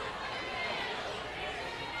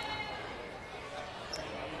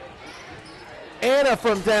 Anna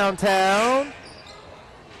from downtown.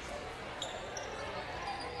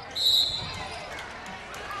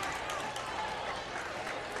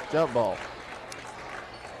 Jump ball.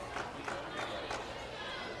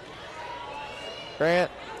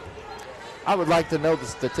 Grant, I would like to know the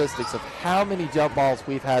statistics of how many jump balls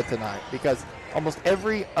we've had tonight, because almost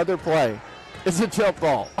every other play is a jump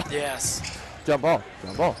ball. Yes. Jump ball,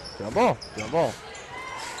 jump ball, jump ball, jump ball.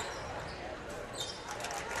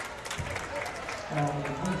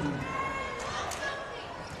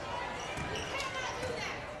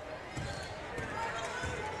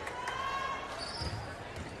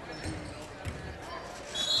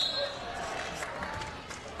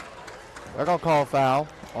 They're going to call a foul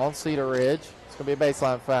on Cedar Ridge. It's going to be a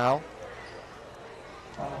baseline foul.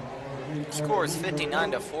 Score is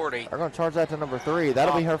 59-40. They're going to charge that to number 3.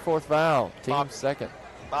 That'll be her 4th foul. Team's second.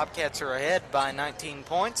 Bobcats are ahead by 19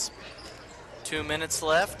 points. 2 minutes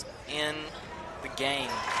left in the game.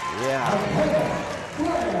 Yeah.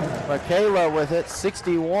 Michaela with it,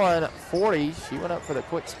 61-40. She went up for the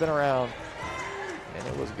quick spin around, and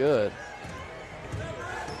it was good.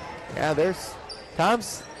 Yeah, there's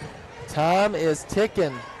time is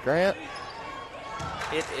ticking, Grant.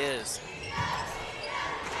 It is.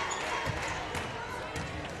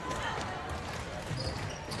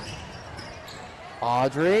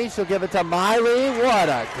 Audrey, she'll give it to Miley. What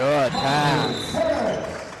a good pass.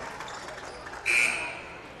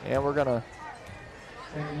 And we're gonna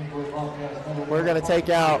take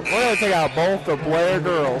out both the Blair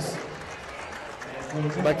girls,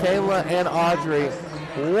 Michaela and Audrey.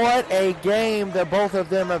 What a game that both of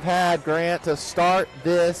them have had, Grant, to start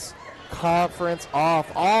this conference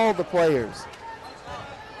off. All the players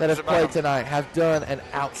that have played tonight have done an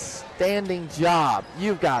outstanding job.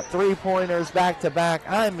 You've got 3-pointers back-to-back.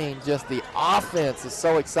 I mean, just the offense is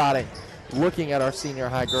so exciting looking at our senior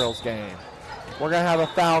high girls game. We're going to have a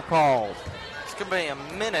foul called. It's going to be a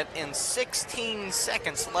minute and 16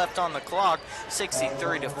 seconds left on the clock,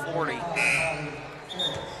 63-40.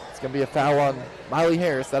 It's going to be a foul on Miley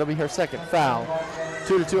Harris. That'll be her second foul.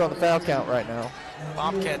 2-2 on the foul count right now.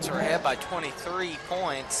 Bobcats are ahead by 23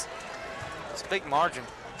 points. It's a big margin.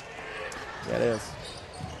 Yeah, it is.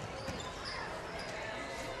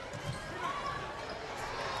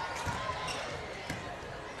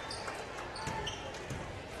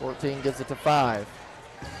 .14 gives it to 5.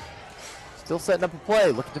 Still setting up a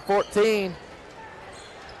play. Look at the 14.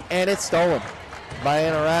 And it's stolen by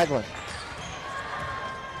Anna Ragland.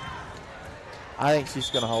 I think she's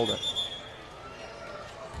going to hold it.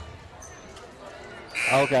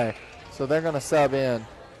 Okay, so they're going to sub in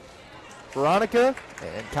Veronica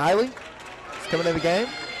and Kylie is coming in the game.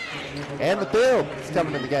 And Mathilde is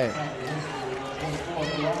coming in the game.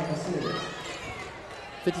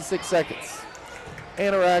 56 seconds.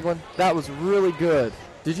 Anna Ragland, that was really good.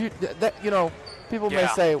 Did you, people may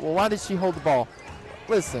say, well, why did she hold the ball?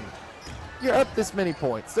 Listen, you're up this many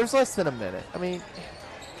points. There's less than a minute. I mean,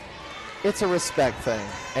 it's a respect thing,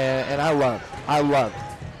 and I love it. I love it.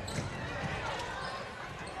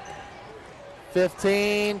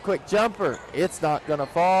 15, quick jumper. It's not going to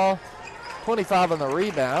fall. 25 on the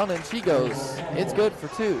rebound, and she goes, it's good for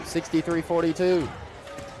two, 63-42.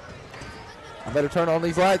 I better turn on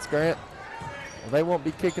these lights, Grant. They won't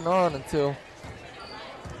be kicking on until,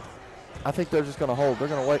 I think they're just going to hold. They're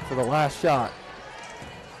going to wait for the last shot.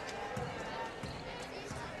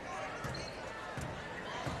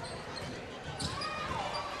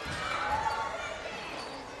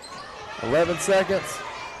 .11 seconds.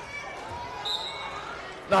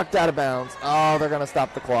 Knocked out of bounds. Oh, they're going to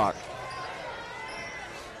stop the clock.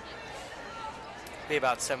 Be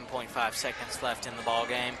about 7.5 seconds left in the ball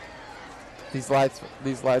game. These lights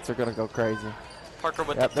are going to go crazy. Parker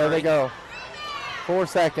with Yep, the there they three. go. 4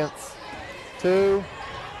 seconds. 2.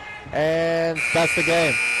 And that's the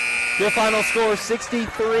game. Your final score,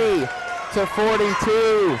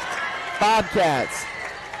 63-42. Bobcats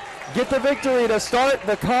get the victory to start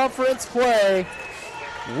the conference play.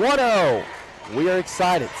 1-0. We are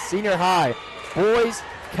excited. Senior high. Boys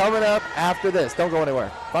coming up after this. Don't go anywhere.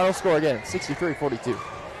 Final score again, 63-42.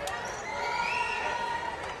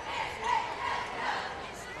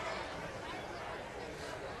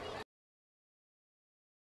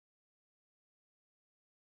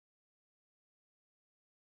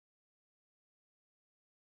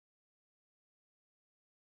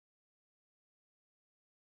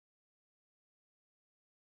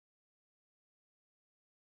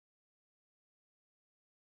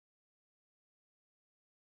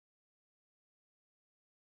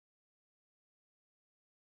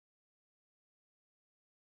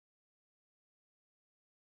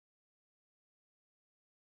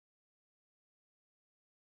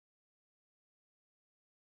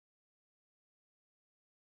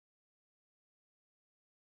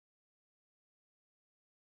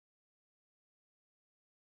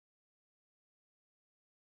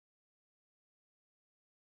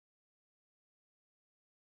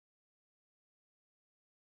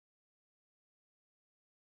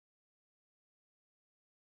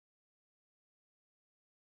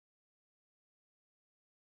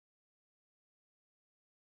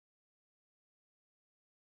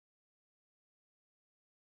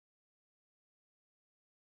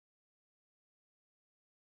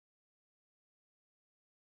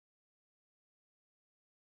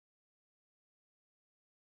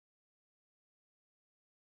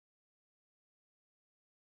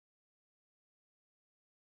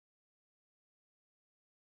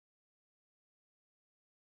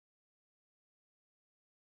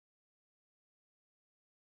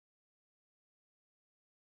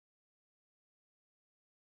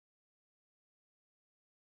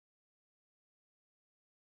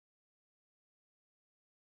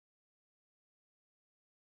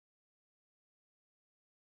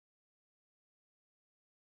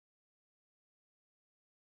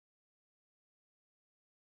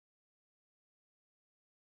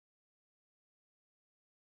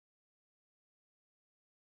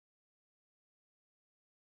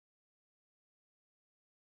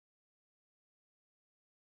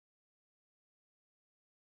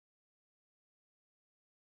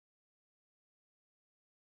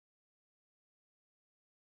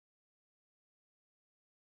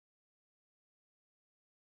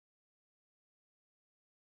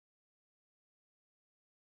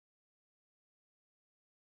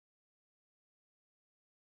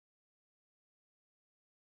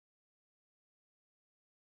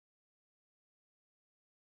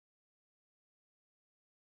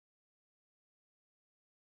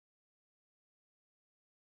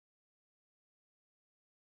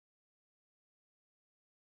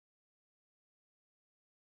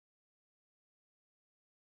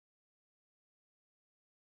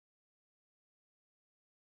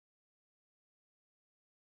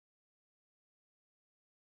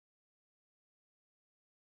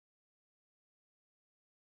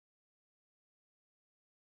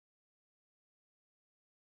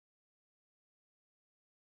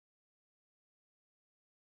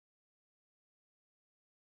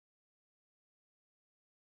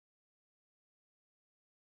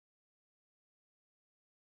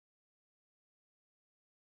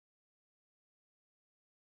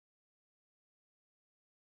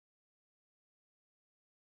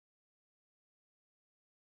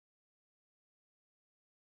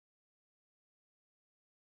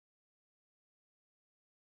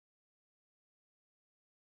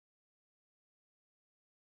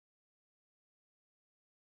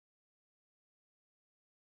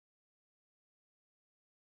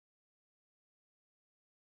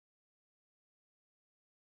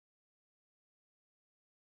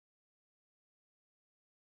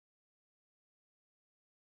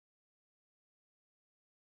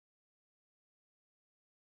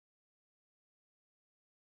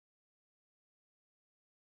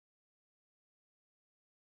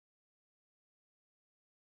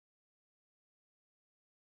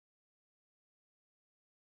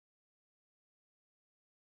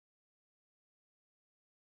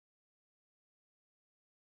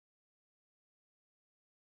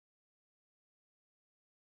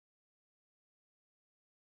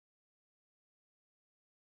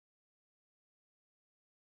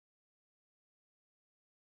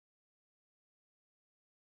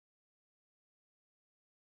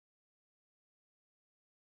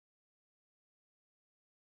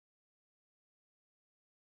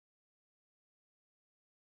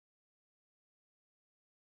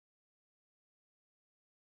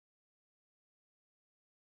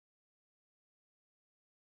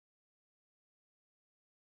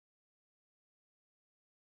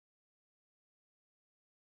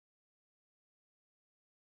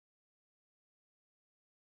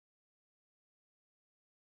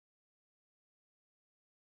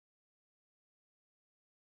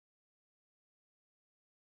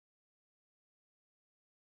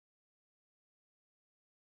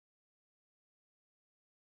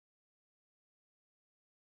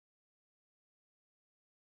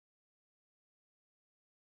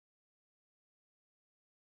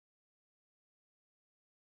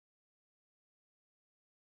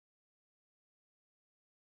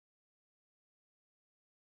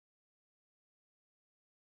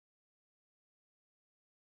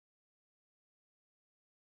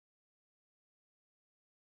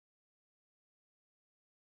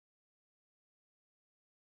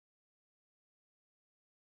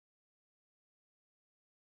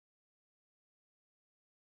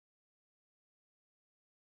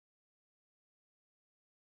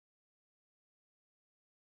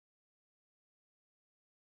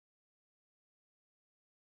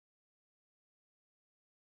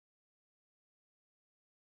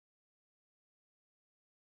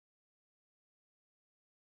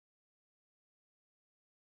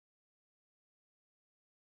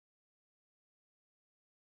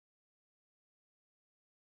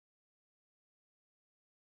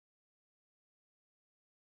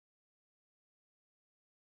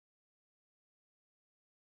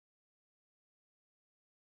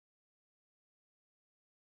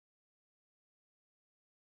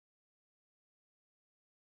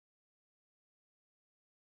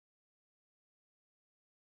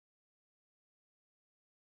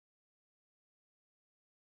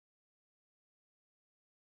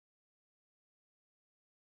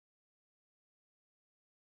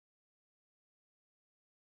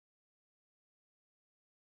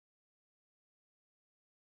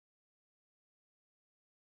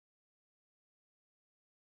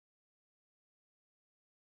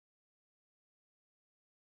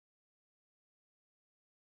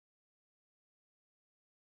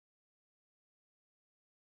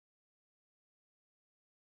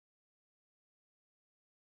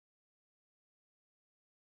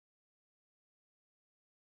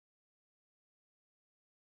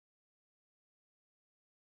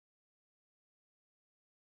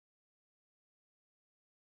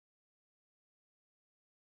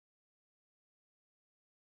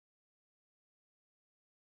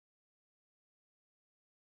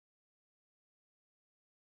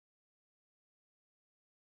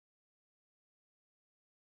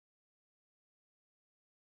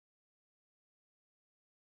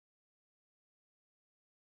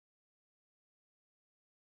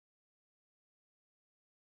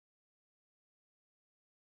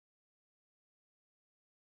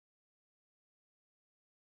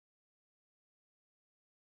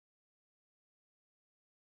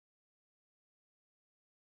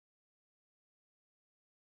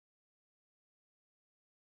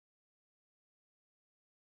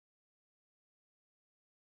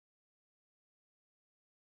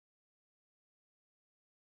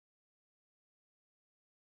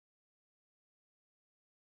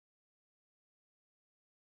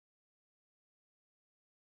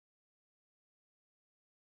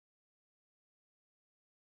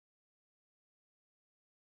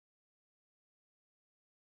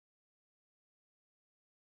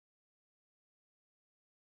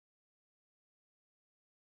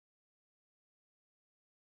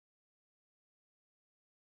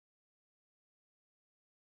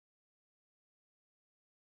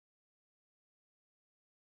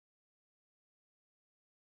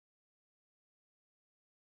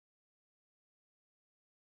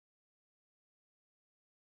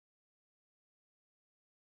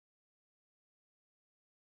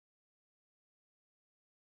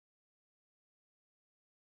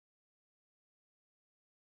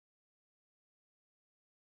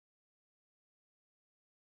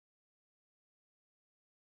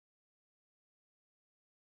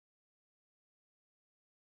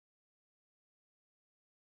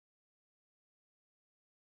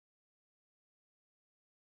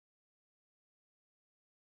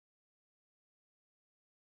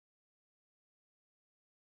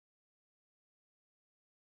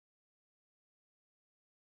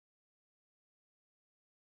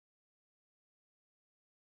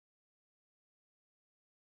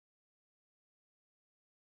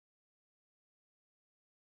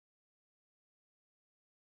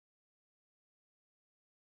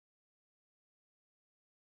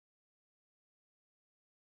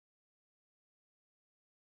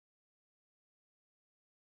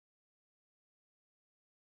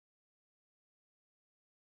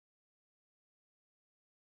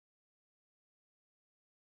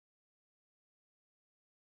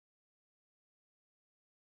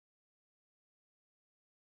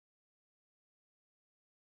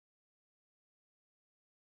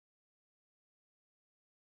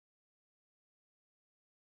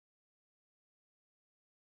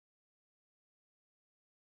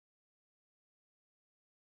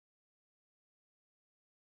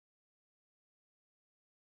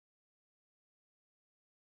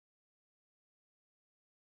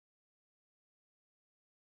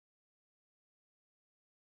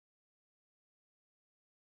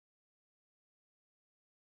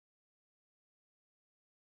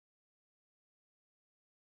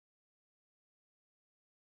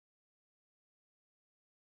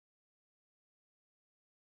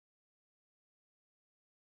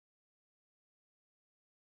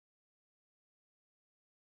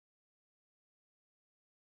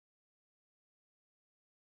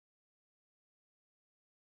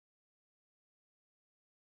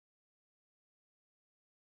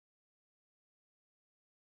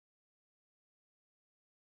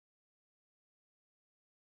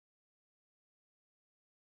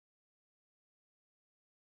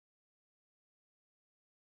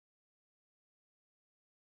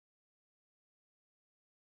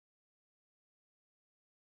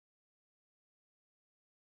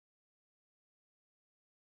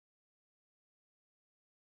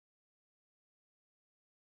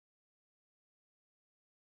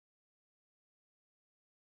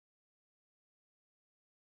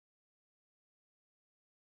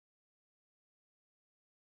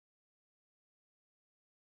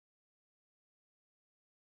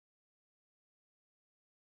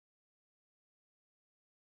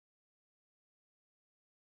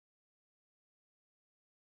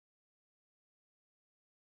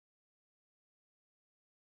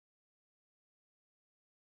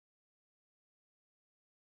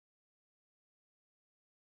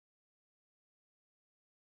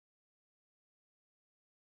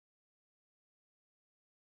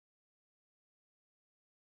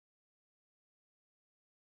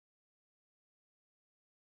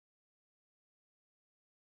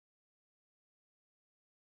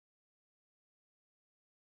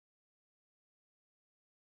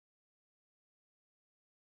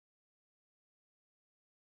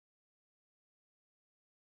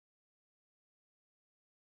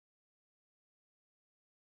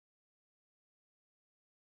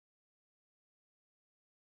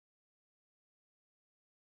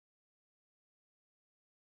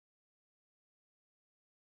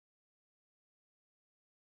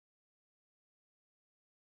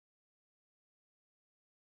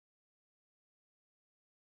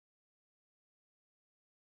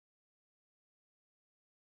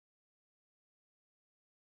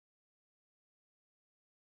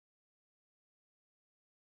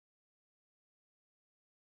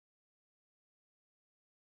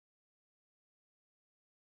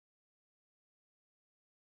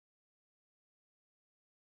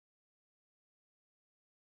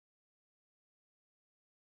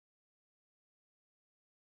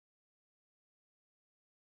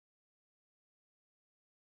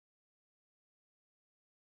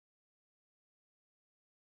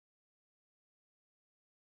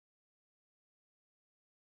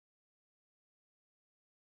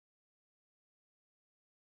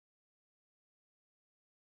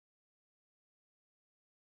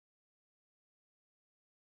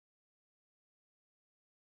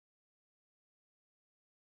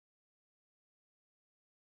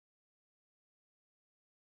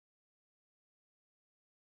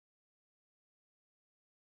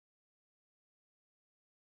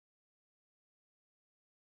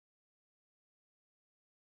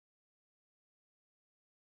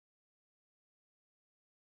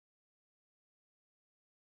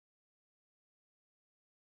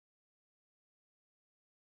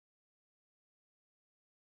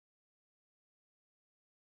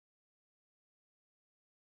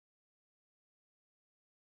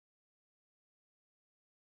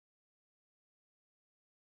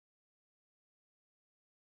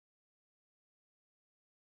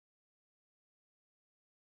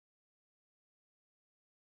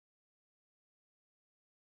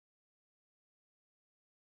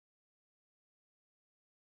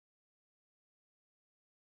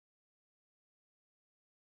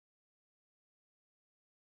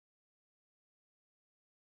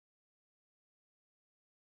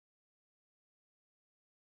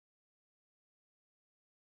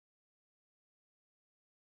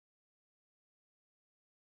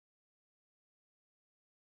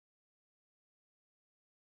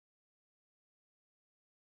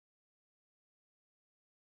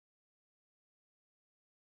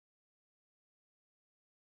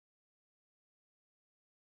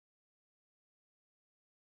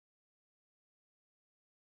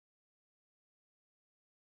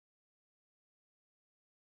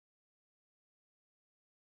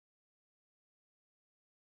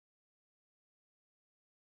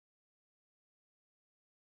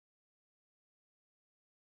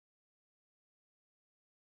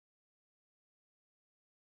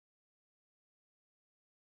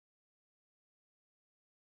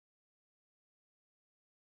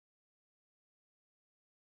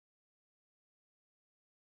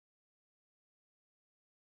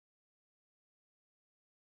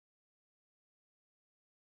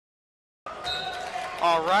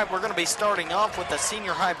 All right, we're going to be starting off with the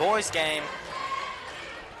senior high boys game.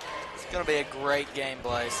 It's going to be a great game,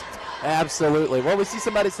 Blaze. Absolutely. Well, we see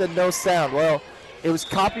somebody said no sound. Well, it was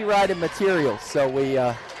copyrighted material, so we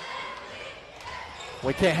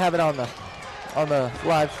can't have it on the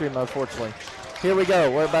live stream, unfortunately. Here we go.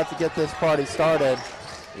 We're about to get this party started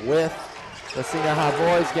with the senior high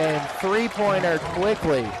boys game. Three-pointer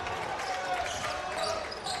quickly.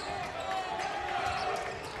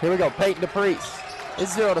 Here we go. Peyton DePriest.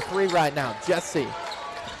 It's 0-3 right now. Jesse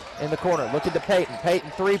in the corner. Looking to Peyton. Peyton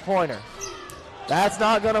three-pointer. That's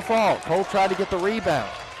not going to fall. Cole tried to get the rebound.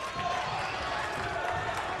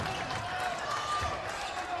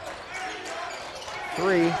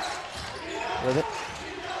 Three with it.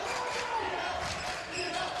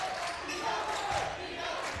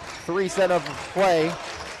 Three set of play.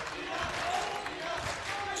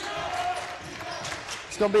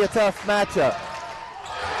 It's going to be a tough matchup.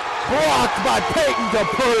 Blocked by Peyton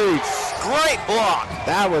DePriest. Great block.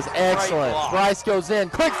 That was excellent. Bryce goes in.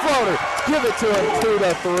 Quick floater. Give it to him.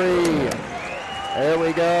 2-3. There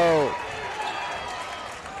we go.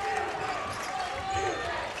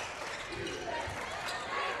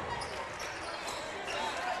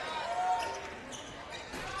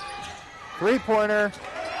 Three-pointer.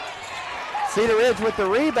 Cedar Ridge with the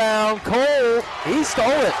rebound. Cole, he stole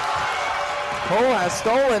it. Cole has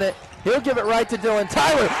stolen it. He'll give it right to Dylan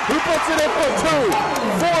Tyler. He puts it in for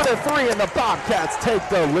 2. 4-3, and the Bobcats take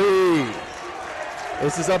the lead.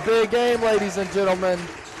 This is a big game, ladies and gentlemen.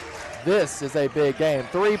 This is a big game.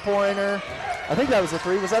 Three-pointer. I think that was a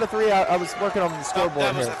 3. Was that a 3? I was working on the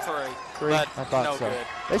scoreboard here. That was a 3. 3? I But thought no so. good.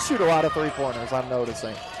 They shoot a lot of three-pointers, I'm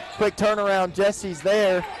noticing. Quick turnaround. Jesse's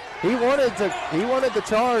there. He wanted the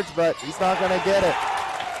charge, but he's not going to get it.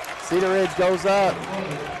 Cedar Ridge goes up,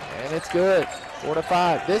 and it's good.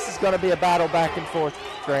 4-5. This is going to be a battle back and forth,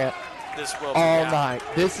 Grant. This will be all night.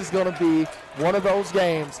 This is going to be one of those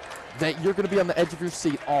games that you're going to be on the edge of your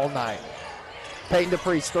seat all night. Peyton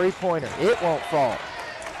DePriest, three-pointer. It won't fall.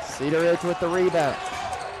 Cedar Ridge with the rebound.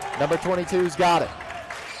 Number 22's got it.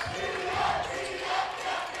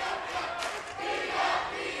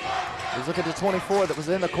 He's looking at the 24 that was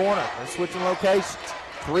in the corner. They're switching locations.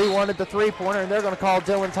 3 wanted the three-pointer, and they're going to call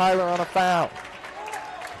Dylan Tyler on a foul.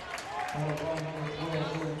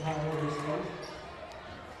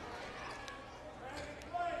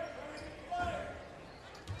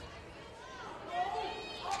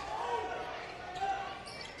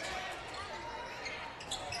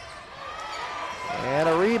 And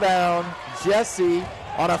a rebound. Jesse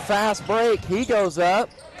on a fast break. He goes up.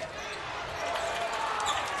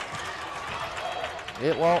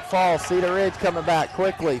 It won't fall. Cedar Ridge coming back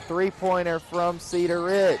quickly. Three-pointer from Cedar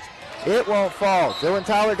Ridge. It won't fall. Dylan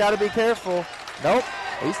Tyler got to be careful. Nope.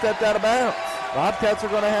 He stepped out of bounds. Bobcats are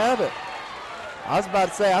going to have it. I was about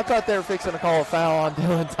to say, I thought they were fixing to call a foul on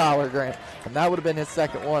Dylan Tyler, Grant, and that would have been his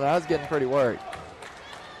second one. I was getting pretty worried.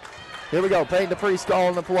 Here we go. Peyton DePriest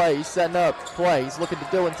calling the play. He's setting up play. He's looking to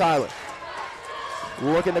Dylan Tyler.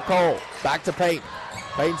 Looking to Cole. Back to Peyton.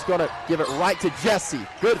 Peyton's going to give it right to Jesse.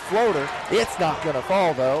 Good floater. It's not going to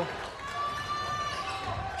fall, though.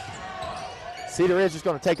 Cedar Ridge is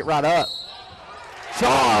going to take it right up.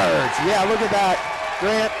 Charge! Yeah, look at that.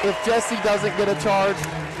 Grant, if Jesse doesn't get a charge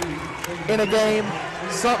in a game,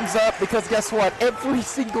 something's up, because guess what? Every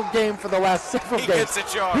single game for the last several games, gets a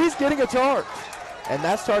charge. He's getting a charge. And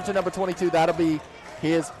that's charge at number 22. That'll be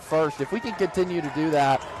his first. If we can continue to do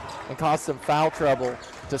that and cause some foul trouble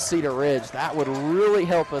to Cedar Ridge, that would really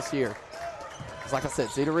help us here. Because like I said,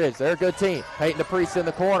 Cedar Ridge, they're a good team. Peyton DePriest in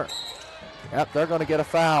the corner. Yep, they're going to get a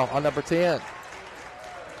foul on number 10.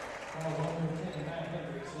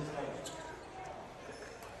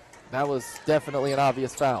 That was definitely an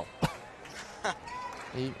obvious foul.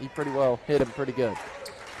 he pretty well hit him pretty good.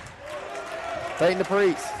 Peyton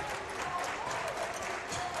DePriest.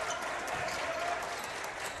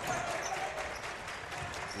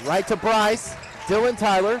 Right to Bryce. Dylan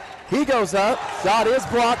Tyler. He goes up. Shot is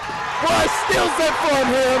blocked. Bryce steals it from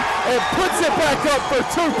him and puts it back up for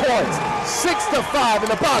 2 points. 6-5, and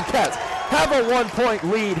the Bobcats have a 1-point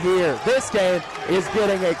lead here. This game is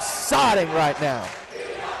getting exciting right now.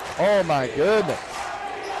 Oh my goodness.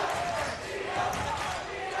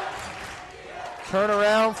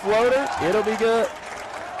 Turnaround floater. It'll be good.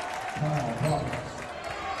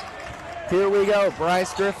 Here we go.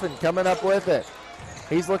 Bryce Griffin coming up with it.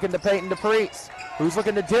 He's looking to Peyton DePriest, who's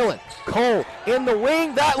looking to Dylan. Cole in the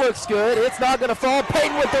wing. That looks good. It's not going to fall.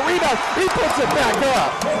 Peyton with the rebound. He puts it back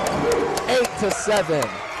up. 8-7.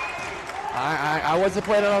 I wasn't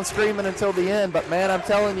planning on screaming until the end, but, man, I'm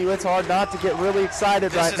telling you, it's hard not to get really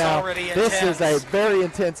excited right now. This is already intense. This is a very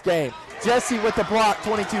intense game. Jesse with the block.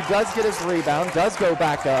 22 does get his rebound, does go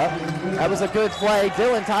back up. That was a good play.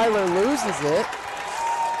 Dylan Tyler loses it.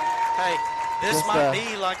 Hey, this might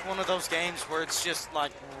be like one of those games where it's just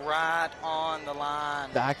like right on the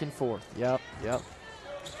line. Back and forth. Yep.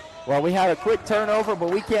 Well, we had a quick turnover,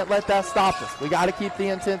 but we can't let that stop us. We got to keep the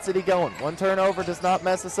intensity going. One turnover does not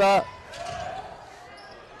mess us up.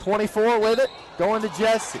 24 with it, going to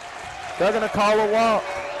Jesse. They're going to call a walk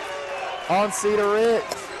on Cedar Ridge.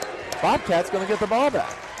 Bobcats going to get the ball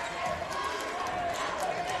back.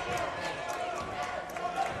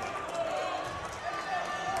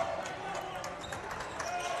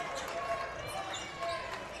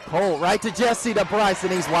 Cole right to Jesse to Bryce,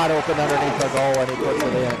 and he's wide open underneath the goal, and he puts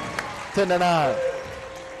it in. 10-9.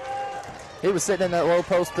 He was sitting in that low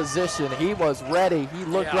post position. He was ready. He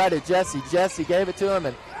looked right at Jesse. Jesse gave it to him,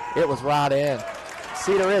 and it was right in.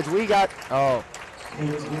 Cedar Ridge, we've got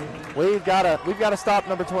to stop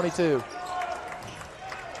number 22.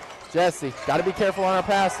 Jesse, got to be careful on our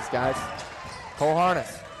passes, guys. Cole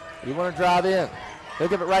Harness, you want to drive in. He'll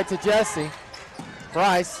give it right to Jesse.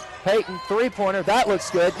 Bryce, Peyton, three-pointer. That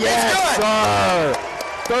looks good. Yes, sir.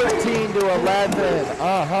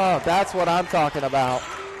 13-11. That's what I'm talking about.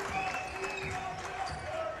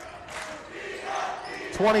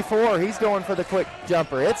 24, he's going for the quick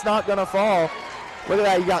jumper. It's not going to fall. Look at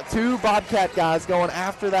that. You got two Bobcat guys going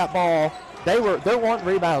after that ball. They're wanting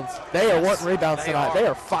rebounds. They are wanting rebounds tonight. They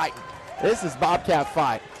are fighting. This is Bobcat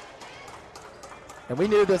fight. And we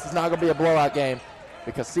knew this is not going to be a blowout game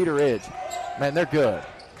because Cedar Ridge, man, they're good.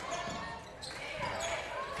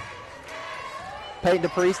 Peyton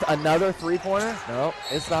DePriest, another three-pointer. No,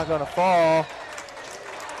 it's not going to fall.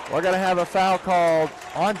 We're going to have a foul called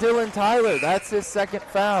on Dylan Tyler. That's his second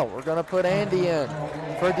foul. We're going to put Andy in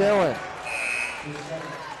for Dylan.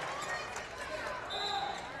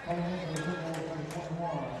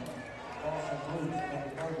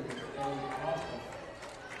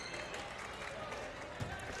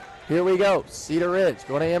 Here we go. Cedar Ridge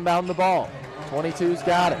going to inbound the ball. 22's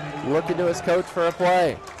got it. Looking to his coach for a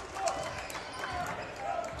play.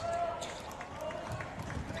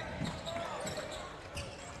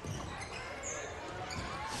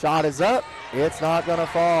 Shot is up. It's not going to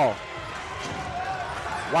fall.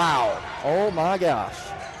 Wow. Oh, my gosh.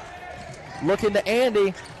 Looking to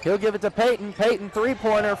Andy. He'll give it to Peyton. Peyton,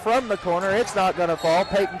 three-pointer from the corner. It's not going to fall.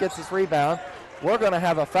 Peyton gets his rebound. We're going to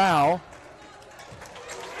have a foul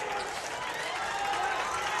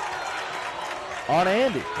on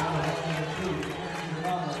Andy.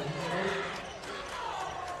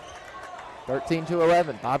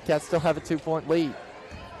 13-11. Bobcats still have a 2-point lead.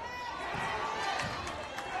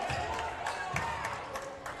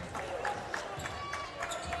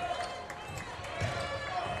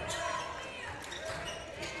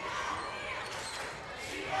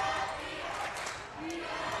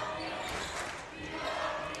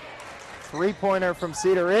 Three-pointer from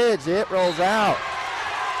Cedar Ridge. It rolls out.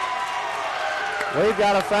 We've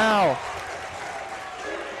got a foul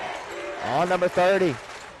on number 30.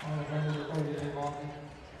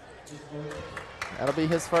 That'll be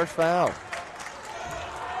his first foul.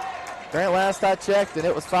 Grant, last I checked, and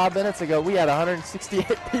it was 5 minutes ago, we had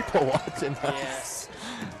 168 people watching us. Yes.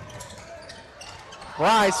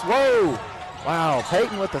 Bryce, whoa. Wow,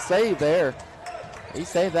 Peyton with the save there. He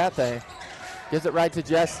saved that thing. Gives it right to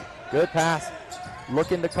Jesse. Good pass.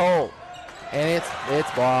 Looking to Cole. And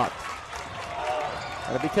it's blocked.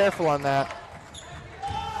 Gotta be careful on that.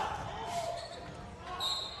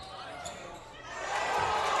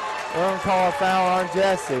 We're gonna call a foul on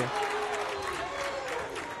Jesse.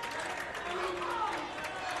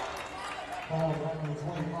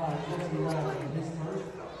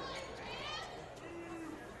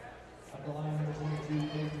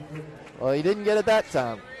 Well, he didn't get it that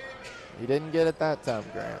time. He didn't get it that time,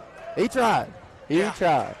 Grant. He tried. He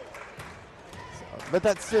tried. So, but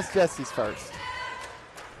that's just Jesse's first.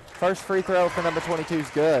 First free throw for number 22 is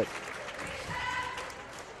good.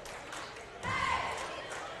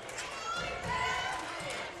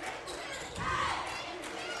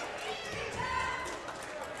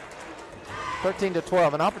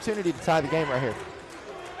 (13-12), an opportunity to tie the game right here.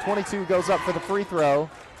 22 goes up for the free throw,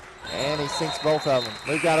 and he sinks both of them.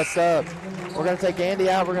 We've got a sub. We're going to take Andy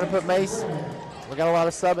out. We're going to put Mason. We got a lot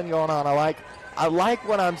of subbing going on. I like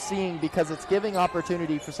what I'm seeing because it's giving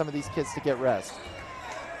opportunity for some of these kids to get rest.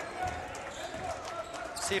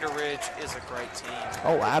 Cedar Ridge is a great team.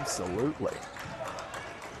 Oh, absolutely.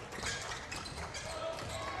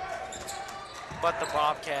 But the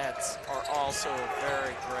Bobcats are also a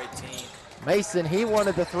very great team. Mason, he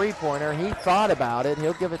wanted the three-pointer. He thought about it.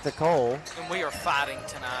 He'll give it to Cole. And we are fighting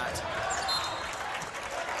tonight.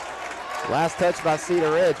 Last touch by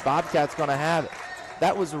Cedar Ridge. Bobcats going to have it.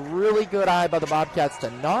 That was a really good eye by the Bobcats to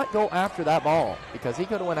not go after that ball because he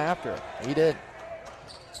could have went after it. He did.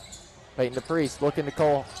 Peyton DePriest looking to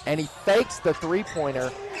Cole, and he fakes the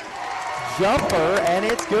three-pointer jumper, and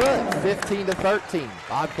it's good. 15-13.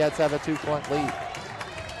 Bobcats have a 2-point lead.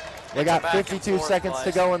 They got 52 seconds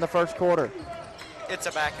to go in the first quarter. It's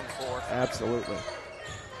a back and forth. Absolutely.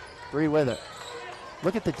 3 with it.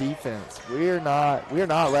 Look at the defense. We're not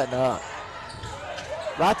letting up.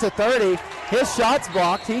 Right to 30. His shot's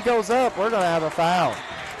blocked. He goes up. We're going to have a foul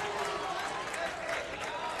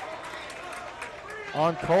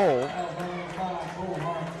on Cole.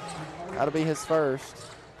 That'll be his first.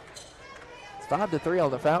 It's 5-3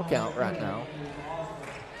 on the foul count right now.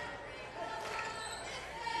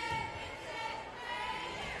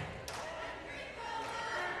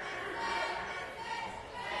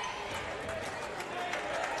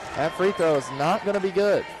 That free throw is not going to be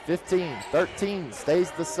good. 15-13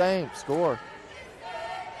 stays the same score.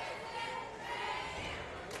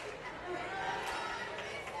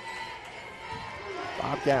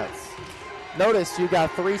 Bobcats. Notice you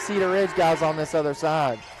got 3 Cedar Ridge guys on this other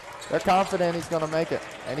side. They're confident he's going to make it,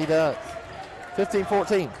 and he does.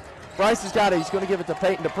 15-14. Bryce has got it. He's going to give it to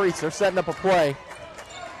Peyton DePriest. They're setting up a play.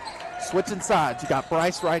 Switching sides. You got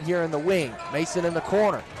Bryce right here in the wing. Mason in the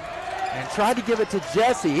corner. And tried to give it to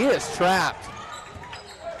Jesse. He is trapped.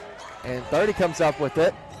 And 30 comes up with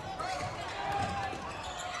it.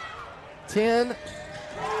 10.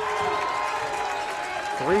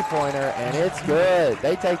 Three-pointer, and it's good.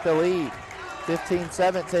 They take the lead.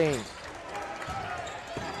 15-17.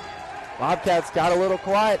 Bobcats got a little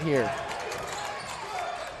quiet here.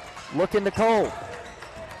 Looking to Cole.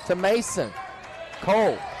 To Mason.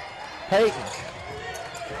 Cole. Peyton.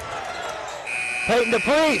 Peyton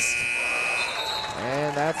DePriest.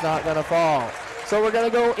 And that's not going to fall. So we're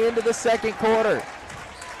going to go into the second quarter.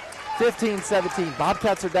 15-17.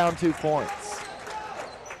 Bobcats are down 2 points.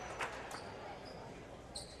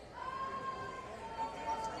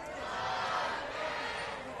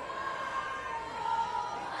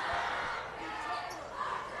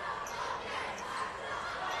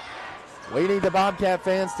 We need the Bobcat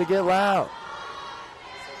fans to get loud.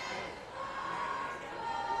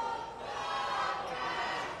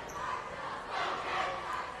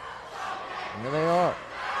 Here they are.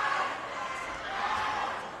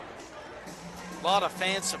 A lot of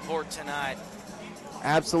fan support tonight.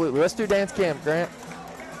 Absolutely. Let's do dance cam, Grant.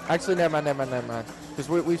 Actually, never mind. Because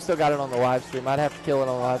we've still got it on the live stream. I'd have to kill it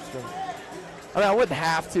on the live stream. I mean, I wouldn't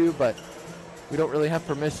have to, but we don't really have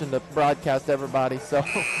permission to broadcast everybody, so.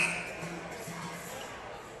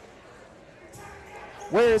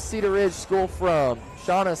 Where is Cedar Ridge School from?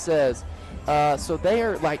 Shauna says, so they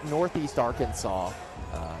are like Northeast Arkansas.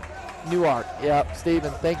 Newark. Yep,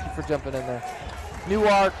 Stephen, thank you for jumping in there.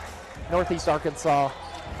 Newark, Northeast Arkansas.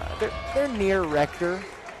 They're near Rector.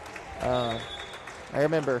 I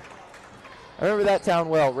remember that town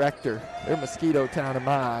well, Rector. They're mosquito town in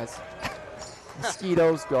my eyes.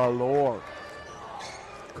 Mosquitoes galore.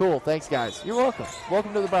 Cool, thanks guys. You're welcome.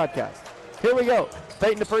 Welcome to the broadcast. Here we go.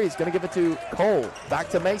 Peyton DePriest going to give it to Cole. Back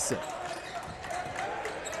to Mason.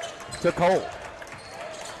 To Cole.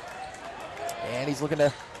 And he's looking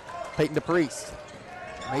to Peyton DePriest.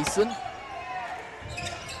 Mason.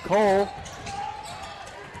 Cole.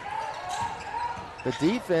 The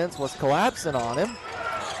defense was collapsing on him.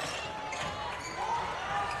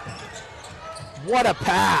 What a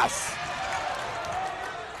pass.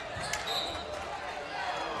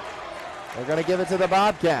 They're going to give it to the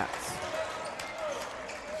Bobcats.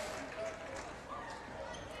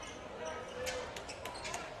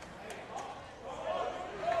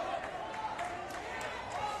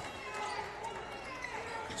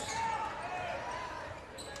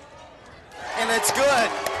 And it's good.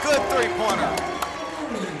 Good three-pointer.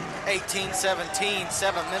 18-17,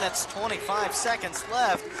 7 minutes, 25 seconds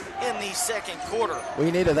left in the second quarter.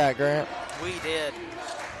 We needed that, Grant. We did.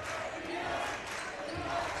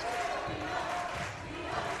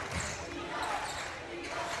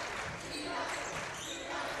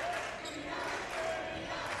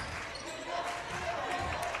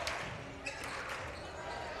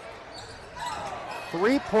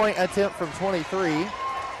 Three-point attempt from 23,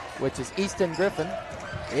 which is Easton Griffin.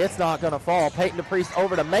 It's not going to fall. Peyton DePriest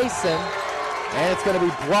over to Mason, and it's going to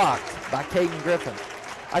be blocked by Caden Griffin.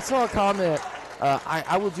 I saw a comment.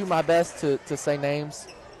 I will do my best to say names.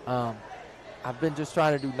 I've been just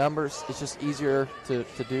trying to do numbers. It's just easier to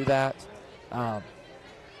do that.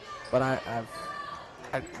 But I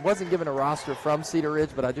wasn't given a roster from Cedar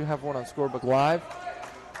Ridge, but I do have one on Scorebook Live.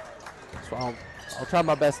 So I'll try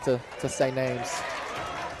my best to say names.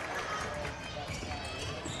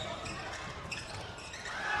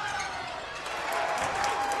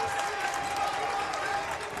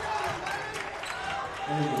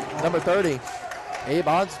 Number 30, Abe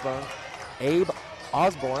Osborne. Abe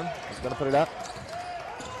Osborne is going to put it up.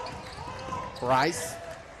 Bryce.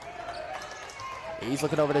 He's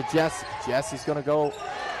looking over to Jesse. Jesse's going to go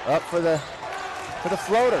up for the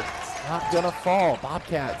floater. It's not going to fall.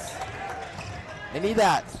 Bobcats. They need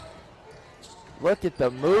that. Look at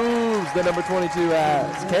the moves the number 22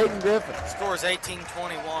 has. Caden Griffin. Scores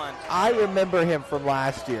 18-21. I remember him from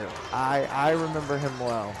last year. I remember him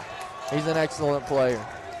well. He's an excellent player.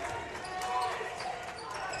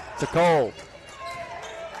 To Cole.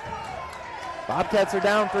 Bobcats are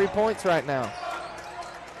down 3 points right now.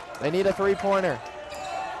 They need a three-pointer.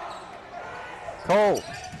 Cole.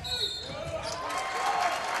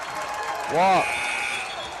 Walk.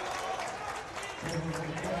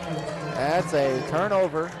 That's a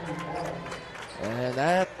turnover. And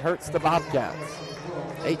that hurts the Bobcats.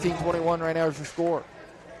 18-21 right now is your score.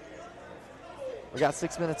 We got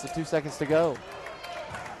 6 minutes and 2 seconds to go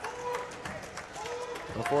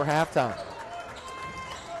before halftime.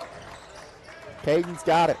 Caden's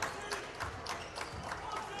got it.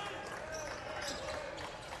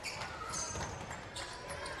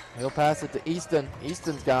 He'll pass it to Easton.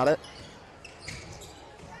 Easton's got it.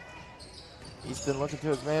 Easton looking to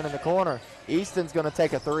his man in the corner. Easton's going to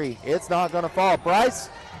take a three. It's not going to fall. Bryce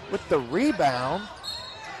with the rebound.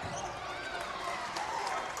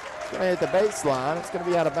 It's going to hit the baseline. It's going to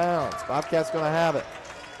be out of bounds. Bobcat's going to have it.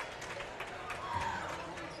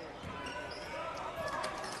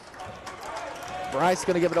 Bryce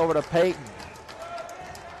going to give it over to Peyton.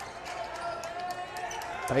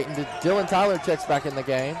 Peyton to Dylan Tyler checks back in the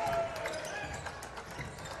game.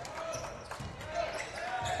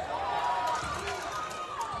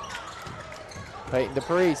 Peyton to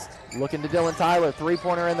Priest, looking to Dylan Tyler,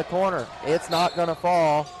 three-pointer in the corner. It's not going to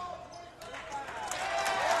fall.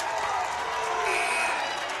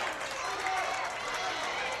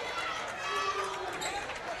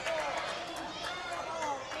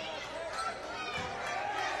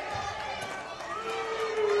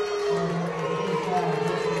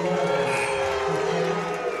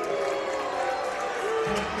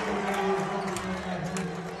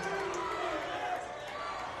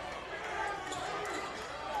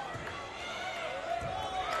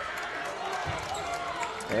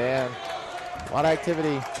 And what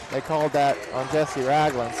activity they called that on Jesse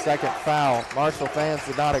Ragland, second foul. Marshall fans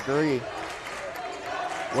did not agree.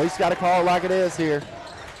 We just got to call it like it is here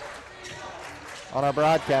on our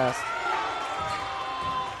broadcast.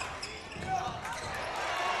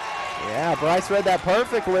 Yeah, Bryce read that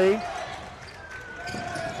perfectly.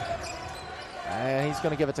 And he's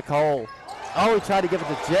going to give it to Cole. Oh, he tried to give it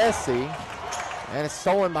to Jesse. And it's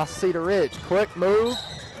stolen by Cedar Ridge. Quick move.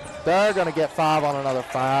 They're going to get 5 on another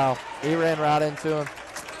foul. He ran right into him.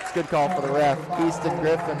 It's a good call for the ref. Easton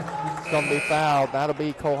Griffin is going to be fouled. That'll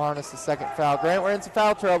be Cole Harness' second foul. Grant, we're in some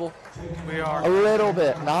foul trouble. We are. A little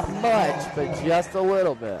bit. Not much, but just a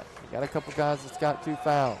little bit. We got a couple guys that's got 2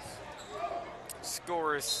 fouls.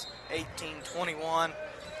 Score is 18-21.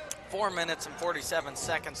 4 minutes and 47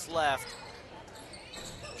 seconds left.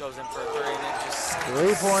 Goes in for a three and then just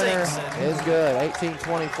three-pointer sinks it. is good.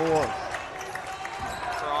 18-24.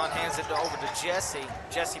 Ferron hands it over to Jesse.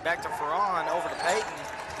 Jesse back to Ferron, over to Peyton.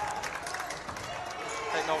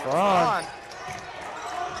 Peyton over to Ferron.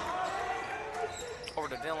 Over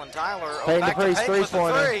to Dylan Tyler. Peyton Back to DePriest, Peyton with the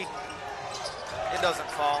three-pointer. three. It doesn't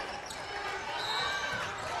fall.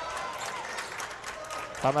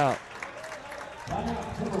 Timeout.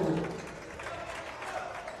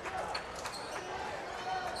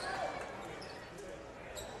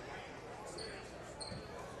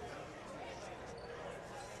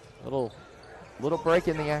 Little break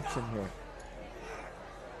in the action here.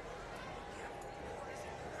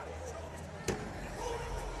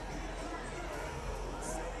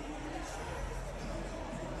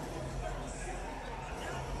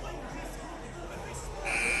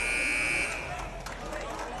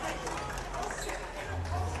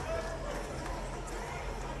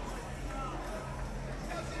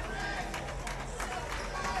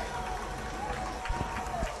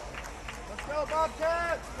 Let's go,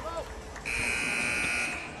 Bobcats! Come on!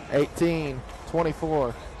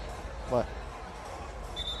 18-24. What?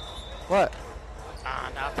 What?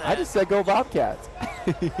 Not that. I just said go Bobcats.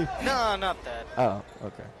 No, not that. Oh,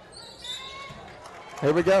 okay.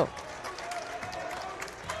 Here we go.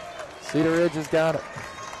 Cedar Ridge has got it.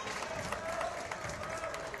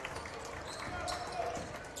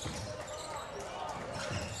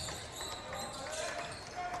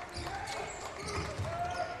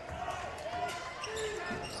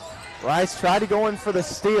 Rice tried to go in for the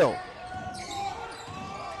steal.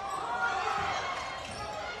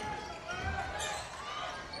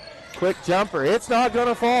 Quick jumper. It's not going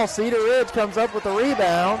to fall. Cedar Ridge comes up with the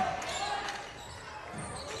rebound.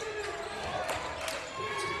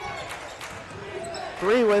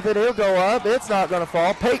 Three with it. He'll go up. It's not going to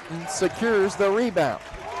fall. Peyton secures the rebound.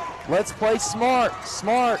 Let's play smart.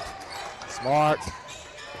 Smart. Smart.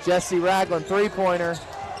 Jesse Ragland, three-pointer.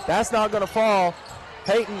 That's not going to fall.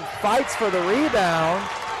 Peyton fights for the rebound.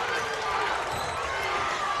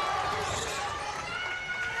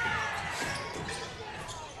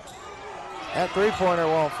 That three-pointer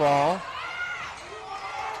won't fall.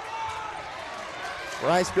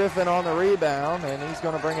 Bryce Griffin on the rebound, and he's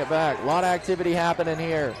going to bring it back. A lot of activity happening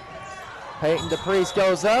here. Peyton DePriest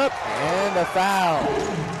goes up, and a foul.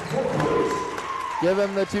 Give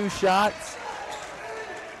him the two shots,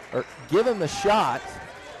 or give him the shot,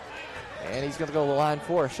 and he's going to go to the line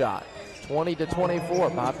for a shot.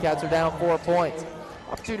 20-24. Bobcats are down 4 points.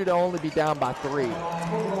 Opportunity to only be down by 3.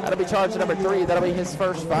 That'll be charge number 3. That'll be his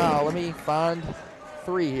first foul. Let me find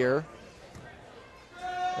 3 here.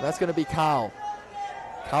 And that's going to be Kyle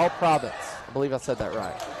Province. I believe I said that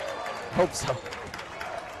right. Hope so.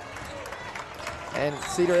 And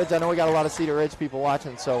Cedar Ridge, I know we got a lot of Cedar Ridge people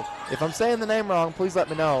watching, so if I'm saying the name wrong, please let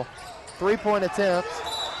me know. 3-point attempts.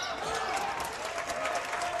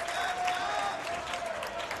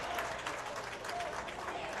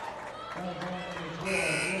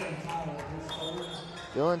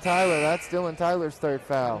 Dylan Tyler, that's Dylan Tyler's third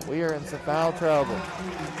foul. We are in some foul trouble.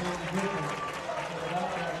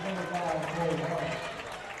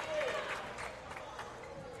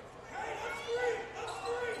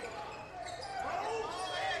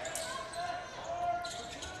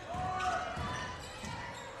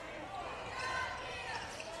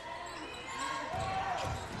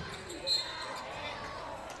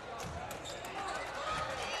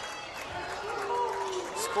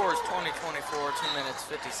 Scores 20-24, 2 minutes,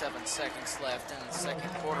 57 seconds left in the second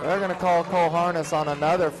quarter. They're going to call Cole Harness on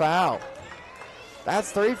another foul.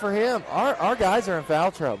 That's 3 for him. Our guys are in foul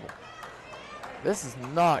trouble. This is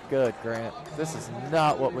not good, Grant. This is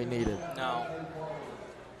not what we needed. No.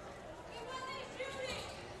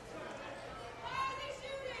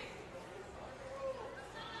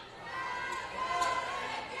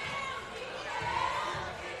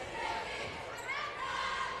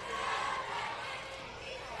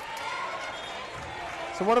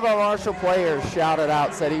 So one of our Marshall players shouted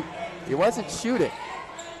out, said he wasn't shooting.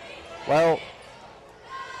 Well,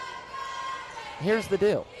 here's the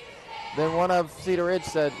deal. Then one of Cedar Ridge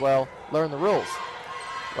said, well, learn the rules.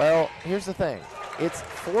 Well, here's the thing. It's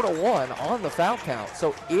 4-1 on the foul count.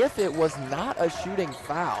 So if it was not a shooting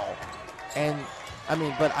foul, and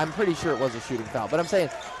but I'm pretty sure it was a shooting foul. But I'm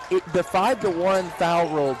saying the 5-1 foul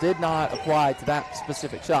rule did not apply to that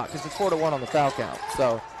specific shot because it's 4-1 on the foul count.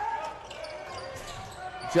 So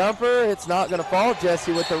jumper, it's not going to fall.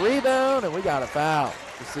 Jesse with the rebound, and we got a foul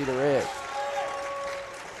for Cedar Ridge.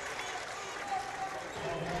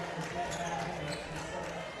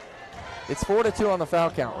 It's 4-2 on the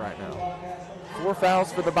foul count right now. 4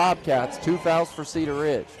 fouls for the Bobcats, 2 fouls for Cedar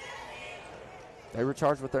Ridge. They were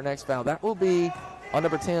charged with their next foul. That will be on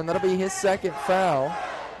number 10. That'll be his second foul.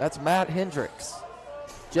 That's Matt Hendricks.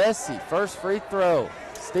 Jesse, first free throw.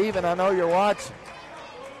 Steven, I know you're watching.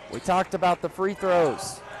 We talked about the free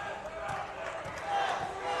throws.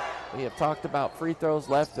 We have talked about free throws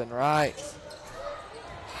left and right.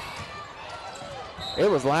 It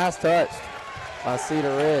was last touched by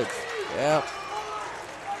Cedar Ridge. Yep.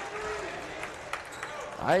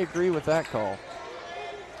 I agree with that call.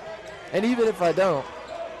 And even if I don't,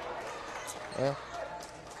 well,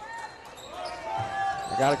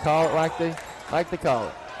 I got to call it like they call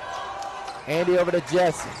it. Andy over to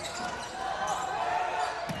Jesse.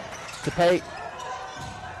 To Peyton.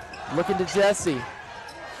 Looking to Jesse.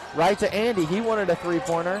 Right to Andy. He wanted a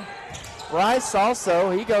three-pointer. Bryce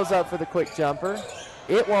also, he goes up for the quick jumper.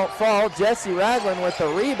 It won't fall. Jesse Ragland with the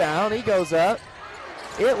rebound. He goes up.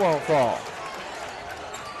 It won't fall.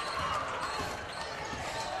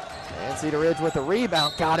 And Cedar Ridge with the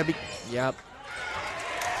rebound. Gotta be, yep.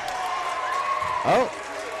 Oh,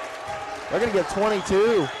 they're gonna get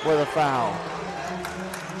 22 with a foul.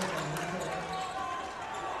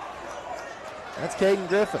 That's Caden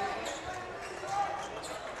Griffin.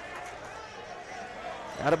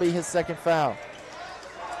 That'll be his second foul.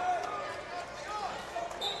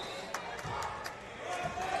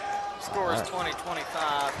 Score is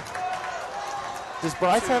 20-25. Does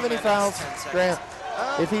Bryce have any fouls, Grant?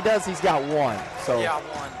 If he does, he's got 1. So yeah,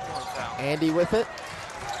 one foul. Andy with it.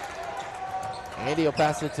 Andy will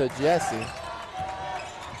pass it to Jesse,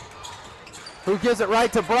 who gives it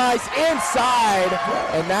right to Bryce inside,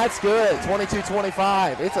 and that's good.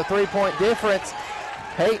 22-25. It's a 3-point difference.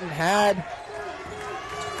 Peyton had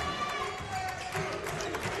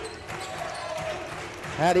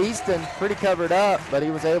Easton pretty covered up, but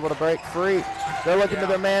he was able to break free. They're looking to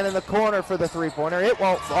their man in the corner for the three-pointer. It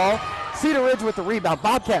won't fall. Cedar Ridge with the rebound.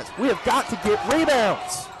 Bobcats, we have got to get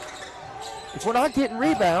rebounds. If we're not getting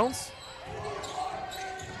rebounds,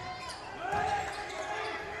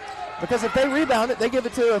 because if they rebound it, they give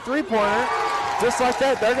it to a three-pointer, just like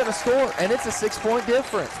that, they're going to score, and it's a 6-point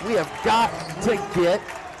difference. We have got to get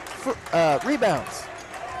rebounds.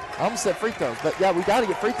 I almost said free throws, but yeah, we got to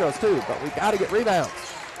get free throws too, but we got to get rebounds.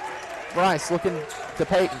 Bryce looking to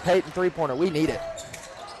Peyton. Peyton three-pointer. We need it.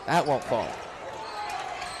 That won't fall.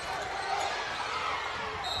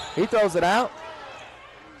 He throws it out.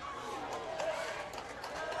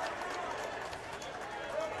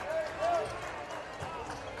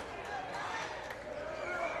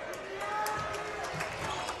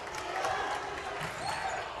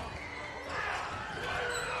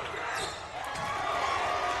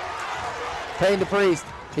 Payne DePriest,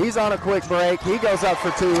 he's on a quick break. He goes up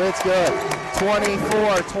for two. It's good.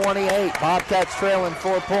 24-28. Bobcats trailing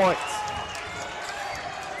 4 points.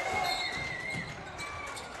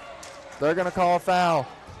 They're going to call a foul.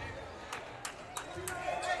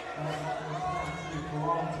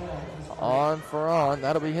 On.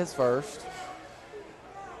 That'll be his first.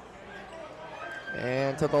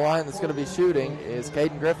 And to the line that's going to be shooting is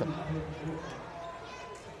Caden Griffin.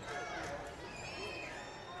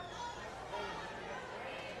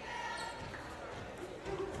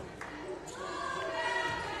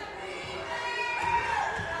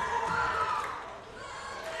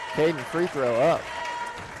 Caden free throw up.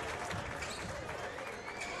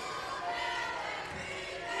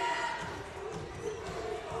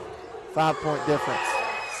 Five-point difference.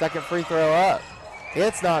 Second free throw up.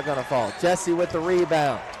 It's not going to fall. Jesse with the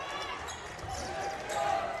rebound.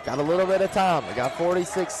 Got a little bit of time. We got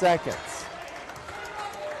 46 seconds.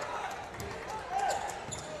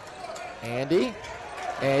 Andy.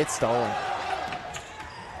 And it's stolen.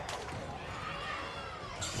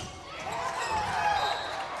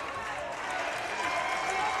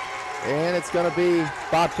 And it's going to be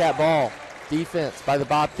Bobcat ball. Defense by the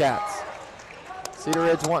Bobcats. Cedar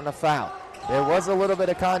Ridge wanting a foul. There was a little bit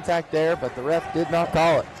of contact there, but the ref did not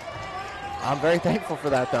call it. I'm very thankful for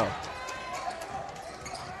that, though.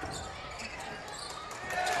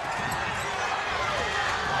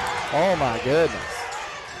 Oh, my goodness.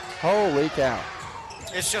 Holy cow.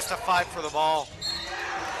 It's just a fight for the ball.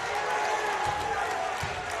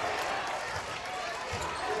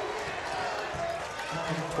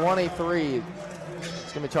 .23 is going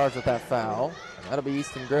to be charged with that foul. That'll be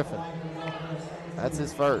Easton Griffin. That's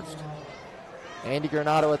his first. Andy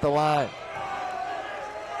Granado at the line.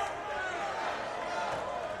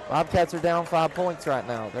 Bobcats are down 5 points right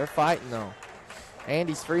now. They're fighting, though.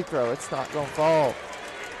 Andy's free throw. It's not going to fall.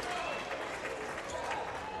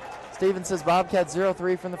 Steven says Bobcats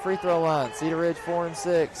 0-3 from the free throw line. Cedar Ridge 4 and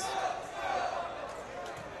 6.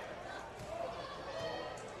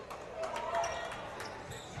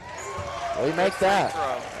 We make that.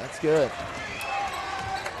 That's good.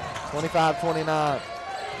 25-29.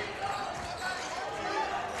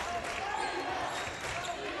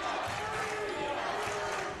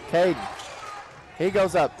 Caden. He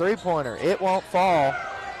goes up. Three-pointer. It won't fall.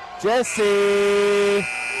 Jesse.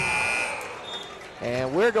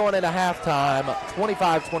 And we're going into halftime.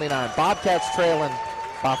 25-29. Bobcats trailing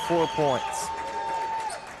by 4 points.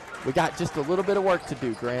 We got just a little bit of work to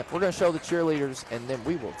do, Grant. We're going to show the cheerleaders, and then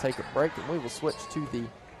we will take a break, and we will switch to the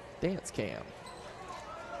dance cam.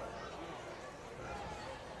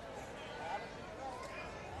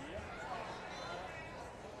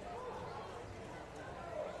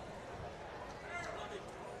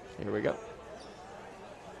 Here we go.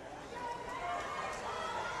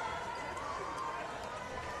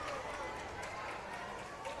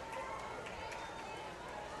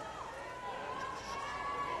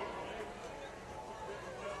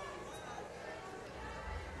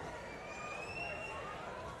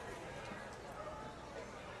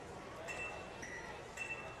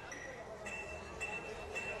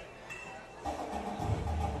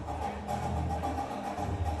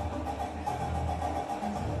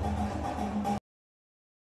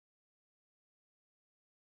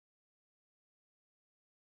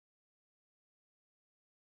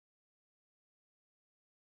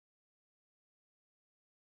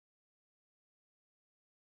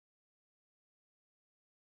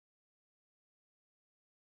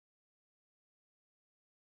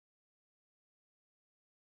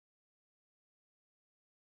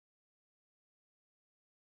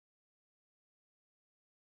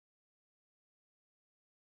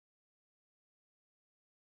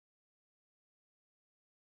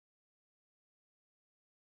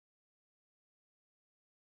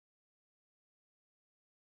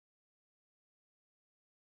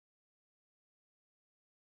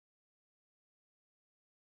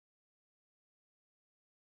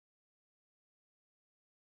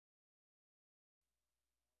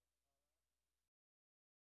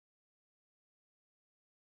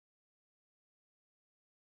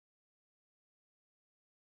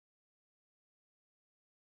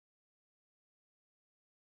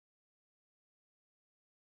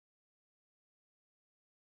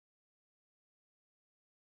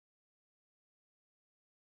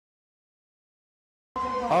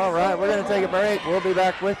 All right, we're going to take a break. We'll be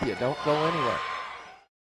back with you. Don't go anywhere.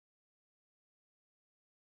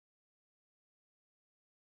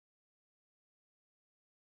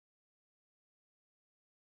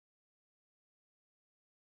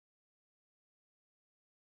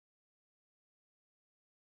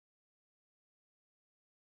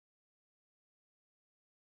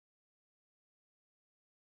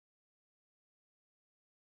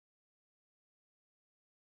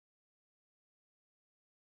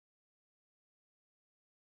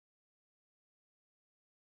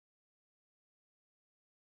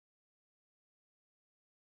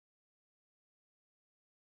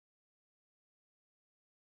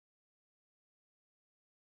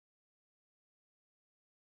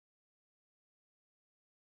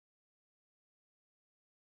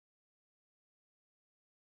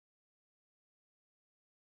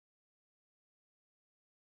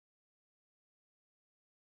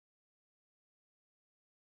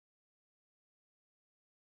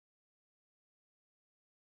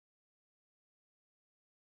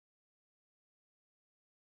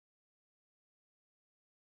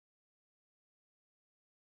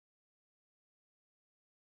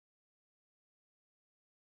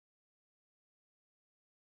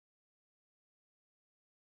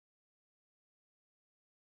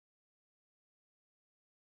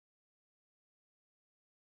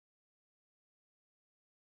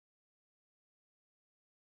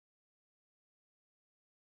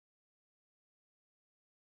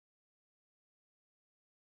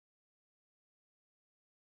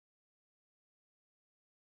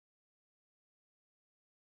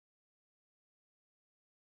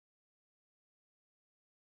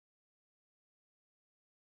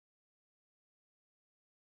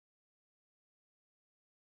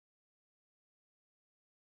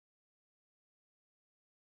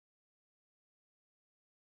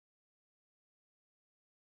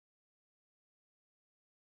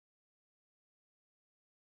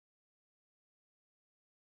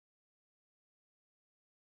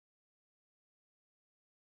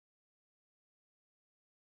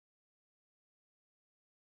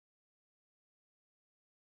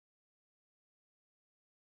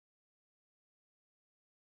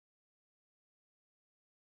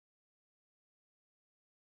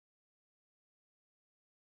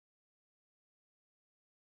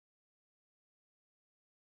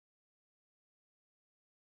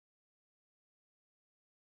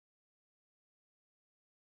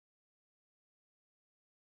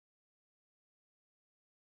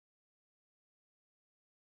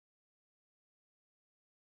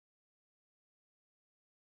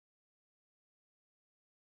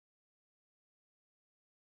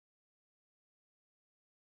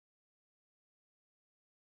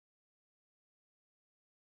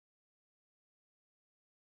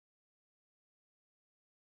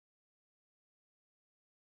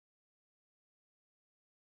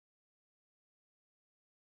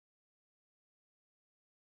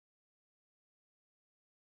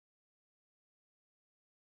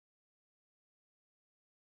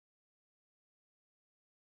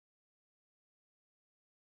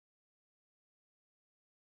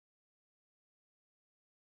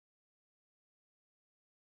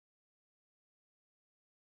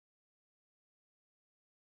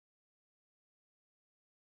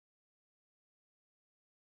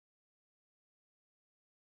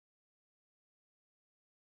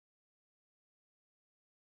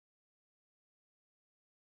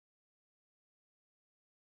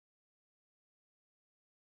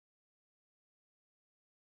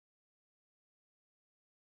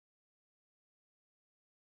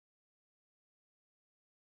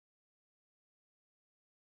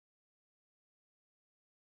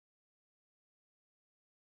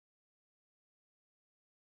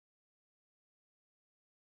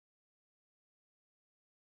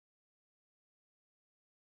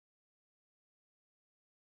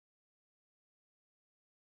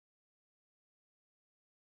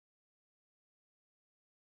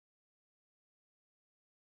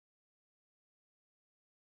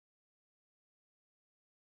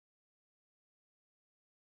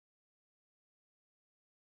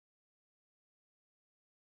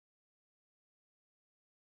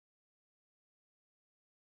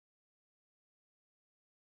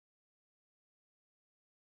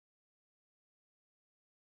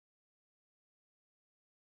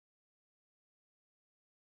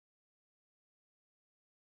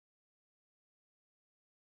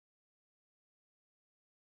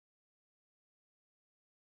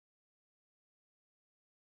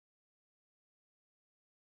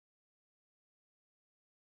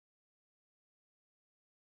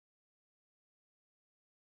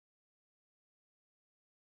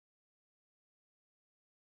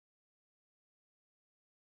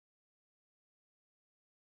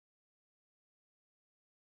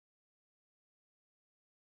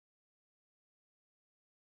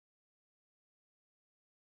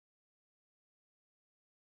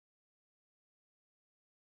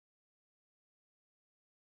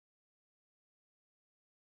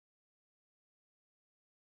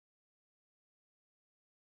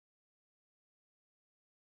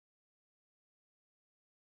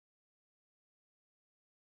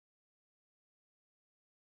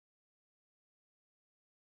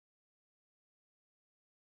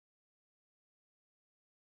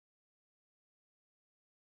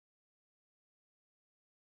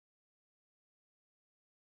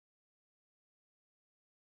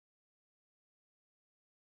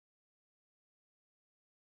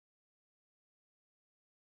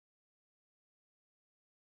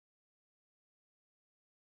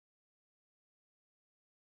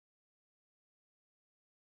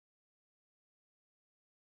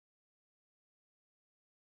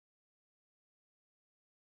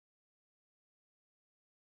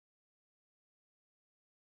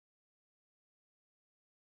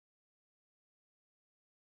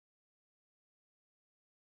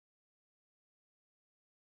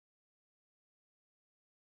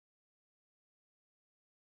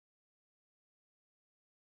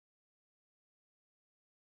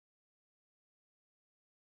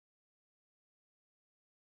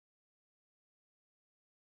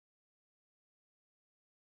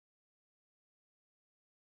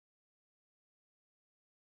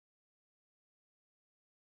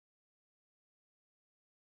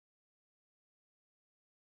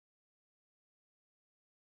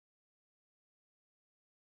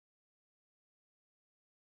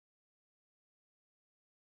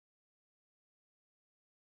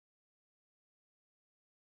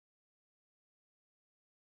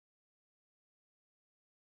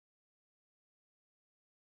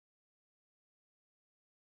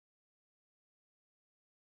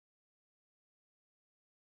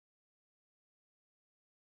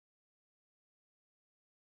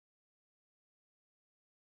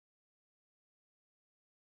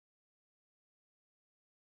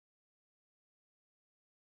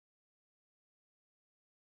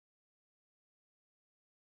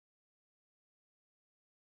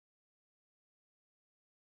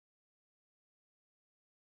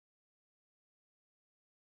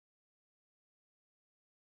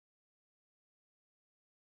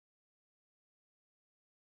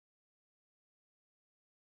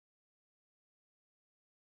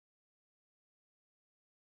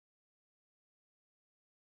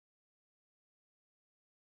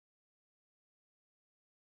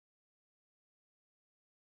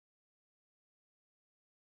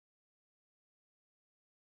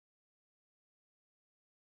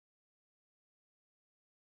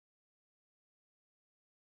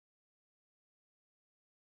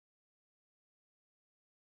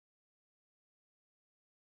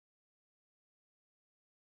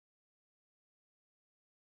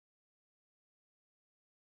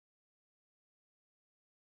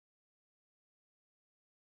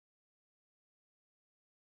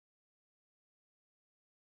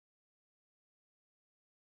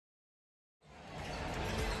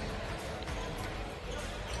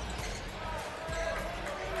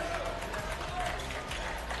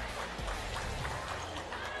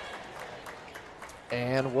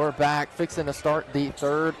 And we're back, fixing to start the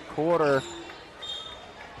third quarter.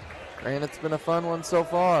 And it's been a fun one so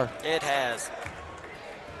far. It has.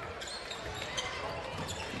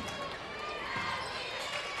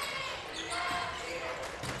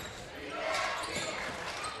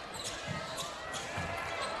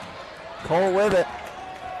 Cole with it.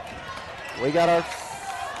 We got our,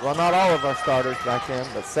 well, not all of our starters back in,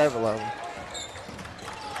 but several of them.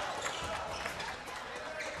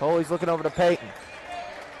 Cole, he's looking over to Peyton.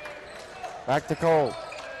 Back to Cole,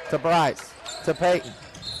 to Bryce, to Peyton.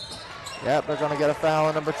 Yep, they're going to get a foul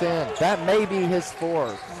on number 10. That may be his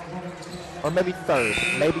fourth, or maybe third,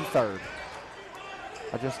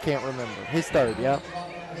 I just can't remember. His third, yep.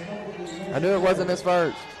 I knew it wasn't his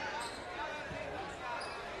first.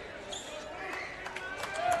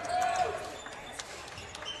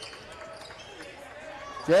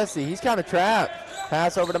 Jesse, he's kind of trapped.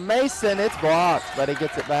 Pass over to Mason. It's blocked, but he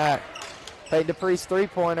gets it back. Peyton DePriest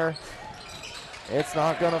three-pointer. It's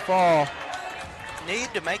not going to fall.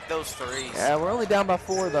 Need to make those threes. Yeah, we're only down by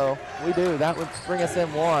 4, though. We do. That would bring us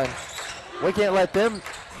in 1. We can't let them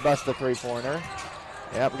bust a three-pointer.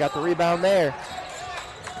 Yep, we got the rebound there.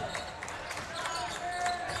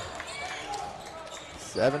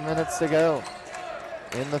 7 minutes to go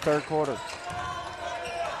in the third quarter.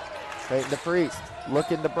 Peyton DePriest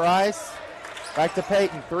looking to Bryce. Back to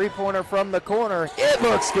Peyton. Three-pointer from the corner. It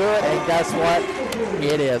looks good. And guess what?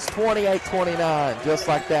 It is 28-29. Just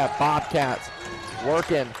like that. Bobcats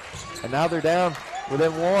working. And now they're down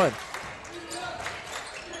within 1.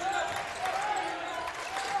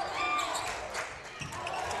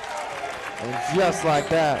 And just like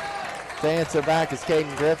that, to answer back is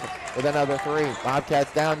Caden Griffin with another 3.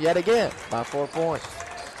 Bobcats down yet again by 4 points.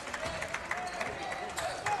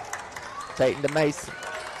 Peyton to Mason.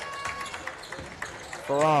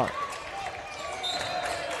 Ferron.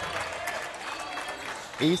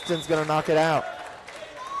 Easton's going to knock it out.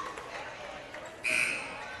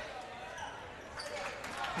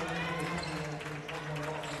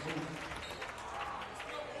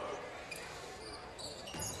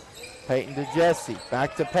 Peyton to Jesse.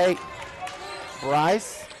 Back to Peyton.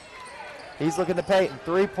 Bryce. He's looking to Peyton.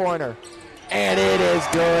 Three-pointer. And it is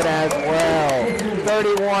good as well.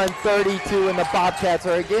 31-32, and the Bobcats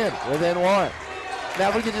are again within 1. Now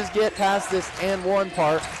if we could just get past this and 1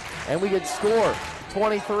 part, and we could score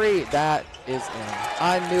 23. That is in.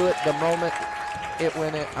 I knew it the moment it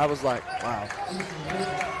went in. I was like, wow.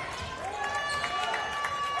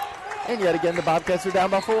 And yet again, the Bobcats are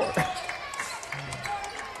down by 4.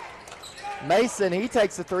 Mason, he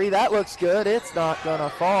takes a 3. That looks good. It's not going to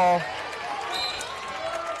fall.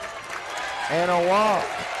 And a walk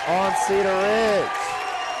on Cedar Ridge.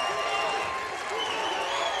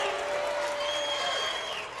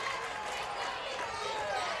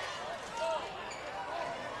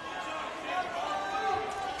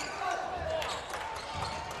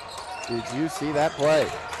 Did you see that play?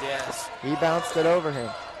 Yes. He bounced it over him.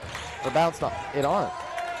 Or bounced it on him.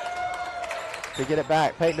 To get it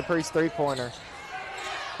back. Peyton DePriest three-pointer.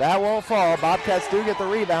 That won't fall. Bobcats do get the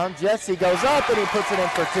rebound. Jesse goes up and he puts it in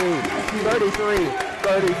for 2.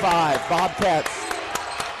 33-35. Bobcats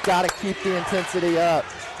got to keep the intensity up.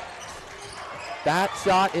 That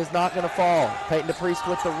shot is not going to fall. Peyton DePriest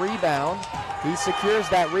with the rebound. He secures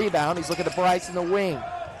that rebound. He's looking to Bryce in the wing.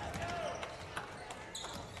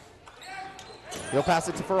 He'll pass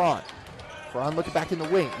it to Ferron. Ferron looking back in the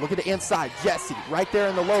wing. Looking to inside. Jesse right there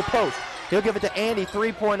in the low post. He'll give it to Andy.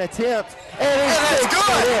 Three-point attempt. And he sticks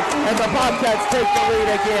it in. And the Bobcats take the lead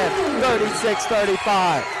again.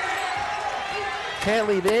 36-35. Can't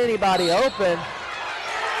leave anybody open.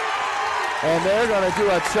 And they're going to do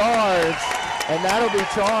a charge. And that'll be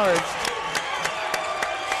charged.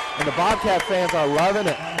 And the Bobcat fans are loving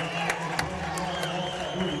it.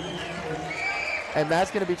 And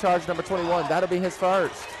that's going to be charge number 21. That'll be his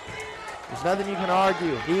first. There's nothing you can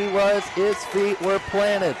argue. His feet were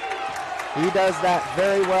planted. He does that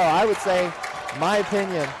very well. I would say, my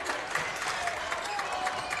opinion,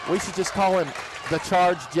 we should just call him the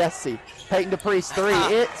Charge Jesse. Peyton DePriest 3.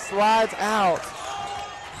 It slides out.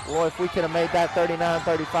 Boy, if we could have made that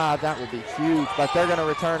 39-35, that would be huge. But they're going to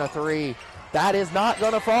return a 3. That is not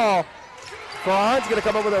going to fall. Ferron's going to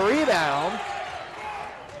come up with a rebound.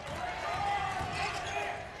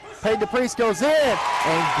 Peyton DePriest goes in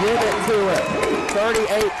and give it to it.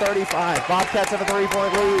 38-35. Bobcats have a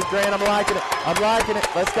 3-point lead. Grant, I'm liking it. I'm liking it.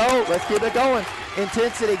 Let's go. Let's keep it going.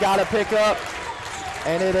 Intensity got to pick up.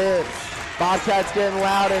 And it is. Bobcats getting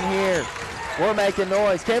loud in here. We're making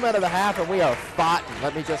noise. Came out of the half and we are fighting,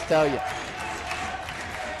 let me just tell you.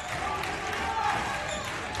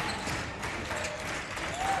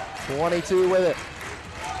 .22 with it.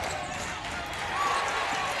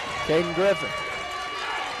 Caden Griffin.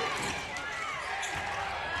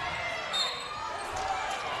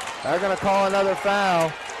 They're going to call another foul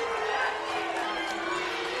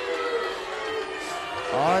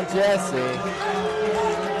on Jesse.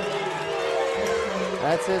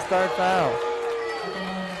 That's his third foul.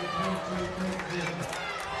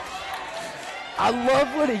 I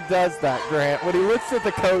love when he does that, Grant. When he looks at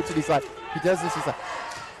the coach and he's like, he does this, he's like,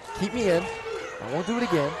 keep me in. I won't do it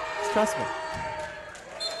again. Just trust me.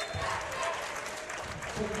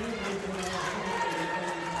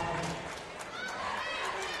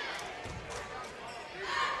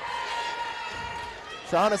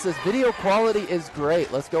 Shauna says video quality is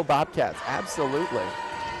great. Let's go Bobcats. Absolutely.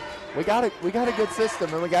 We got a good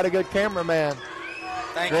system and we got a good cameraman.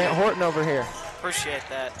 Thank Grant you. Horton over here. Appreciate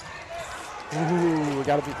that. Ooh, we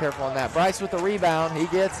got to be careful on that. Bryce with the rebound. He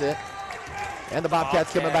gets it. And the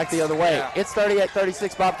Bobcats coming back the other way. Yeah. It's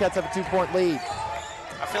 38-36. Bobcats have a 2-point lead.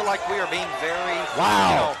 I feel like we are being very,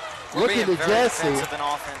 Wow. we're Look being at the very Jesse. defensive and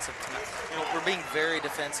offensive tonight. We're being very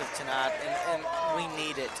defensive tonight, and we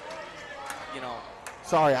need it.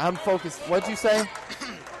 Sorry, I'm focused. What'd you say?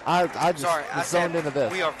 I just I zoned said into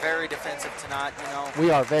this. we are very defensive tonight.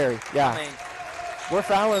 We are very, yeah. I mean, we're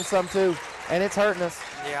fouling some too, and it's hurting us.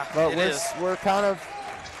 yeah, But it is. we're kind of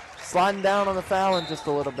sliding down on the fouling just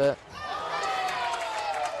a little bit.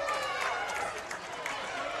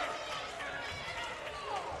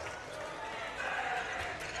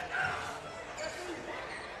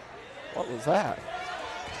 What was that?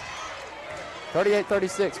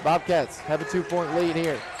 38-36. Bobcats have a 2-point lead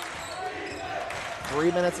here.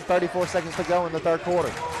 3 minutes and 34 seconds to go in the third quarter.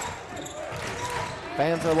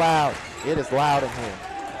 Fans are loud. It is loud in here.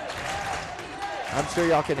 I'm sure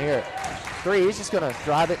y'all can hear it. Three, he's just going to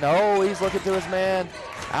drive it. No, he's looking to his man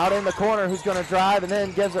out in the corner who's going to drive and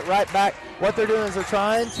then gives it right back. What they're doing is they're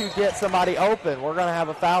trying to get somebody open. We're going to have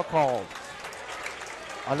a foul called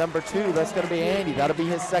on number 2. That's going to be Andy. That'll be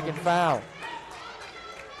his second foul.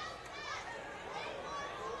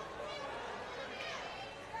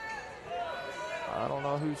 I don't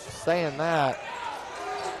know who's saying that.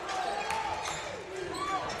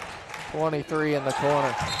 23 in the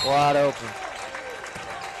corner, wide open.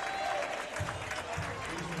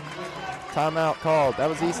 Timeout called. That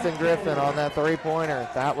was Easton Griffin on that three-pointer.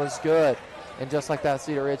 That was good. And just like that,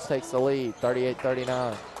 Cedar Ridge takes the lead,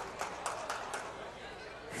 38-39.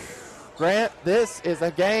 Grant, this is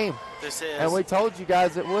a game. This is. And we told you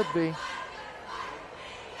guys it would be.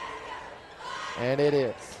 And it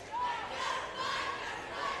is.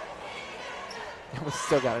 We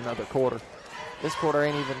still got another quarter. This quarter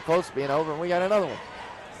ain't even close to being over, and we got another one.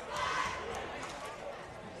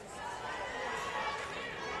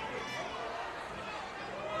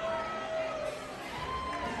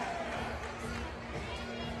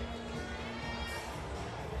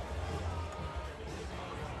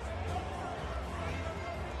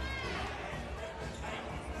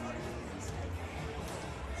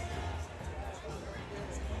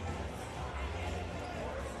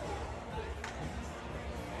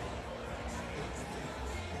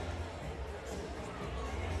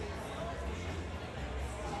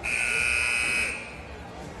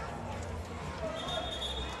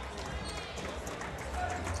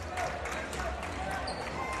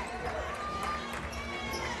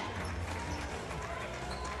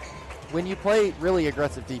 When you play really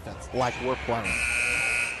aggressive defense like we're playing,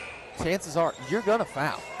 chances are you're going to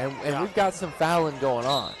foul. And we've got some fouling going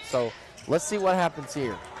on. So let's see what happens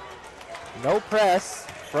here. No press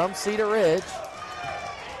from Cedar Ridge.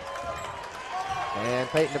 And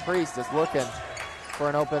Peyton DePriest is looking for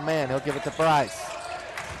an open man. He'll give it to Bryce.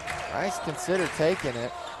 Bryce considered taking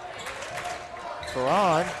it.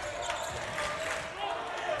 Ferron.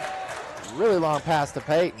 Really long pass to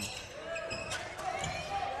Peyton.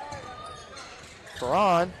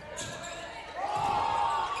 Ferron.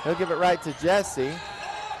 He'll give it right to Jesse.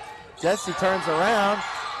 Jesse turns around.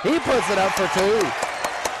 He puts it up for two.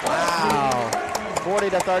 Wow.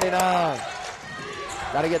 40-39.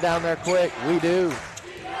 Got to get down there quick. We do.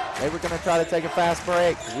 They were going to try to take a fast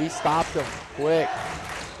break. We stopped them quick.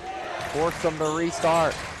 Forced them to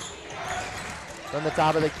restart. From the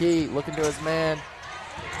top of the key, looking to his man.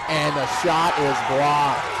 And the shot is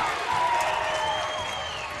blocked.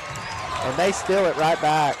 And they steal it right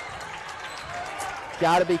back.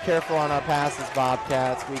 Got to be careful on our passes,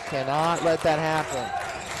 Bobcats. We cannot let that happen.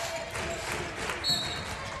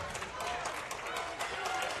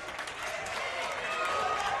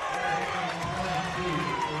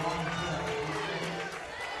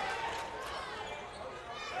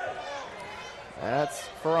 That's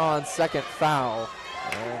Ferron's second foul.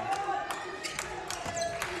 And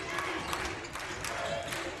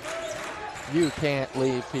You can't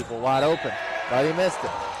leave people wide open, but he missed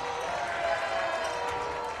it.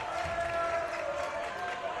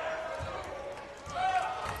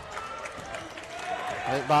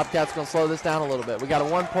 I think Bobcats going to slow this down a little bit. We got a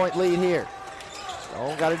 1-point lead here.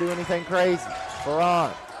 Don't got to do anything crazy.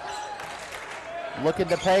 Ferran looking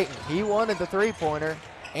to Peyton. He wanted the three-pointer.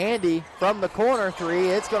 Andy from the corner three.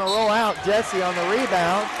 It's going to roll out. Jesse on the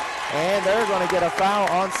rebound. And they're going to get a foul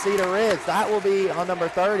on Cedar Ridge. That will be on number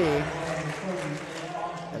 30.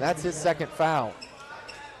 And that's his second foul.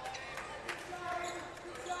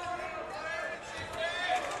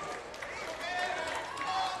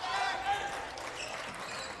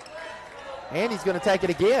 And he's going to take it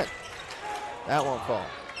again. That won't fall.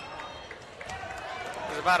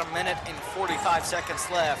 There's about a minute and 45 seconds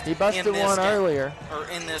left. He busted one earlier. Or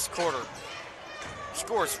in this quarter.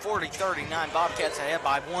 Score is 40-39. Bobcats ahead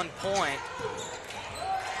by 1 point.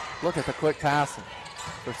 Look at the quick passing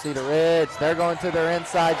for Cedar Ridge. They're going to their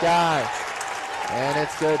inside guy. And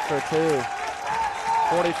it's good for 2.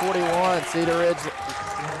 40-41. Cedar Ridge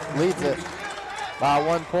leads it by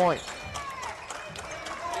 1 point.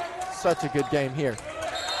 Such a good game here.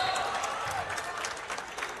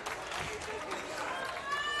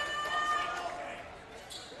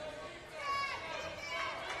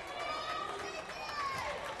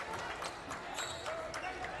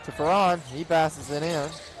 To Ferran, he passes it in.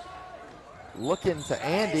 Looking to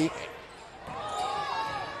Andy.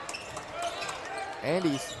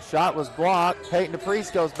 Andy's shot was blocked. Peyton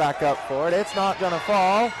DePriest goes back up for it. It's not going to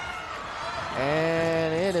fall.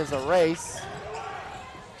 And it is a race.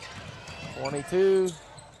 22,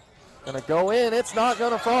 gonna go in, it's not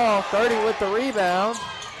gonna fall. 30 with the rebound,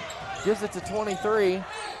 gives it to 23.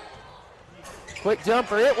 Quick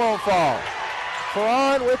jumper, it won't fall.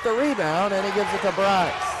 Ferran with the rebound, and he gives it to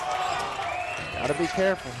Bryce. Gotta be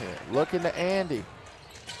careful here. Looking to Andy.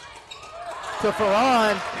 To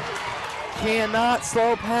Ferran, cannot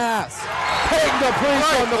slow pass. Peyton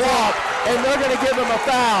DePriest on the block, and they're gonna give him a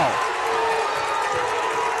foul.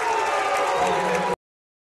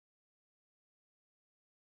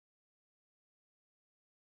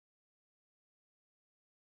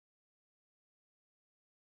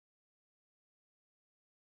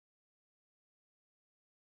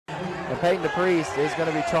 And Peyton DePriest is going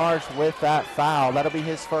to be charged with that foul. That'll be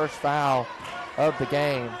his first foul of the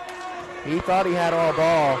game. He thought he had all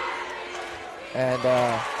ball. And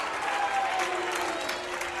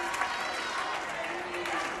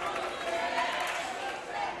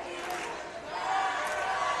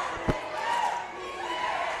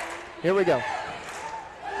here we go.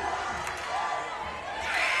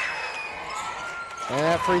 And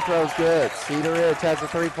that free throw's good. Cedar Ridge has a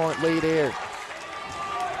 3-point lead here.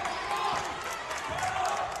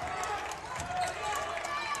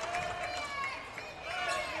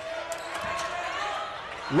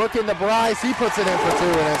 Looking to Bryce, he puts it in for 2,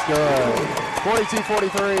 and it's good.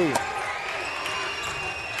 42-43.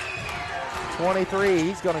 23,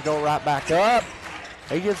 he's going to go right back up.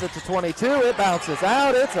 He gives it to 22, it bounces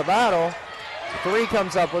out, it's a battle. 3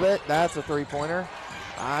 comes up with it, that's a 3-pointer.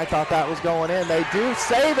 I thought that was going in. They do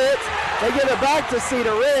save it. They give it back to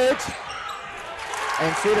Cedar Ridge.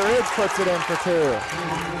 And Cedar Ridge puts it in for 2.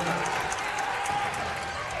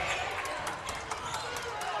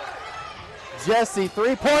 Jesse,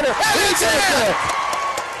 3-pointer. He takes it!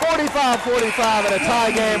 45-45 in a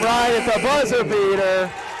tie game right at the buzzer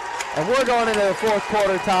beater. And we're going into the fourth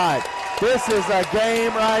quarter tied. This is a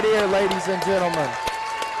game right here, ladies and gentlemen.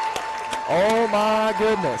 Oh my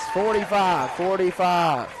goodness,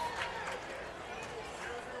 45-45.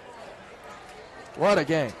 What a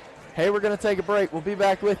game. Hey, we're going to take a break. We'll be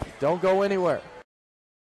back with you. Don't go anywhere.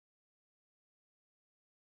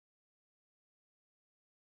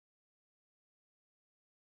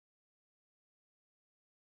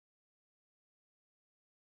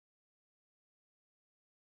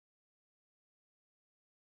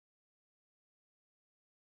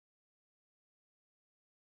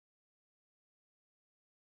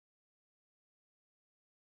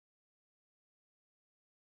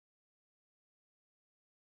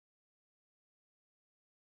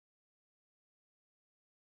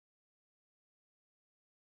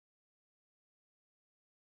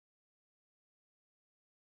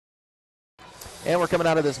 And we're coming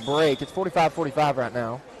out of this break. It's 45-45 right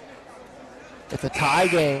now. It's a tie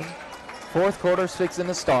game. Fourth quarter's fixing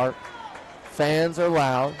to start. Fans are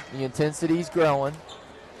loud. The intensity's growing.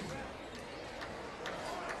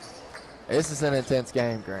 This is an intense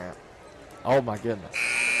game, Grant. Oh, my goodness.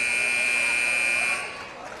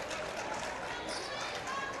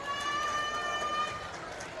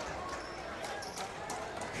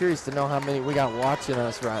 curious to know how many we got watching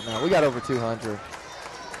us right now. We got over 200.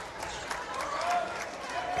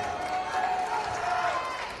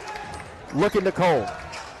 Looking to Cole.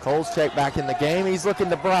 Cole's checked back in the game. He's looking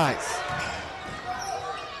to Bryce.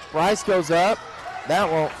 Bryce goes up. That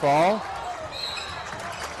won't fall.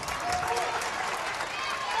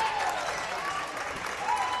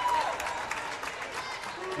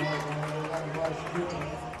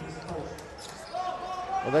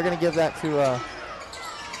 Well, they're going to give that to,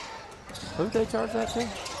 who did they charge that to?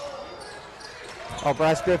 Oh,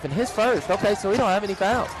 Bryce Griffin, his first. Okay, so we don't have any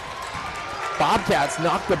fouls. Bobcats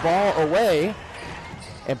knock the ball away,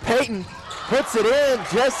 and Peyton puts it in.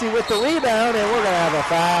 Jesse with the rebound, and we're going to have a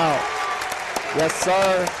foul. Yes,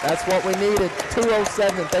 sir. That's what we needed.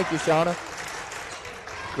 2:07. Thank you, Shauna.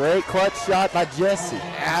 Great clutch shot by Jesse.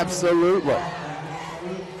 Absolutely.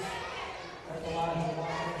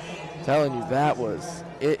 Telling you, that was,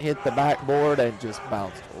 it hit the backboard and just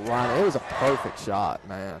bounced right. It was a perfect shot,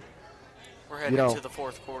 man. We're heading to the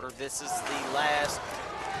fourth quarter. This is the last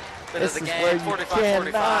bit of the game. Where you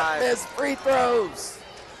cannot miss free throws.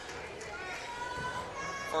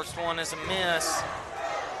 First one is a miss.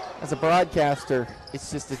 As a broadcaster,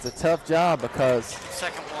 it's a tough job because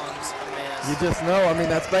second one's a miss. You just know, I mean,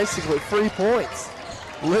 that's basically 3 points.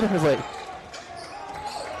 Literally.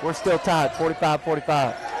 We're still tied,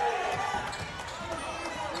 45-45.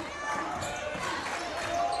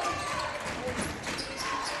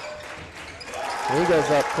 He goes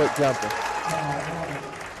up, quick jumper.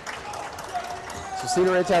 So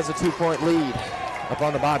Cedar Ridge has a 2-point lead up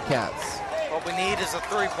on the Bobcats. What we need is a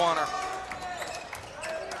three-pointer.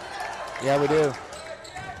 Yeah, we do.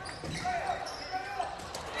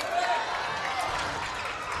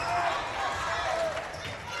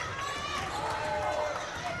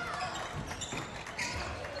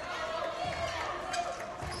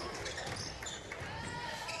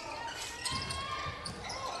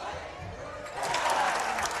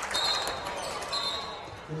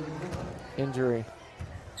 Injury.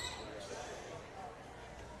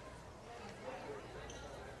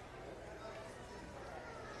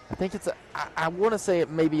 I think it's I want to say it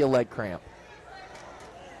may be a leg cramp.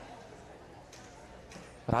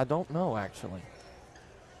 But I don't know, actually.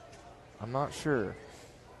 I'm not sure.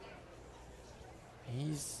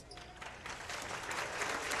 He's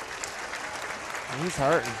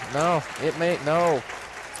hurting. No,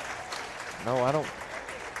 no, I don't.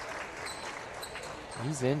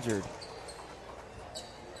 He's injured.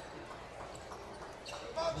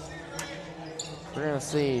 We're going to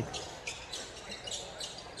see.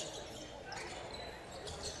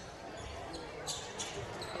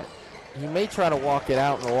 He may try to walk it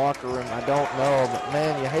out in the locker room. I don't know. But,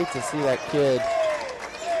 man, you hate to see that kid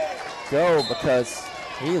go because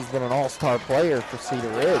he has been an all-star player for Cedar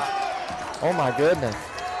Ridge. Oh, my goodness.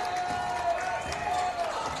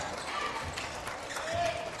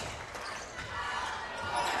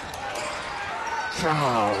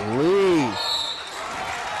 Golly.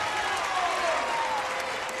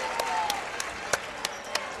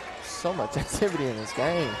 So much activity in this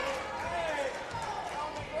game.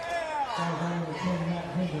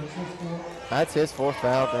 That's his fourth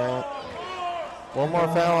foul, Grant. One more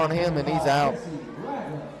foul on him and he's out.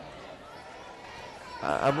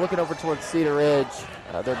 I'm looking over towards Cedar Ridge,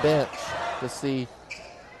 their bench, to see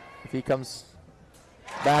if he comes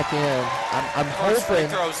back in. I'm hoping.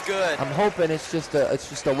 Throw's good. I'm hoping it's just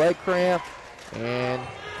a leg cramp, and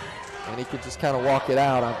he could just kind of walk it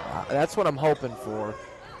out. That's what I'm hoping for.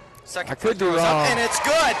 Second I could be wrong, wrong. and it's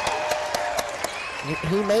good.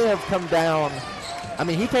 He may have come down. I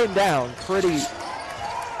mean, he came down pretty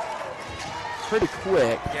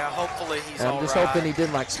quick. Yeah, hopefully he's and I'm just hoping he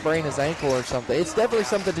didn't like sprain his ankle or something. It's definitely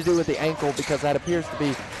something to do with the ankle because that appears to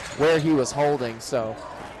be where he was holding. So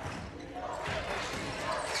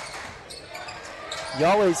you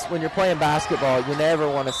always, when you're playing basketball, you never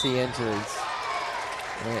want to see injuries.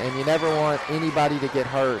 And you never want anybody to get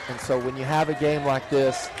hurt. And so when you have a game like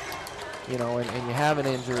this, you know, and you have an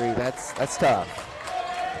injury, that's tough.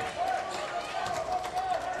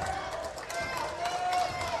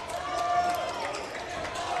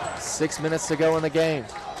 Six minutes to go in the game.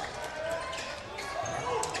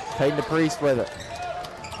 Peyton DePriest with it.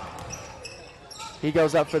 He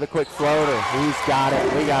goes up for the quick floater. He's got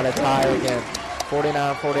it. We got a tie again.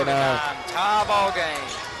 49-49. Tie ball game.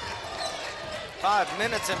 5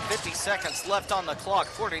 minutes and 50 seconds left on the clock.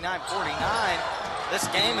 49-49. This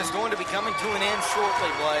game is going to be coming to an end shortly,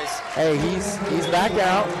 boys. Hey, he's back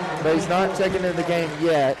out, but he's not checking into the game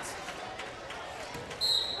yet.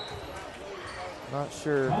 Not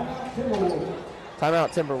sure.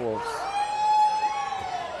 Timeout Timberwolves.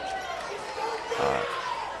 All right.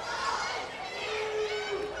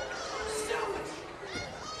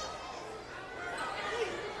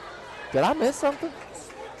 Did I miss something?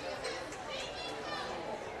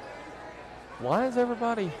 Why is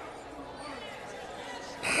everybody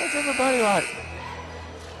like,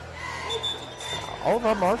 all of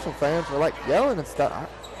our Marshall fans were like yelling and stuff.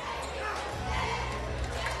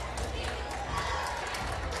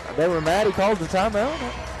 They were mad he called the timeout.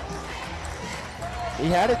 He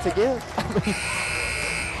had it to give.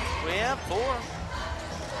 We have 4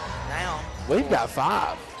 now. We've got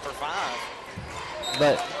 5. For 5.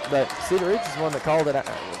 But Cedar Ridge is the one that called it a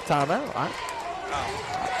timeout. I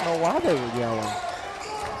don't know why they were yelling.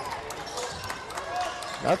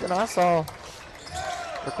 Nothing I saw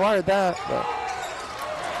required that. But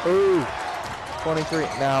ooh, 23.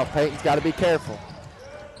 Now Peyton's got to be careful.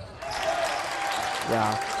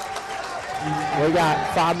 Yeah. We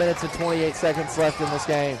got 5 minutes and 28 seconds left in this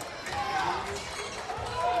game.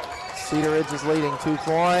 Cedar Ridge is leading 2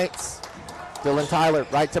 points. Dylan Tyler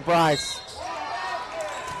right to Bryce.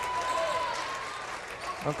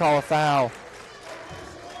 Don't call a foul.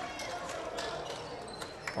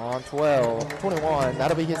 On 21.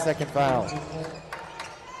 That'll be his second foul.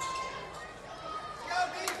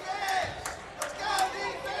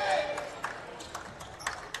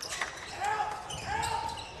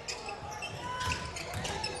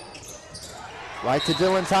 Right to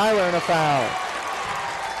Dylan Tyler and a foul.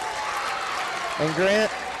 And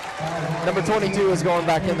Grant, number 22, is going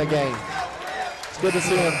back in the game. It's good to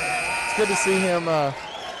see him. It's good to see him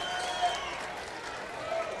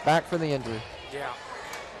back from the injury. Yeah.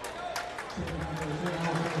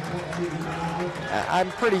 I'm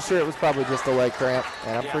pretty sure it was probably just a leg cramp,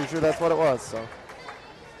 and I'm pretty sure that's what it was. So,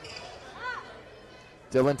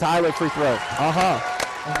 Dylan Tyler free throw.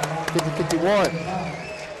 50-51.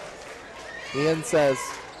 Ian says,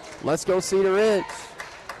 "Let's go Cedar Ridge."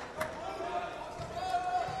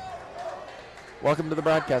 Welcome to the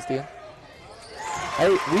broadcast, Ian. Hey,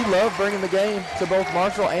 we love bringing the game to both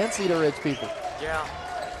Marshall and Cedar Ridge people. Yeah.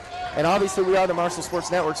 And obviously we are the Marshall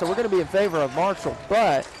Sports Network, so we're going to be in favor of Marshall.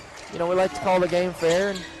 But, you know, we like to call the game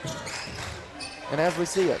fair and as we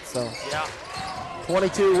see it. So, yeah.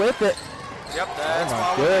 22 with it. Yep, that's oh why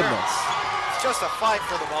my we're here. goodness. It's just a fight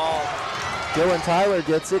for the ball. Dylan Tyler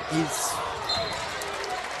gets it.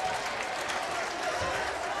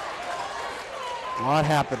 What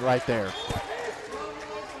happened right there?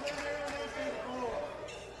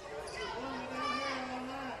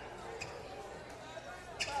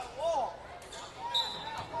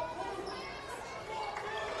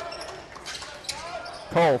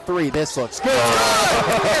 Cole, 3. This looks good.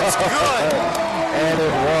 It's good. And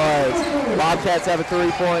it was. Bobcats have a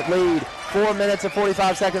 3-point lead. 4 minutes and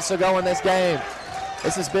 45 seconds to go in this game.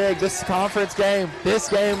 This is big. This is a conference game. This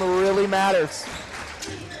game really matters.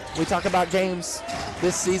 We talk about games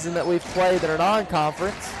this season that we've played that are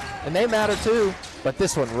non-conference, and they matter too, but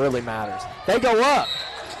this one really matters. They go up.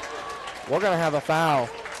 We're going to have a foul.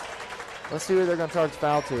 Let's see who they're going to charge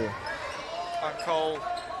foul to. On Cole.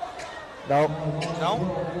 Nope. No?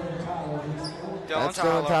 That's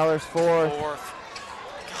Dylan Tyler's 4th.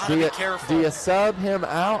 Gotta be careful. Do you sub him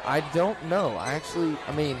out? I don't know. We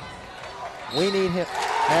need him.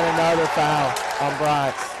 And another foul on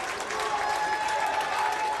Bryce.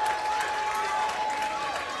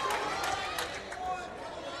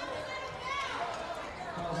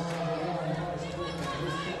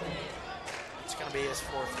 It's going to be his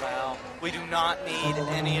 4th foul. We do not need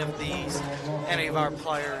any of our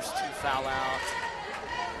players to foul out.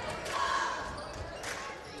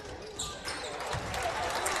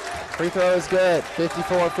 Free throw is good.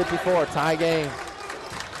 54-54, tie game.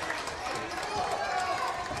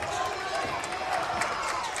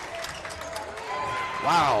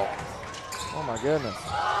 Wow. Oh my goodness.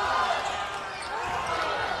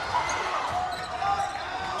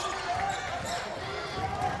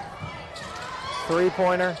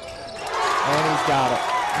 Three-pointer, and he's got it.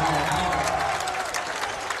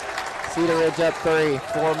 Cedar Ridge up 3,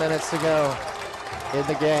 4 minutes to go in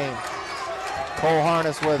the game. Cole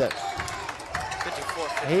Harness with it. 54,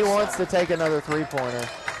 He wants to take another three-pointer,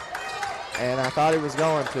 and I thought he was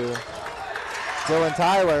going to. Dylan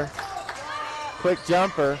Tyler, quick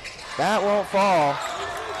jumper. That won't fall.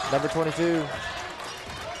 Number 22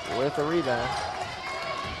 with the rebound.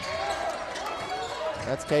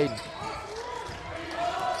 That's Caden.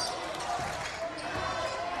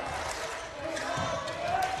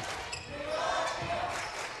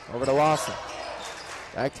 Over to Lawson.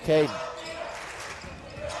 Back to Caden.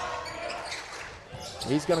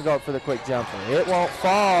 He's going to go up for the quick jumper. It won't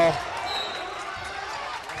fall.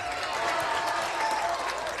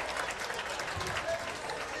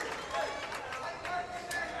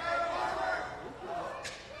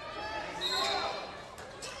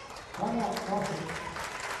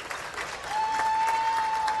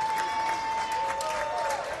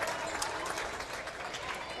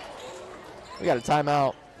 We got a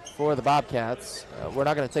timeout for the Bobcats. We're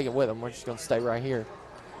not going to take it with them. We're just going to stay right here.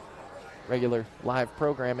 Regular live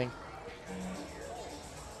programming.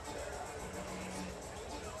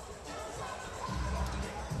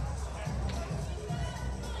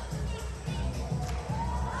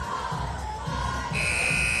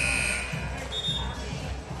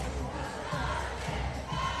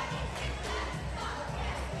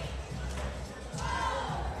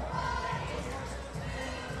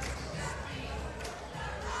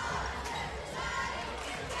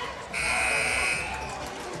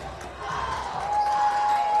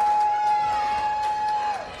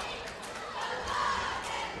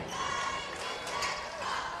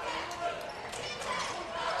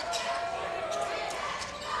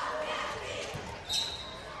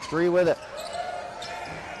 Three with it.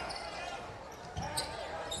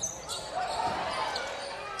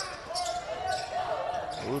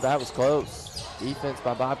 Ooh, that was close. Defense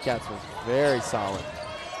by Bobcats was very solid.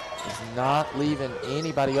 Is not leaving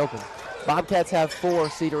anybody open. Bobcats have 4,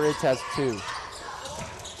 Cedar Ridge has 2.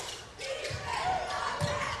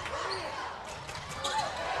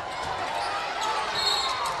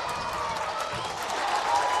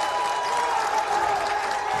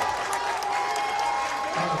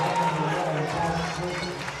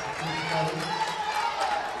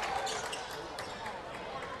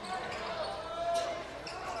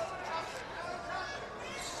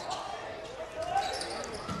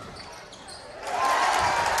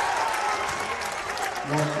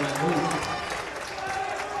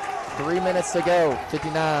 To go,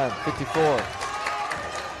 59, 54.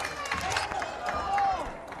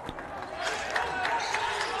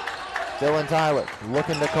 Dylan Tyler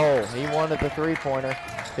looking to Cole. He wanted the three-pointer.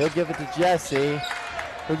 He'll give it to Jesse,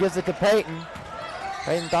 who gives it to Peyton.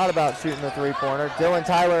 Peyton thought about shooting the three-pointer. Dylan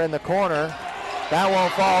Tyler in the corner. That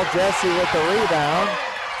won't fall. Jesse with the rebound.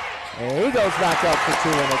 And he goes back up for 2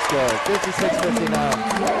 and it's good.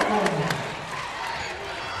 56-59.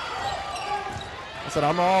 I said,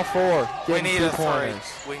 I'm all for getting 2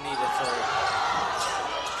 pointers. We need a 3.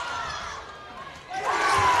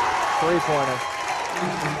 3-pointer.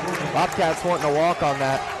 Bobcats wanting to walk on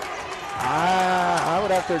that. I would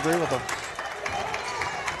have to agree with them.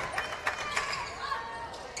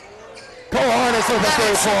 Cole Harness with a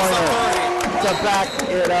 3-pointer to back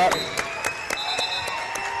it up.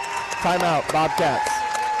 Timeout, Bobcats.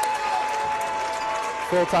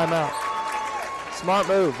 Full timeout. Smart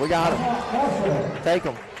move. We got him. Take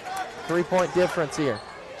them. 3-point difference here.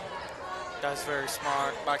 That's very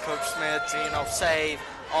smart by Coach Smith to, save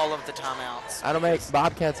all of the timeouts. I don't make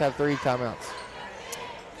Bobcats have 3 timeouts.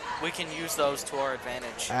 We can use those to our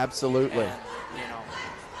advantage. Absolutely. And,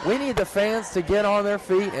 we need the fans to get on their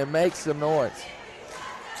feet and make some noise.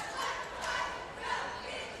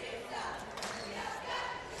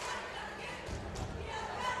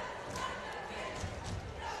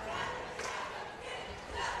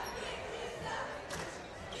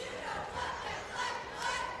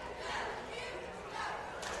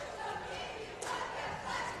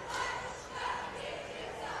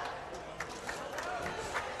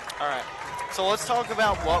 All right, so let's talk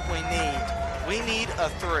about what we need. We need a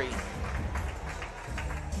 3.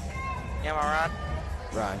 Am I right?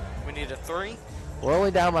 Right. We need a 3. We're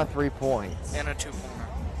only down by 3 points. And a 2-pointer.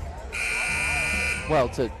 Well,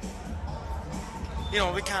 to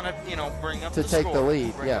we kind of, bring up to the take score. the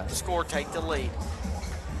lead, bring yeah. up the score, take the lead.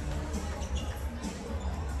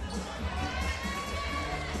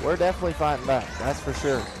 We're definitely fighting back, that's for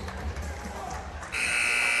sure.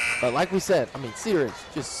 But like we said, Cedar Ridge,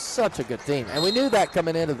 just such a good team. And we knew that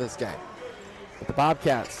coming into this game. But the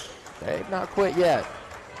Bobcats, they've not quit yet.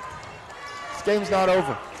 This game's not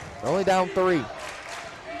over. We're only down 3. And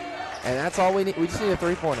that's all we need. We just need a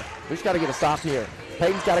 3-pointer. We just got to get a stop here.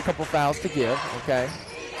 Peyton's got a couple fouls to give, okay?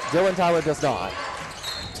 Dylan Tyler does not.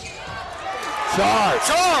 Charge!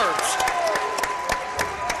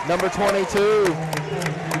 Number 22.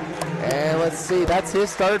 And let's see, that's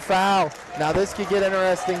his 3rd foul. Now this could get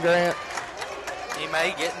interesting, Grant. He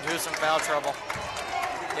may get into some foul trouble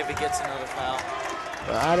if he gets another foul.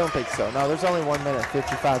 Well, I don't think so. No, there's only 1 minute,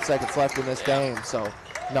 55 seconds left in this game, so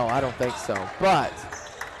no, I don't think so. But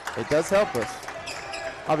it does help us.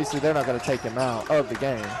 Obviously, they're not going to take him out of the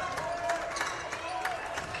game.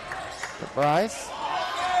 But Bryce.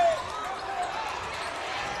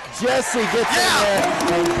 Jesse gets in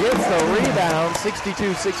there and gets the rebound,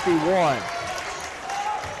 62-61.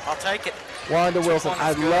 I'll take it. Wanda Wilson,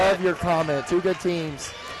 I love your comment. 2 good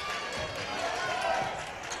teams.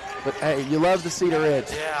 But hey, you love the Cedar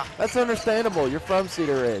Ridge. Yeah. That's understandable. You're from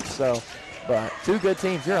Cedar Ridge, so. But 2 good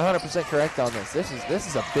teams. You're 100% correct on this. This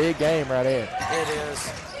is a big game right here. It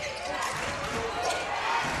is.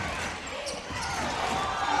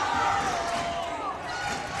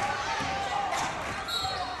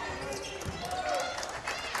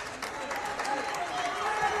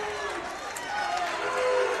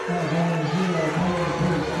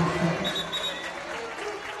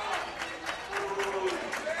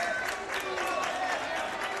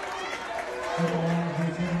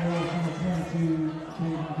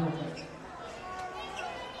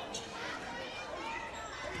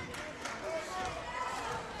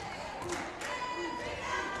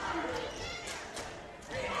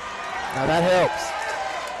 That helps.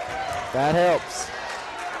 That helps.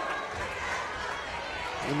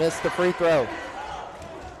 He missed the free throw.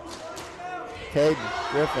 Caden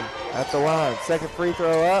Griffin at the line. Second free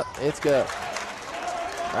throw up. It's good.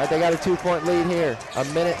 All right, they got a 2-point lead here.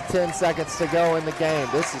 1:10 to go in the game.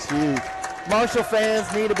 This is huge. Marshall fans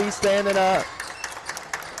need to be standing up.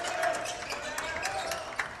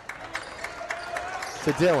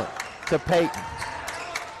 To Dylan, to Peyton,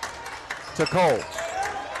 to Cole.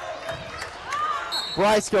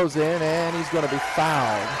 Bryce goes in, and he's going to be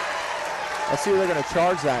fouled. Let's see who they're going to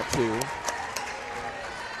charge that to.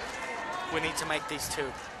 We need to make these two.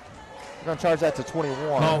 We're going to charge that to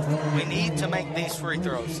 21. We need to make these free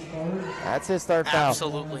throws. That's his third foul.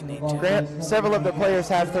 Absolutely need to. Grant, several of the players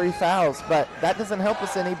have 3 fouls, but that doesn't help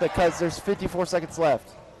us any because there's 54 seconds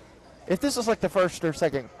left. If this was like the first or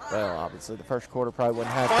second, well, obviously the first quarter probably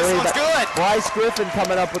wouldn't have First 3. one's good. Bryce Griffin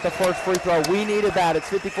coming up with the first free throw. We needed that. It's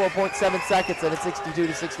 54.7 seconds, and it's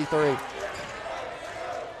 62-63.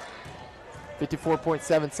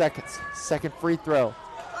 54.7 seconds. Second free throw.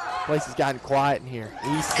 Place has gotten quiet in here.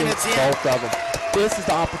 He sinks both of them. This is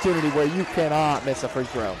the opportunity where you cannot miss a free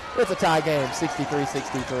throw. It's a tie game,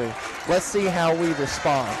 63-63. Let's see how we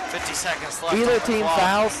respond. 50 seconds left. Either team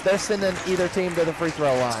fouls, they're sending either team to the free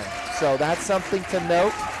throw line. So that's something to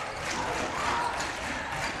note.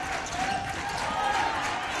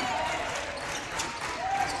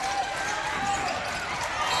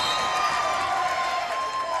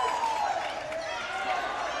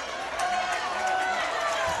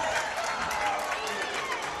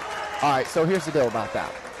 All right, so here's the deal about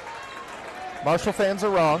that. Marshall fans are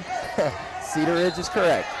wrong. Cedar Ridge is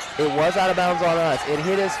correct. It was out of bounds on us. It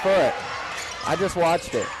hit his foot. I just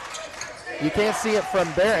watched it. You can't see it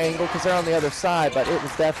from their angle because they're on the other side, but it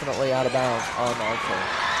was definitely out of bounds on Marshall.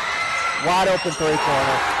 Wide open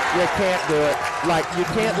three-pointer. You can't do it. Like, you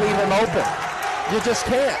can't leave him open. You just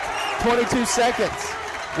can't. 22 seconds.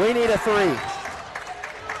 We need a 3.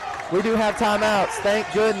 We do have timeouts,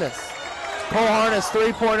 thank goodness. Cole Harness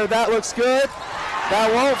three-pointer, that looks good.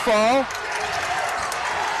 That won't fall.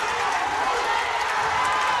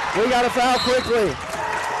 We got to foul quickly.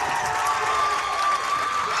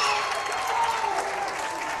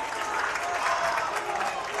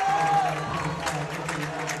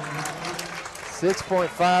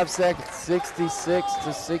 .5 seconds,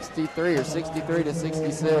 66-63 or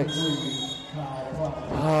 63-66.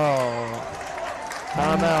 Oh,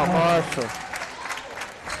 timeout, Marshall.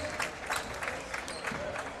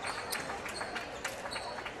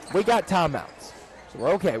 We got timeouts. So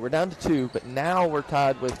we're okay. We're down to 2, but now we're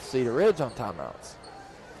tied with Cedar Ridge on timeouts.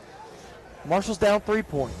 Marshall's down 3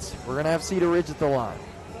 points. We're going to have Cedar Ridge at the line.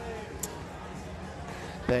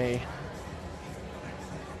 Okay.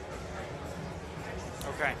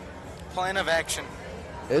 Plan of action.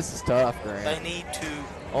 This is tough, Grant. They need to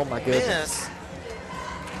miss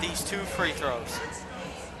these 2 free throws.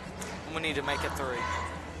 We need to make a 3.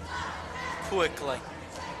 Quickly.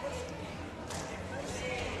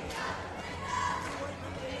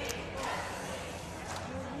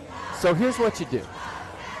 So here's what you do.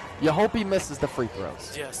 You hope he misses the free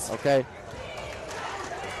throws. Yes. Okay?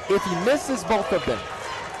 If he misses both of them,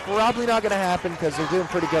 probably not going to happen because they're doing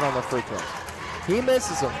pretty good on the free throws. He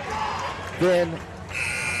misses them, then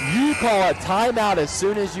you call a timeout as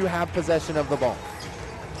soon as you have possession of the ball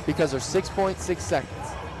because there's 6.6 seconds.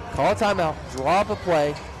 Call a timeout, draw up a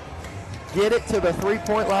play, get it to the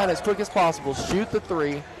three-point line as quick as possible, shoot the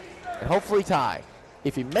 3, and hopefully tie.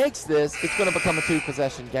 If he makes this, it's going to become a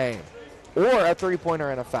 2-possession game or a three-pointer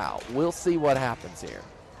and a foul. We'll see what happens here.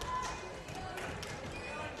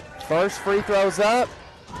 First free throw's up.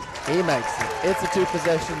 He makes it. It's a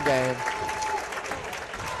 2-possession game.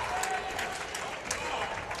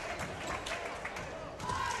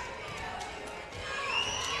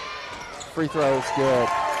 Free throw's good.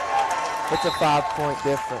 It's a 5-point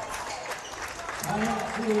difference.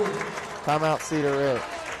 Timeout, Cedar Ridge.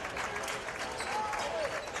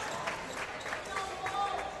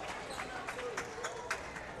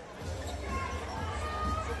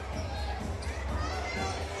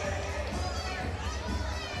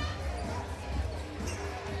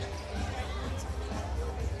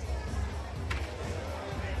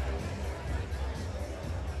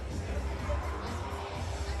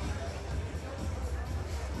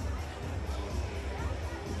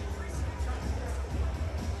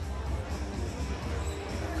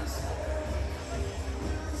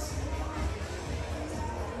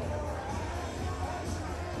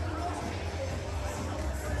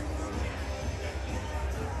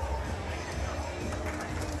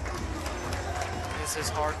 This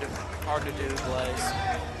is hard to do, Blaze.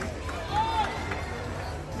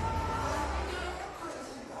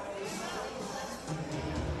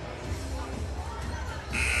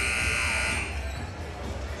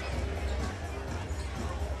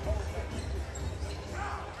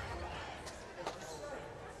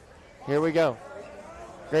 Here we go.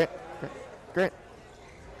 Grant. Grant.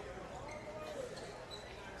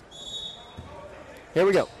 Here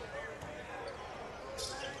we go.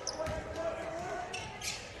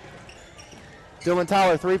 Dylan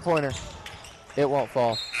Tyler, three-pointer. It won't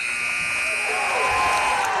fall.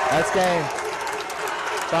 That's game.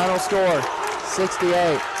 Final score,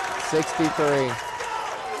 68-63.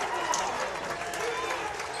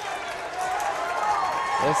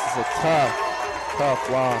 This is a tough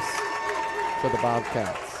loss for the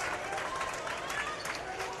Bobcats.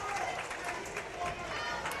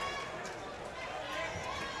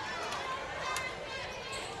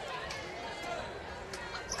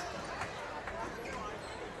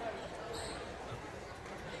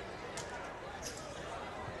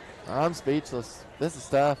 I'm speechless. This is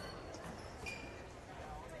tough.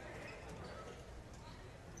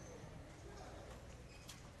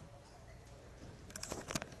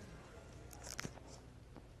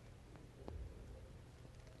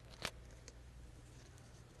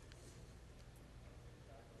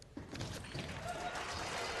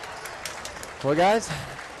 Well, guys,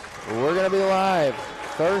 we're going to be live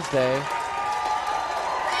Thursday.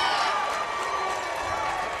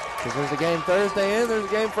 Because there's a game Thursday and there's a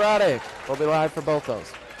game Friday. We'll be live for both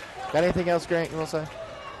those. Got anything else, Grant, you want to say?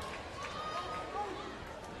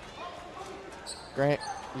 Grant,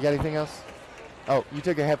 you got anything else? Oh, you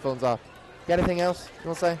took your headphones off. Got anything else you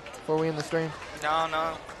want to say before we end the stream? No.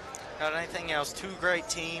 Not anything else. Two great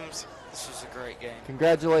teams. This was a great game.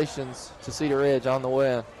 Congratulations to Cedar Ridge on the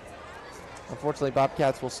win. Unfortunately,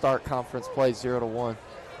 Bobcats will start conference play 0-1.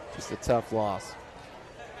 Just a tough loss.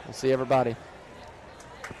 We'll see everybody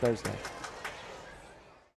Thursday.